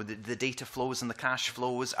 the data flows and the cash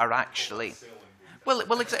flows are actually...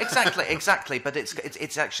 Exactly. But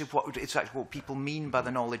it's actually what people mean by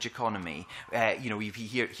the knowledge economy. You know, you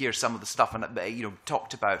hear some of the stuff and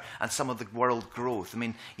talked about, and some of the world growth. I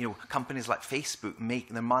mean, you know, companies like Facebook make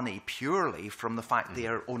their money purely from the fact they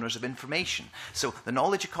are owners of information. So the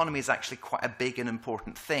knowledge economy is actually quite a big and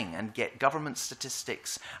important thing. And yet, government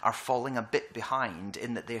statistics are falling a bit behind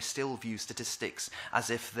in that they still view statistics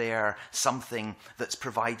as if they're something that's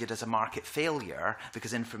provided as a market failure,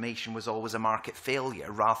 because information was always a market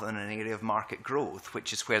failure rather than an area of market growth,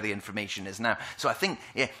 which is where the information is now. So I think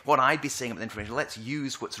what I'd be saying about the information, let's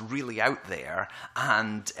use what's really out there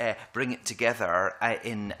and bring it together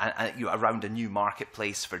around a new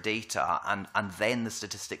marketplace for data, and then the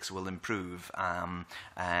statistics will improve.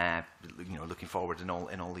 Looking forward in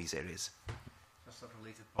all these areas. That's a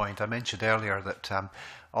related point. I mentioned earlier that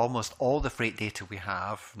almost all the freight data we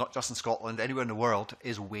have, not just in Scotland, anywhere in the world,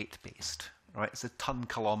 is weight-based. Right? It's a ton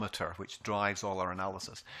kilometre which drives all our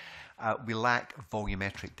analysis. We lack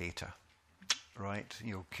volumetric data, right?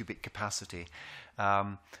 You know, cubic capacity,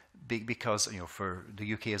 because for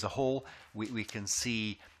the UK as a whole, we can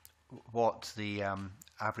see what the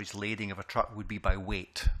average lading of a truck would be by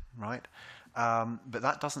weight, right? But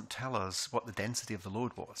that doesn't tell us what the density of the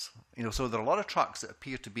load was. You know, so there are a lot of trucks that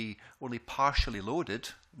appear to be only partially loaded.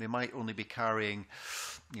 They might only be carrying,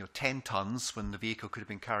 10 tons when the vehicle could have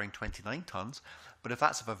been carrying 29 tons. But if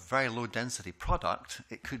that's of a very low density product,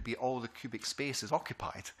 it could be all the cubic space is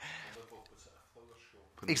occupied.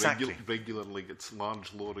 Exactly. Regularly gets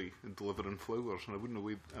large lorry delivering flowers, and I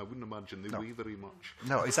wouldn't imagine they weigh very much.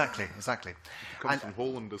 No, exactly. It comes from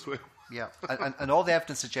Holland as well. Yeah, and all the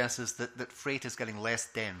evidence suggests is that freight is getting less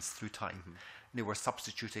dense through time. We're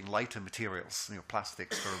substituting lighter materials,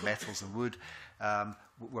 plastics for metals and wood.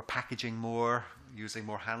 We're packaging more, using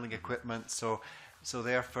more handling equipment. So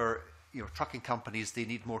therefore, trucking companies, they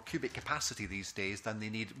need more cubic capacity these days than they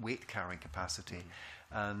need weight carrying capacity.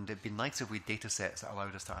 And it'd be nice if we had data sets that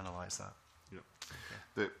allowed us to analyse that.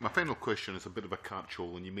 Yeah. My final question is a bit of a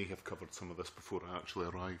catch-all, and you may have covered some of this before I actually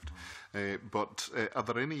arrived. But are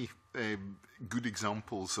there any good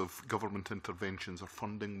examples of government interventions or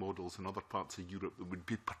funding models in other parts of Europe that would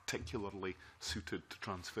be particularly suited to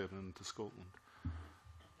transfer into Scotland?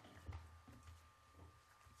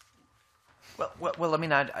 Well, I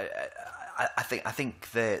mean, I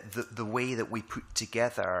think the way that we put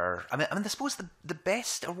together, I suppose the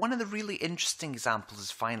best, or one of the really interesting examples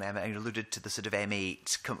is finally, I alluded to the sort of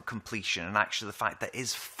M8 completion, and actually the fact that it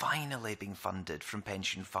is finally being funded from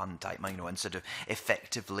pension fund type money, and sort of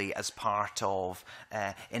effectively as part of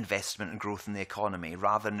investment and growth in the economy,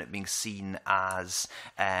 rather than it being seen as,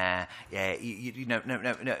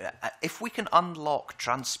 if we can unlock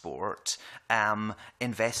transport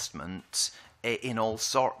investment in all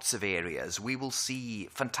sorts of areas, we will see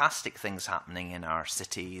fantastic things happening in our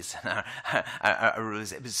cities. But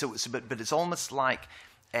it's almost like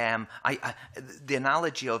the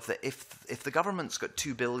analogy of that if the government's got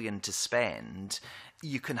 $2 billion to spend,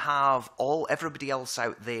 you can have everybody else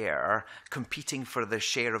out there competing for their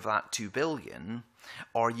share of that $2 billion.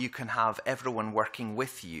 Or you can have everyone working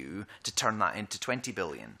with you to turn that into 20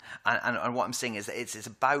 billion. And what I'm saying is that it's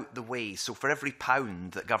about the way. So for every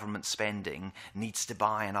pound that government's spending needs to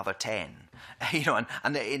buy another 10.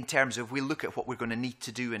 And in terms of, we look at what we're going to need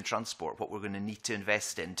to do in transport, what we're going to need to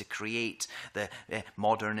invest in to create the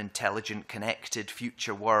modern, intelligent, connected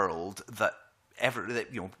future world that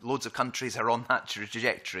loads of countries are on that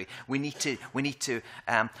trajectory. We need to.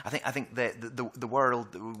 I think the word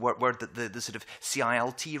that the sort of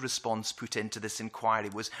CILT response put into this inquiry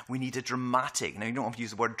was, we need a dramatic. Now, you don't have to use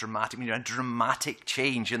the word dramatic. We need a dramatic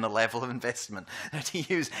change in the level of investment to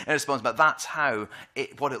use in response. But that's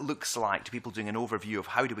what it looks like to people doing an overview of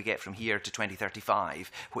how do we get from here to 2035,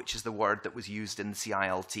 which is the word that was used in the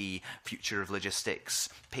CILT Future of Logistics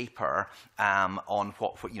paper on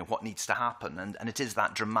what needs to happen. And it is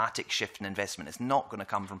that dramatic shift in investment. It's not going to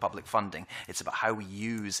come from public funding. It's about how we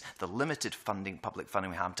use the limited public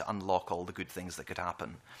funding we have to unlock all the good things that could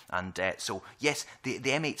happen. And so, yes, the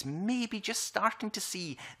M8's maybe just starting to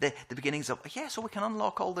see the beginnings of, so we can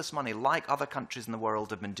unlock all this money like other countries in the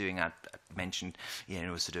world have been doing. I mentioned,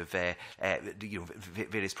 various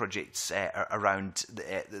projects around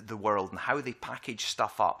the world and how they package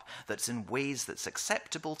stuff up that's in ways that's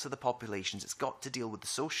acceptable to the populations. It's got to deal with the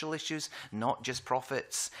social issues, not just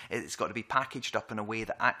profits. It's got to be packaged up in a way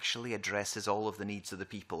that actually addresses all of the needs of the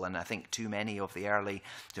people. And I think too many of the early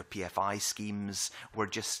PFI schemes were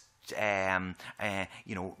just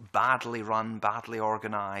you know, badly run, badly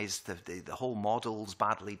organised. The whole model's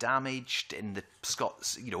badly damaged in the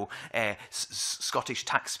Scottish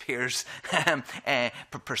taxpayers'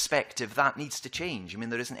 perspective. That needs to change. I mean,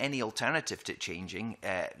 there isn't any alternative to it changing.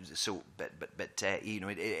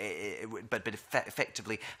 But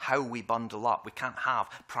effectively, how we bundle up, we can't have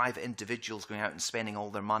private individuals going out and spending all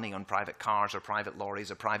their money on private cars or private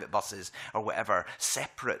lorries or private buses or whatever,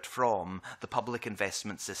 separate from the public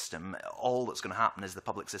investment system. All that's going to happen is the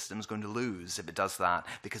public system is going to lose if it does that,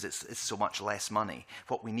 because it's so much less money.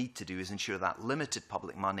 What we need to do is ensure that limited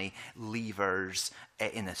public money levers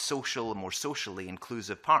in a more socially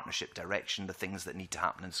inclusive partnership direction the things that need to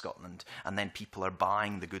happen in Scotland, and then people are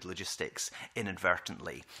buying the good logistics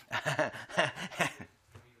inadvertently.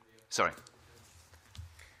 Sorry.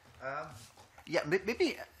 Yeah,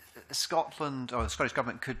 maybe Scotland or the Scottish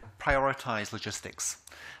Government could prioritise logistics.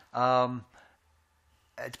 To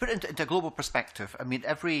put it into a global perspective, I mean,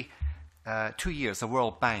 every 2 years the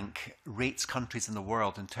World Bank rates countries in the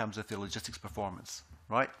world in terms of their logistics performance,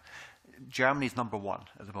 right? Germany's #1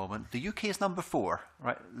 at the moment. The UK is #4,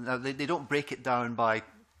 right? Now, they don't break it down by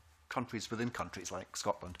countries within countries like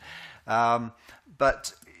Scotland.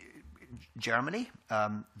 But Germany,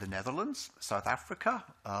 the Netherlands, South Africa,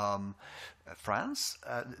 France,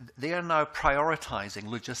 they are now prioritising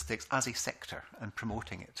logistics as a sector and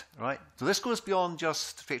promoting it, right? So this goes beyond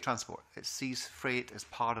just freight transport. It sees freight as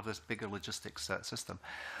part of this bigger logistics system.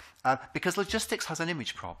 Because logistics has an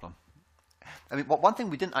image problem. I mean, one thing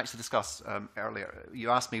we didn't actually discuss earlier, you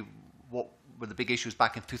asked me what were the big issues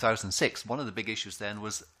back in 2006. One of the big issues then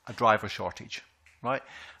was a driver shortage, right?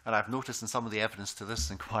 And I've noticed in some of the evidence to this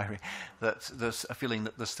inquiry that there's a feeling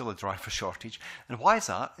that there's still a driver shortage. And why is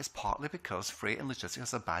that? It's partly because freight and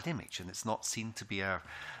logistics has a bad image and it's not seen to be a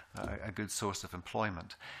good source of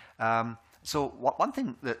employment. So one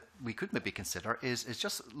thing that we could maybe consider is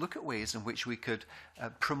just look at ways in which we could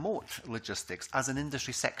promote logistics as an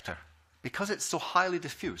industry sector. Because it's so highly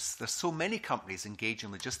diffuse, there's so many companies engaged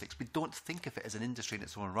in logistics, we don't think of it as an industry in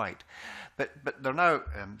its own right. But there are now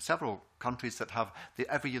several countries that have,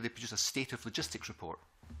 every year they produce a state of logistics report.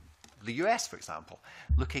 The US, for example,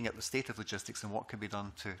 looking at the state of logistics and what can be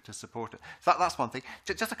done to support it. So that's one thing.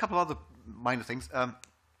 Just a couple of other minor things.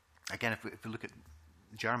 Again, if we look at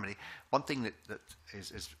Germany, one thing that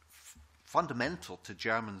is fundamental to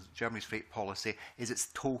Germany's freight policy is its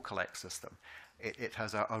toll collect system. It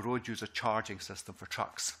has a road user charging system for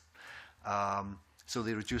trucks. So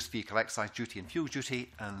they reduce vehicle excise duty and fuel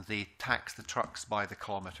duty, and they tax the trucks by the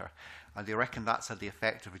kilometre. And they reckon that's had the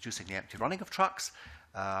effect of reducing the empty running of trucks.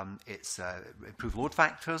 It's improved load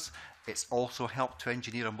factors. It's also helped to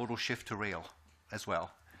engineer a modal shift to rail as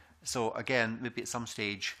well. So again, maybe at some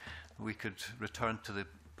stage we could return to the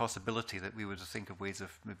possibility that we would think of ways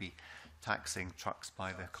of maybe taxing trucks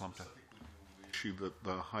by the kilometre. Issue that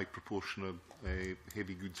the high proportion of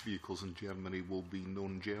heavy goods vehicles in Germany will be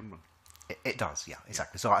non-German. It does, yeah,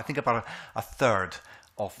 exactly. So I think about a third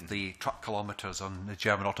of the truck kilometres on the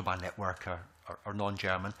German Autobahn network are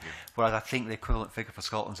non-German, whereas I think the equivalent figure for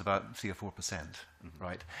Scotland is about 3 or 4%,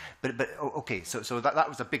 right? But okay, so that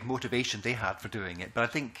was a big motivation they had for doing it. But I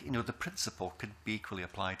think the principle could be equally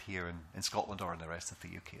applied here in Scotland or in the rest of the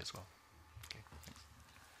UK as well.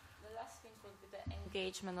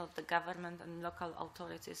 Engagement of the government and local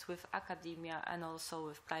authorities with academia and also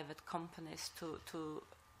with private companies to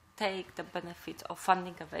take the benefit of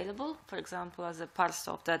funding available, for example, as a part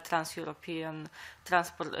of the Trans-European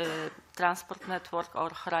Transport Network or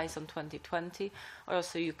Horizon 2020, or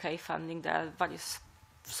also UK funding. There are various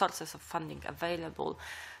sources of funding available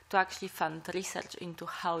to actually fund research into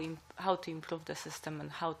how to improve the system and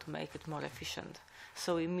how to make it more efficient.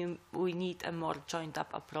 So we need a more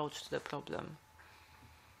joined-up approach to the problem.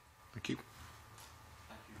 Thank you.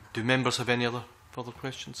 Do members have any other further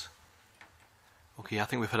questions? Okay, I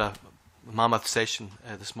think we've had a mammoth session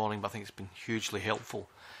this morning, but I think it's been hugely helpful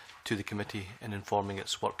to the committee in informing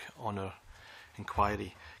its work on our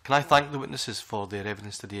inquiry. Can I thank the witnesses for their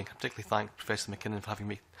evidence today, and particularly thank Professor McKinnon for having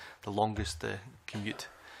made the longest commute,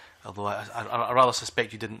 although I rather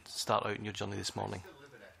suspect you didn't start out in your journey this morning.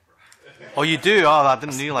 Oh, you do? Oh, I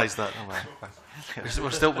didn't realise that. Oh,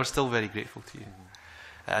 well. We're still very grateful to you.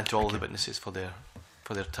 And to all the witnesses for their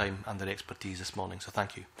time and their expertise this morning. So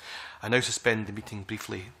thank you. I now suspend the meeting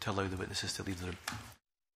briefly to allow the witnesses to leave the room.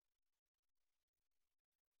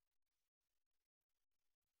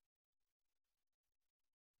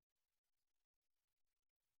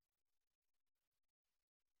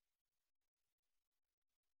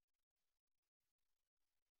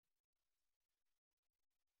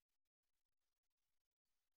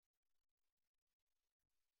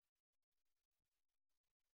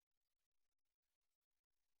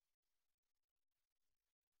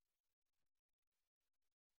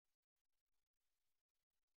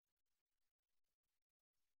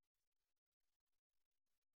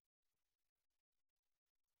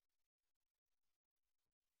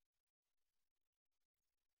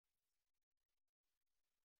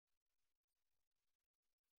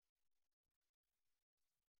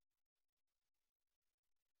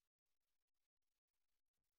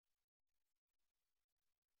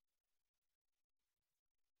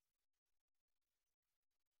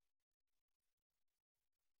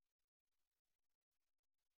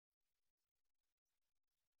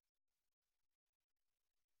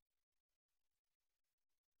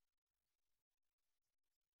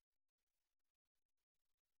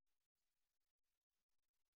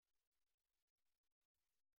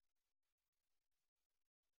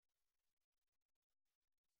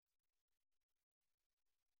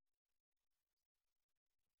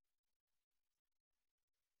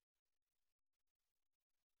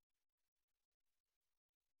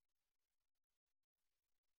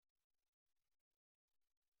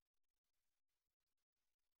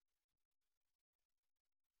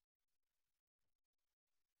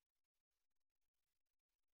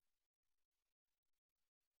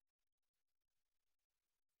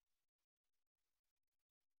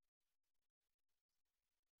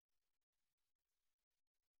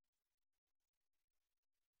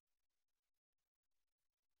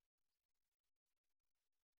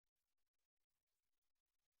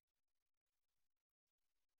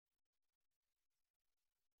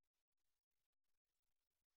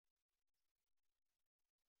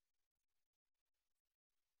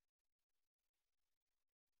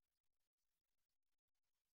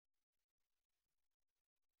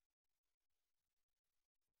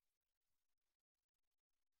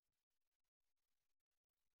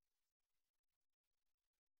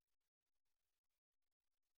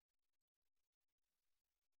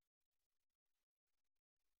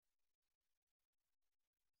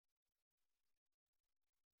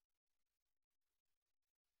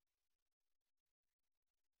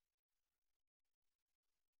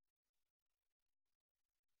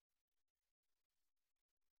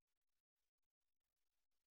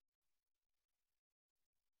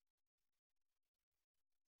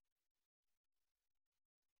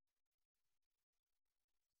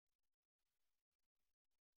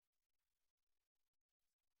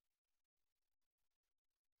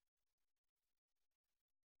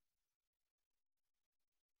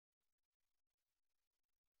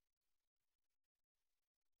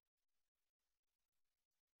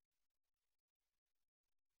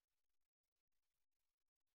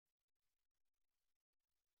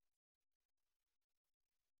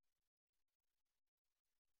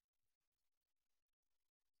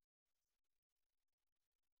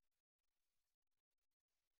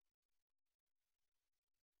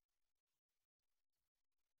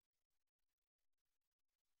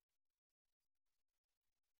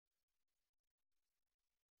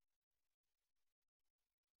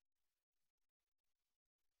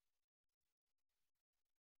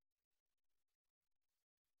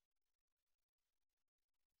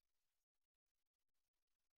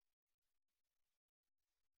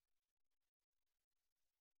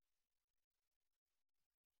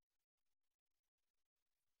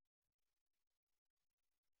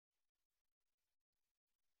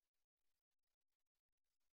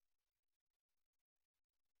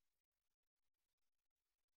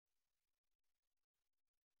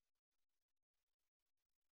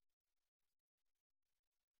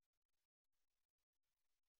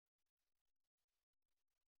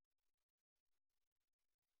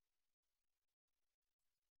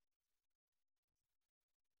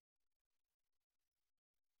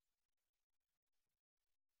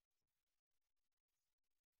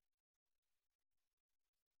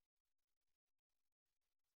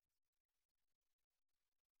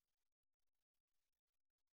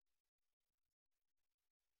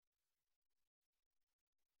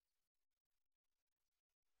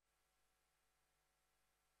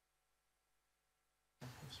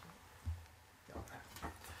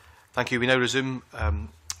 Thank you. We now resume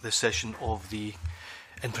this session of the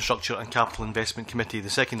Infrastructure and Capital Investment Committee. The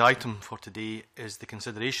second item for today is the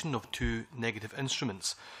consideration of two negative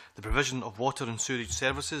instruments: the provision of water and sewerage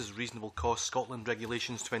services, reasonable cost Scotland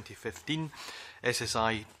Regulations 2015,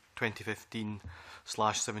 SSI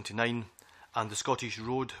 2015/79, and the Scottish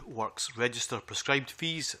Road Works Register Prescribed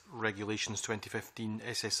Fees Regulations 2015,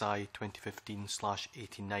 SSI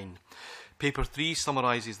 2015/89. Paper 3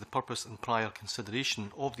 summarises the purpose and prior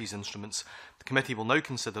consideration of these instruments. The committee will now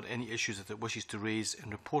consider any issues that it wishes to raise in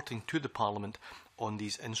reporting to the Parliament on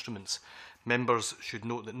these instruments. Members should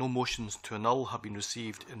note that no motions to annul have been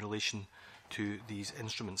received in relation to these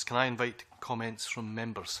instruments. Can I invite comments from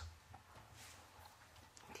members?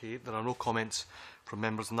 Okay, there are no comments from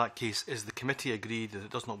members. In that case, is the committee agreed that it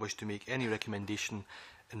does not wish to make any recommendation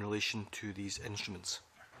in relation to these instruments?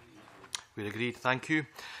 We're agreed. Thank you.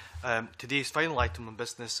 Today's final item of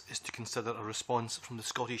business is to consider a response from the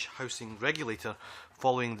Scottish Housing Regulator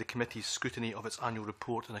following the committee's scrutiny of its annual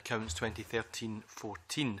report and accounts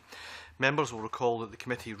 2013-14. Members will recall that the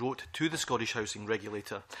committee wrote to the Scottish Housing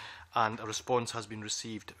Regulator and a response has been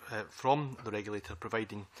received from the regulator,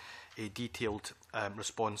 providing a detailed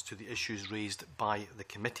response to the issues raised by the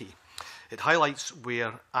committee. It highlights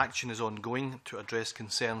where action is ongoing to address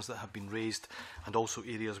concerns that have been raised and also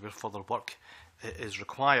areas where further work is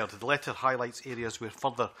required. The letter highlights areas where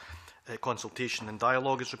further consultation and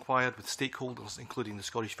dialogue is required with stakeholders, including the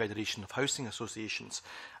Scottish Federation of Housing Associations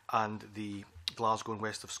and the Glasgow and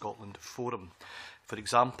West of Scotland Forum. For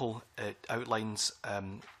example, it outlines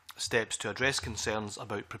steps to address concerns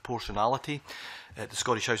about proportionality. The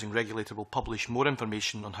Scottish Housing Regulator will publish more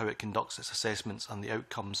information on how it conducts its assessments and the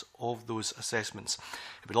outcomes of those assessments.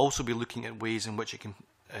 It will also be looking at ways in which it can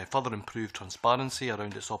further improve transparency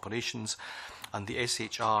around its operations, and the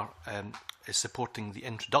SHR is supporting the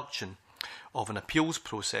introduction of an appeals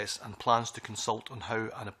process and plans to consult on how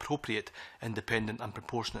an appropriate, independent and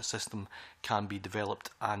proportionate system can be developed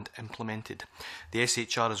and implemented. The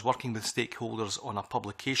SHR is working with stakeholders on a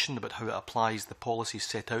publication about how it applies the policies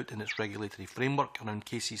set out in its regulatory framework around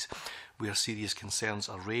cases where serious concerns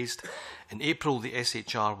are raised. In April, the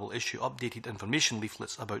SHR will issue updated information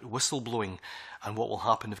leaflets about whistleblowing and what will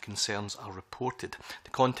happen if concerns are reported.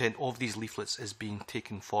 The content of these leaflets is being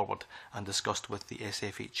taken forward and discussed with the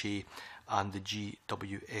SFHA and the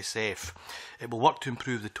GWSF. It will work to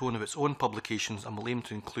improve the tone of its own publications and will aim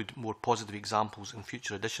to include more positive examples in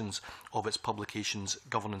future editions of its publications,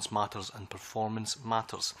 Governance Matters and Performance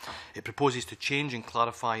Matters. It proposes to change and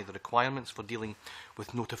clarify the requirements for dealing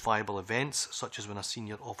with notifiable events, such as when a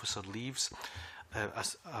senior officer leaves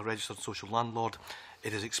as a registered social landlord.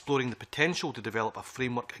 It is exploring the potential to develop a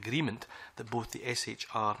framework agreement that both the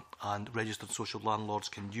SHR and registered social landlords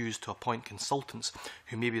can use to appoint consultants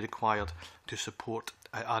who may be required to support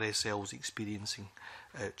RSLs experiencing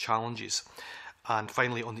challenges. And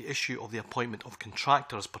finally, on the issue of the appointment of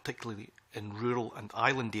contractors, particularly in rural and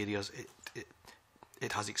island areas,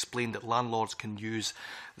 it has explained that landlords can use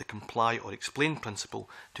the comply or explain principle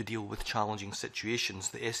to deal with challenging situations.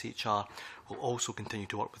 The SHR will also continue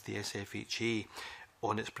to work with the SFHA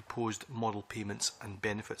on its proposed model payments and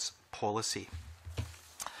benefits policy.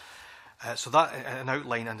 So that, an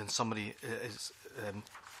outline and in summary, is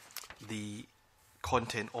the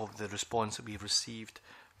content of the response that we've received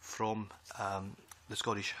from the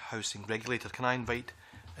Scottish Housing Regulator. Can I invite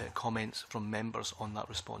comments from members on that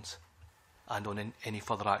response and on any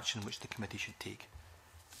further action which the committee should take?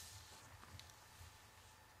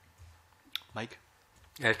 Mike?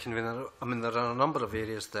 Yeah, Convener, I mean, there are a number of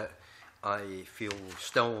areas that I feel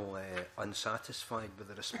still unsatisfied with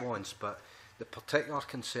the response, but the particular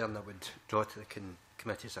concern I would draw to the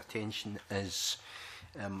committee's attention is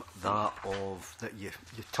that of that you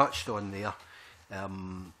touched on there,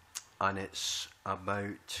 and it's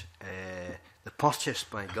about the purchase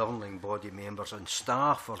by governing body members and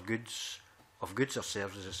staff of goods or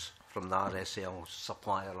services from the RSL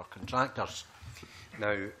supplier or contractors.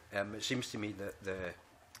 Now, it seems to me that the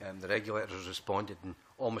regulator has responded in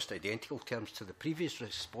almost identical terms to the previous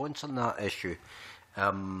response on that issue.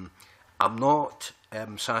 I'm not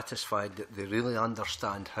satisfied that they really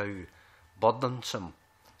understand how burdensome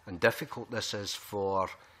and difficult this is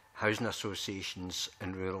for housing associations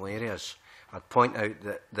in rural areas. I'd point out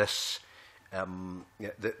that this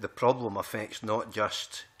the problem affects not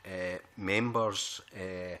just members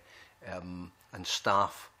and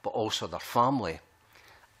staff, but also their family.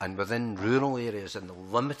 And within rural areas and the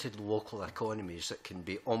limited local economies, it can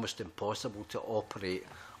be almost impossible to operate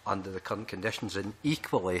under the current conditions. And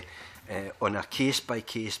equally, on a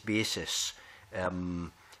case-by-case basis,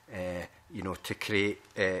 you know, to create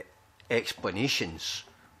explanations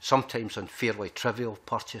sometimes on fairly trivial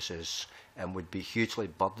purchases, would be hugely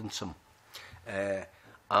burdensome. I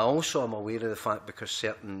also am aware of the fact, because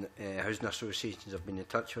certain housing associations have been in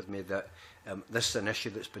touch with me, that this is an issue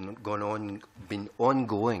that's been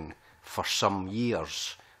ongoing for some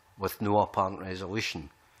years with no apparent resolution.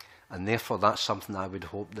 And therefore that's something I would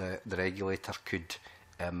hope the regulator could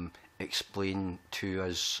explain to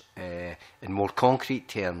us in more concrete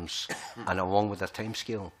terms and along with their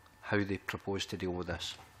timescale, how they propose to deal with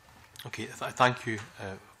this. Okay, thank you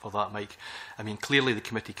for that, Mike. I mean, clearly the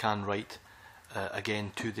committee can write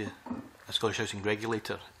again to the Scottish Housing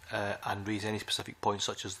Regulator and raise any specific points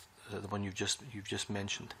such as the one you've just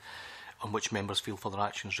mentioned, on which members feel further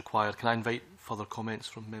action is required. Can I invite further comments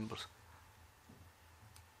from members?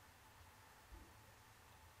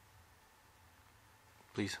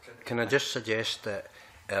 Please. Can I just suggest that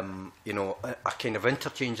you know, a kind of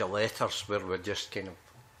interchange of letters where we're just kind of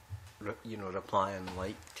replying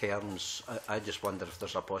like terms. I just wonder if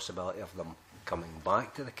there's a possibility of them coming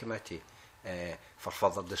back to the committee for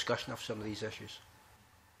further discussion of some of these issues.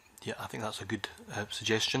 Yeah, I think that's a good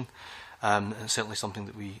suggestion, and certainly something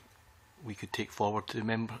that we could take forward to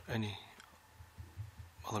member. Any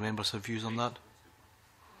other members have views on that?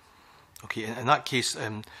 Okay, in that case,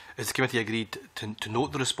 has the committee agreed to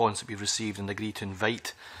note the response that we've received and agree to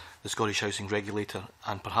invite the Scottish Housing Regulator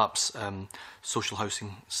and perhaps social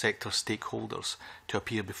housing sector stakeholders to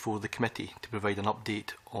appear before the committee to provide an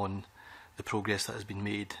update on the progress that has been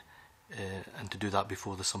made and to do that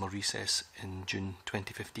before the summer recess in June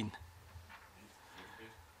 2015?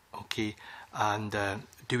 Okay, and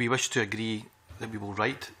do we wish to agree that we will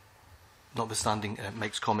write, notwithstanding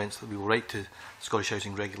Mike's comments, that we will write to the Scottish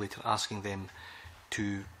Housing Regulator asking them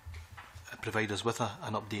to provide us with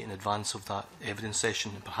an update in advance of that evidence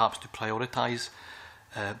session and perhaps to prioritise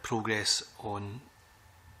progress on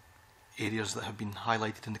areas that have been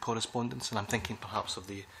highlighted in the correspondence? And I'm thinking perhaps of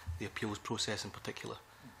the appeals process in particular.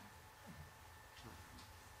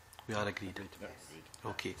 We are agreed.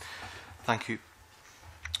 Okay, thank you.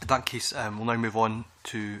 In that case, we'll now move on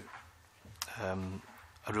to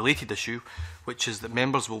a related issue, which is that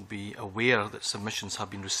members will be aware that submissions have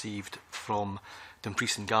been received from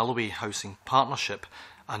Dumfries and Galloway Housing Partnership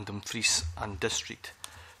and Dumfries and District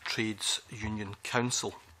Trades Union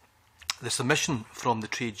Council. The submission from the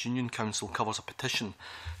Trades Union Council covers a petition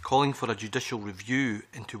calling for a judicial review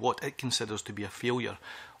into what it considers to be a failure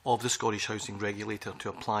of the Scottish Housing Regulator to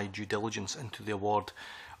apply due diligence into the award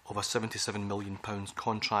of a £77 million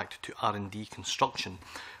contract to R&D Construction,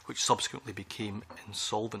 which subsequently became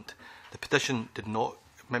insolvent. The petition did not,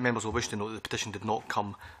 members will wish to note that the petition did not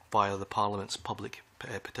come via the Parliament's public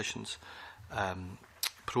petitions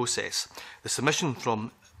process. The submission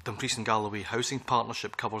from Dumfries and Galloway Housing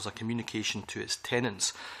Partnership covers a communication to its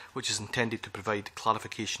tenants, which is intended to provide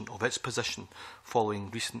clarification of its position following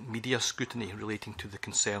recent media scrutiny relating to the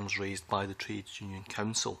concerns raised by the Trades Union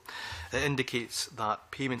Council. It indicates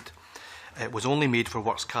that payment was only made for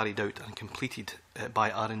works carried out and completed by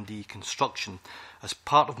R&D Construction. As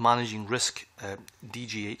part of managing risk,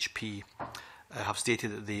 DGHP have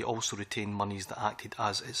stated that they also retain monies that acted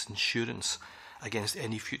as its insurance against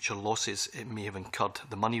any future losses it may have incurred.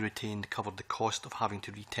 The money retained covered the cost of having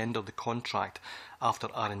to retender the contract after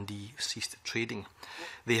R&D ceased trading.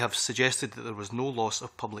 They have suggested that there was no loss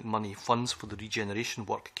of public money. Funds for the regeneration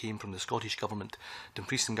work came from the Scottish Government,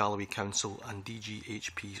 Dumfries and Galloway Council and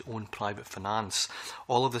DGHP's own private finance.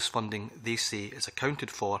 All of this funding, they say, is accounted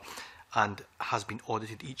for and has been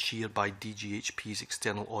audited each year by DGHP's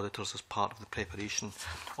external auditors as part of the preparation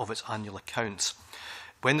of its annual accounts.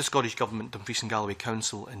 When the Scottish Government, Dumfries and Galloway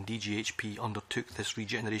Council and DGHP undertook this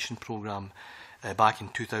regeneration programme back in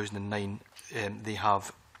 2009, they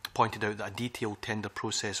have pointed out that a detailed tender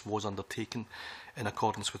process was undertaken in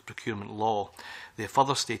accordance with procurement law. They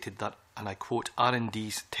further stated that, and I quote,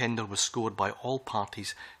 R&D's tender was scored by all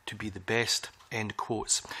parties to be the best, end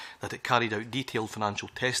quotes, that it carried out detailed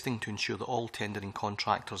financial testing to ensure that all tendering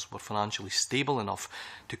contractors were financially stable enough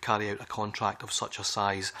to carry out a contract of such a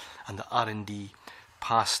size, and that R&D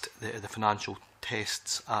passed the financial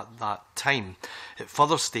tests at that time. It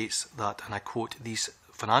further states that, and I quote, these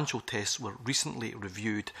financial tests were recently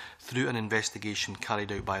reviewed through an investigation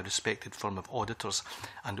carried out by a respected firm of auditors,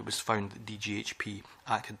 and it was found that DGHP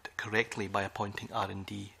acted correctly by appointing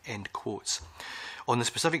R&D, end quotes. On the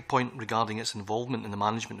specific point regarding its involvement in the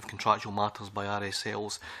management of contractual matters by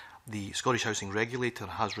RSLs, The Scottish Housing Regulator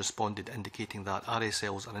has responded indicating that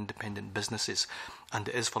RSLs are independent businesses and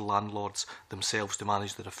it is for landlords themselves to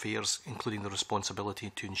manage their affairs, including the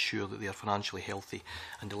responsibility to ensure that they are financially healthy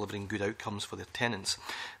and delivering good outcomes for their tenants.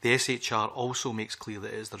 The SHR also makes clear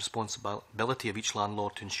that it is the responsibility of each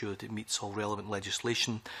landlord to ensure that it meets all relevant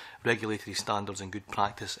legislation, regulatory standards and good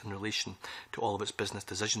practice in relation to all of its business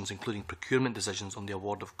decisions, including procurement decisions on the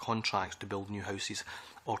award of contracts to build new houses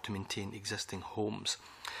or to maintain existing homes.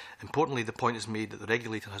 Importantly, the point is made that the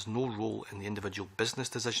regulator has no role in the individual business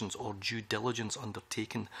decisions or due diligence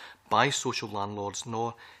undertaken by social landlords,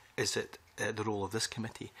 nor is it the role of this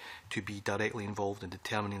committee to be directly involved in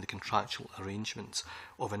determining the contractual arrangements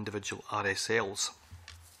of individual RSLs.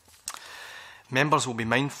 Members will be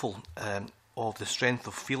mindful of the strength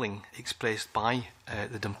of feeling expressed by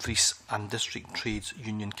the Dumfries and District Trades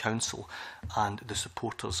Union Council and the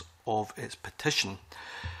supporters of its petition.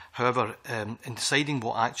 However, in deciding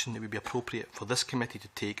what action it would be appropriate for this committee to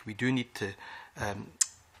take, we do need to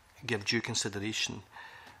give due consideration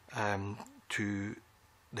to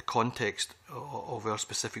the context of our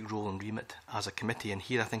specific role and remit as a committee. And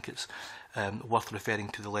here I think it's worth referring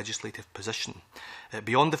to the legislative position.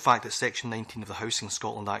 Beyond the fact that Section 19 of the Housing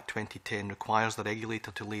Scotland Act 2010 requires the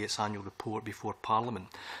regulator to lay its annual report before Parliament,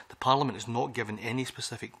 the Parliament is not given any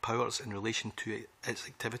specific powers in relation to its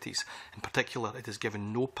activities. In particular, it is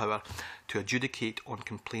given no power to adjudicate on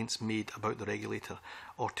complaints made about the regulator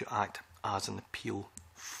or to act as an appeal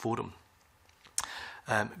forum.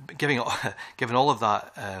 Given all of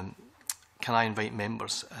that, can I invite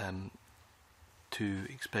members to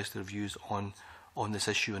express their views on this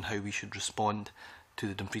issue and how we should respond to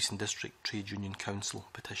the Dumfries and District Trade Union Council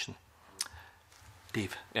petition?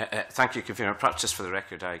 Dave. Thank you, Convener. Perhaps just for the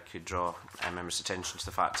record, I could draw members' attention to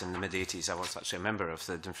the fact in the mid-80s I was actually a member of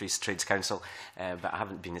the Dumfries Trades Council, but I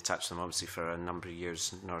haven't been attached to them obviously for a number of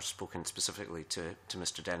years, nor spoken specifically to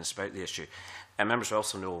Mr Dennis about the issue. Members will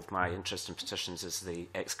also know of my interest in petitions as the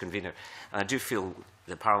ex-convener, and I do feel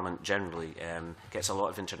the Parliament generally gets a lot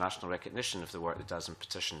of international recognition of the work it does in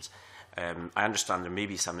petitions. I understand there may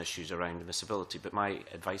be some issues around admissibility, but my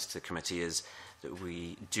advice to the committee is that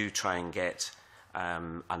we do try and get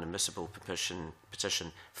an admissible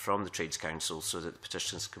petition from the Trades Council so that the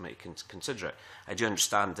Petitions Committee can consider it. I do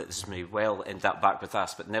understand that this may well end up back with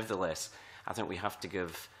us, but nevertheless, I think we have to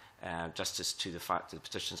give justice to the fact that the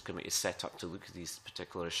Petitions Committee is set up to look at these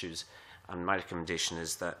particular issues, and my recommendation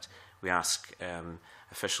is that we ask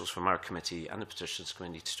officials from our committee and the Petitions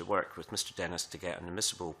Committee to work with Mr Dennis to get an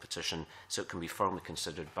admissible petition so it can be formally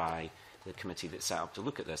considered by the committee that's set up to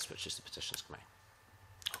look at this, which is the Petitions Committee.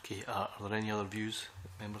 Okay, are there any other views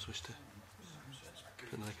that members wish to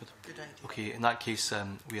put in the record? Good idea. Okay, in that case,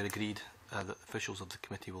 we are agreed that officials of the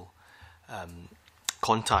committee will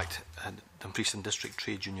contact Dumfries and District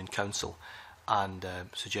Trade Union Council and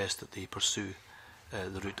suggest that they pursue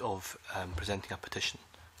the route of presenting a petition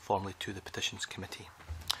formally to the Petitions Committee.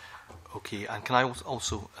 Okay, and can I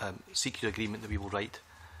also seek your agreement that we will write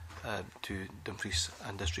to Dumfries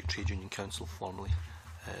and District Trade Union Council formally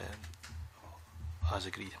as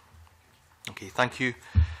agreed. Okay, thank you,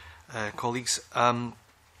 colleagues.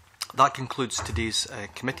 That concludes today's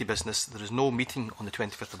committee business. There is no meeting on the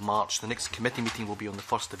 25th of March. The next committee meeting will be on the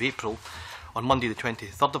 1st of April. On Monday the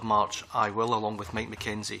 23rd of March, I will, along with Mike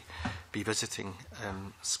Mackenzie, be visiting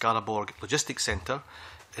Skaraborg Logistics Centre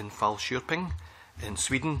in Falköping in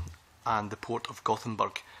Sweden and the port of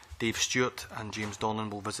Gothenburg. Dave Stewart and James Donnan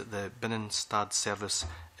will visit the Binnenstad service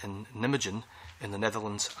in Nijmegen in the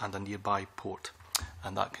Netherlands and a nearby port.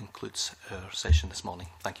 And that concludes our session this morning.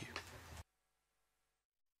 Thank you.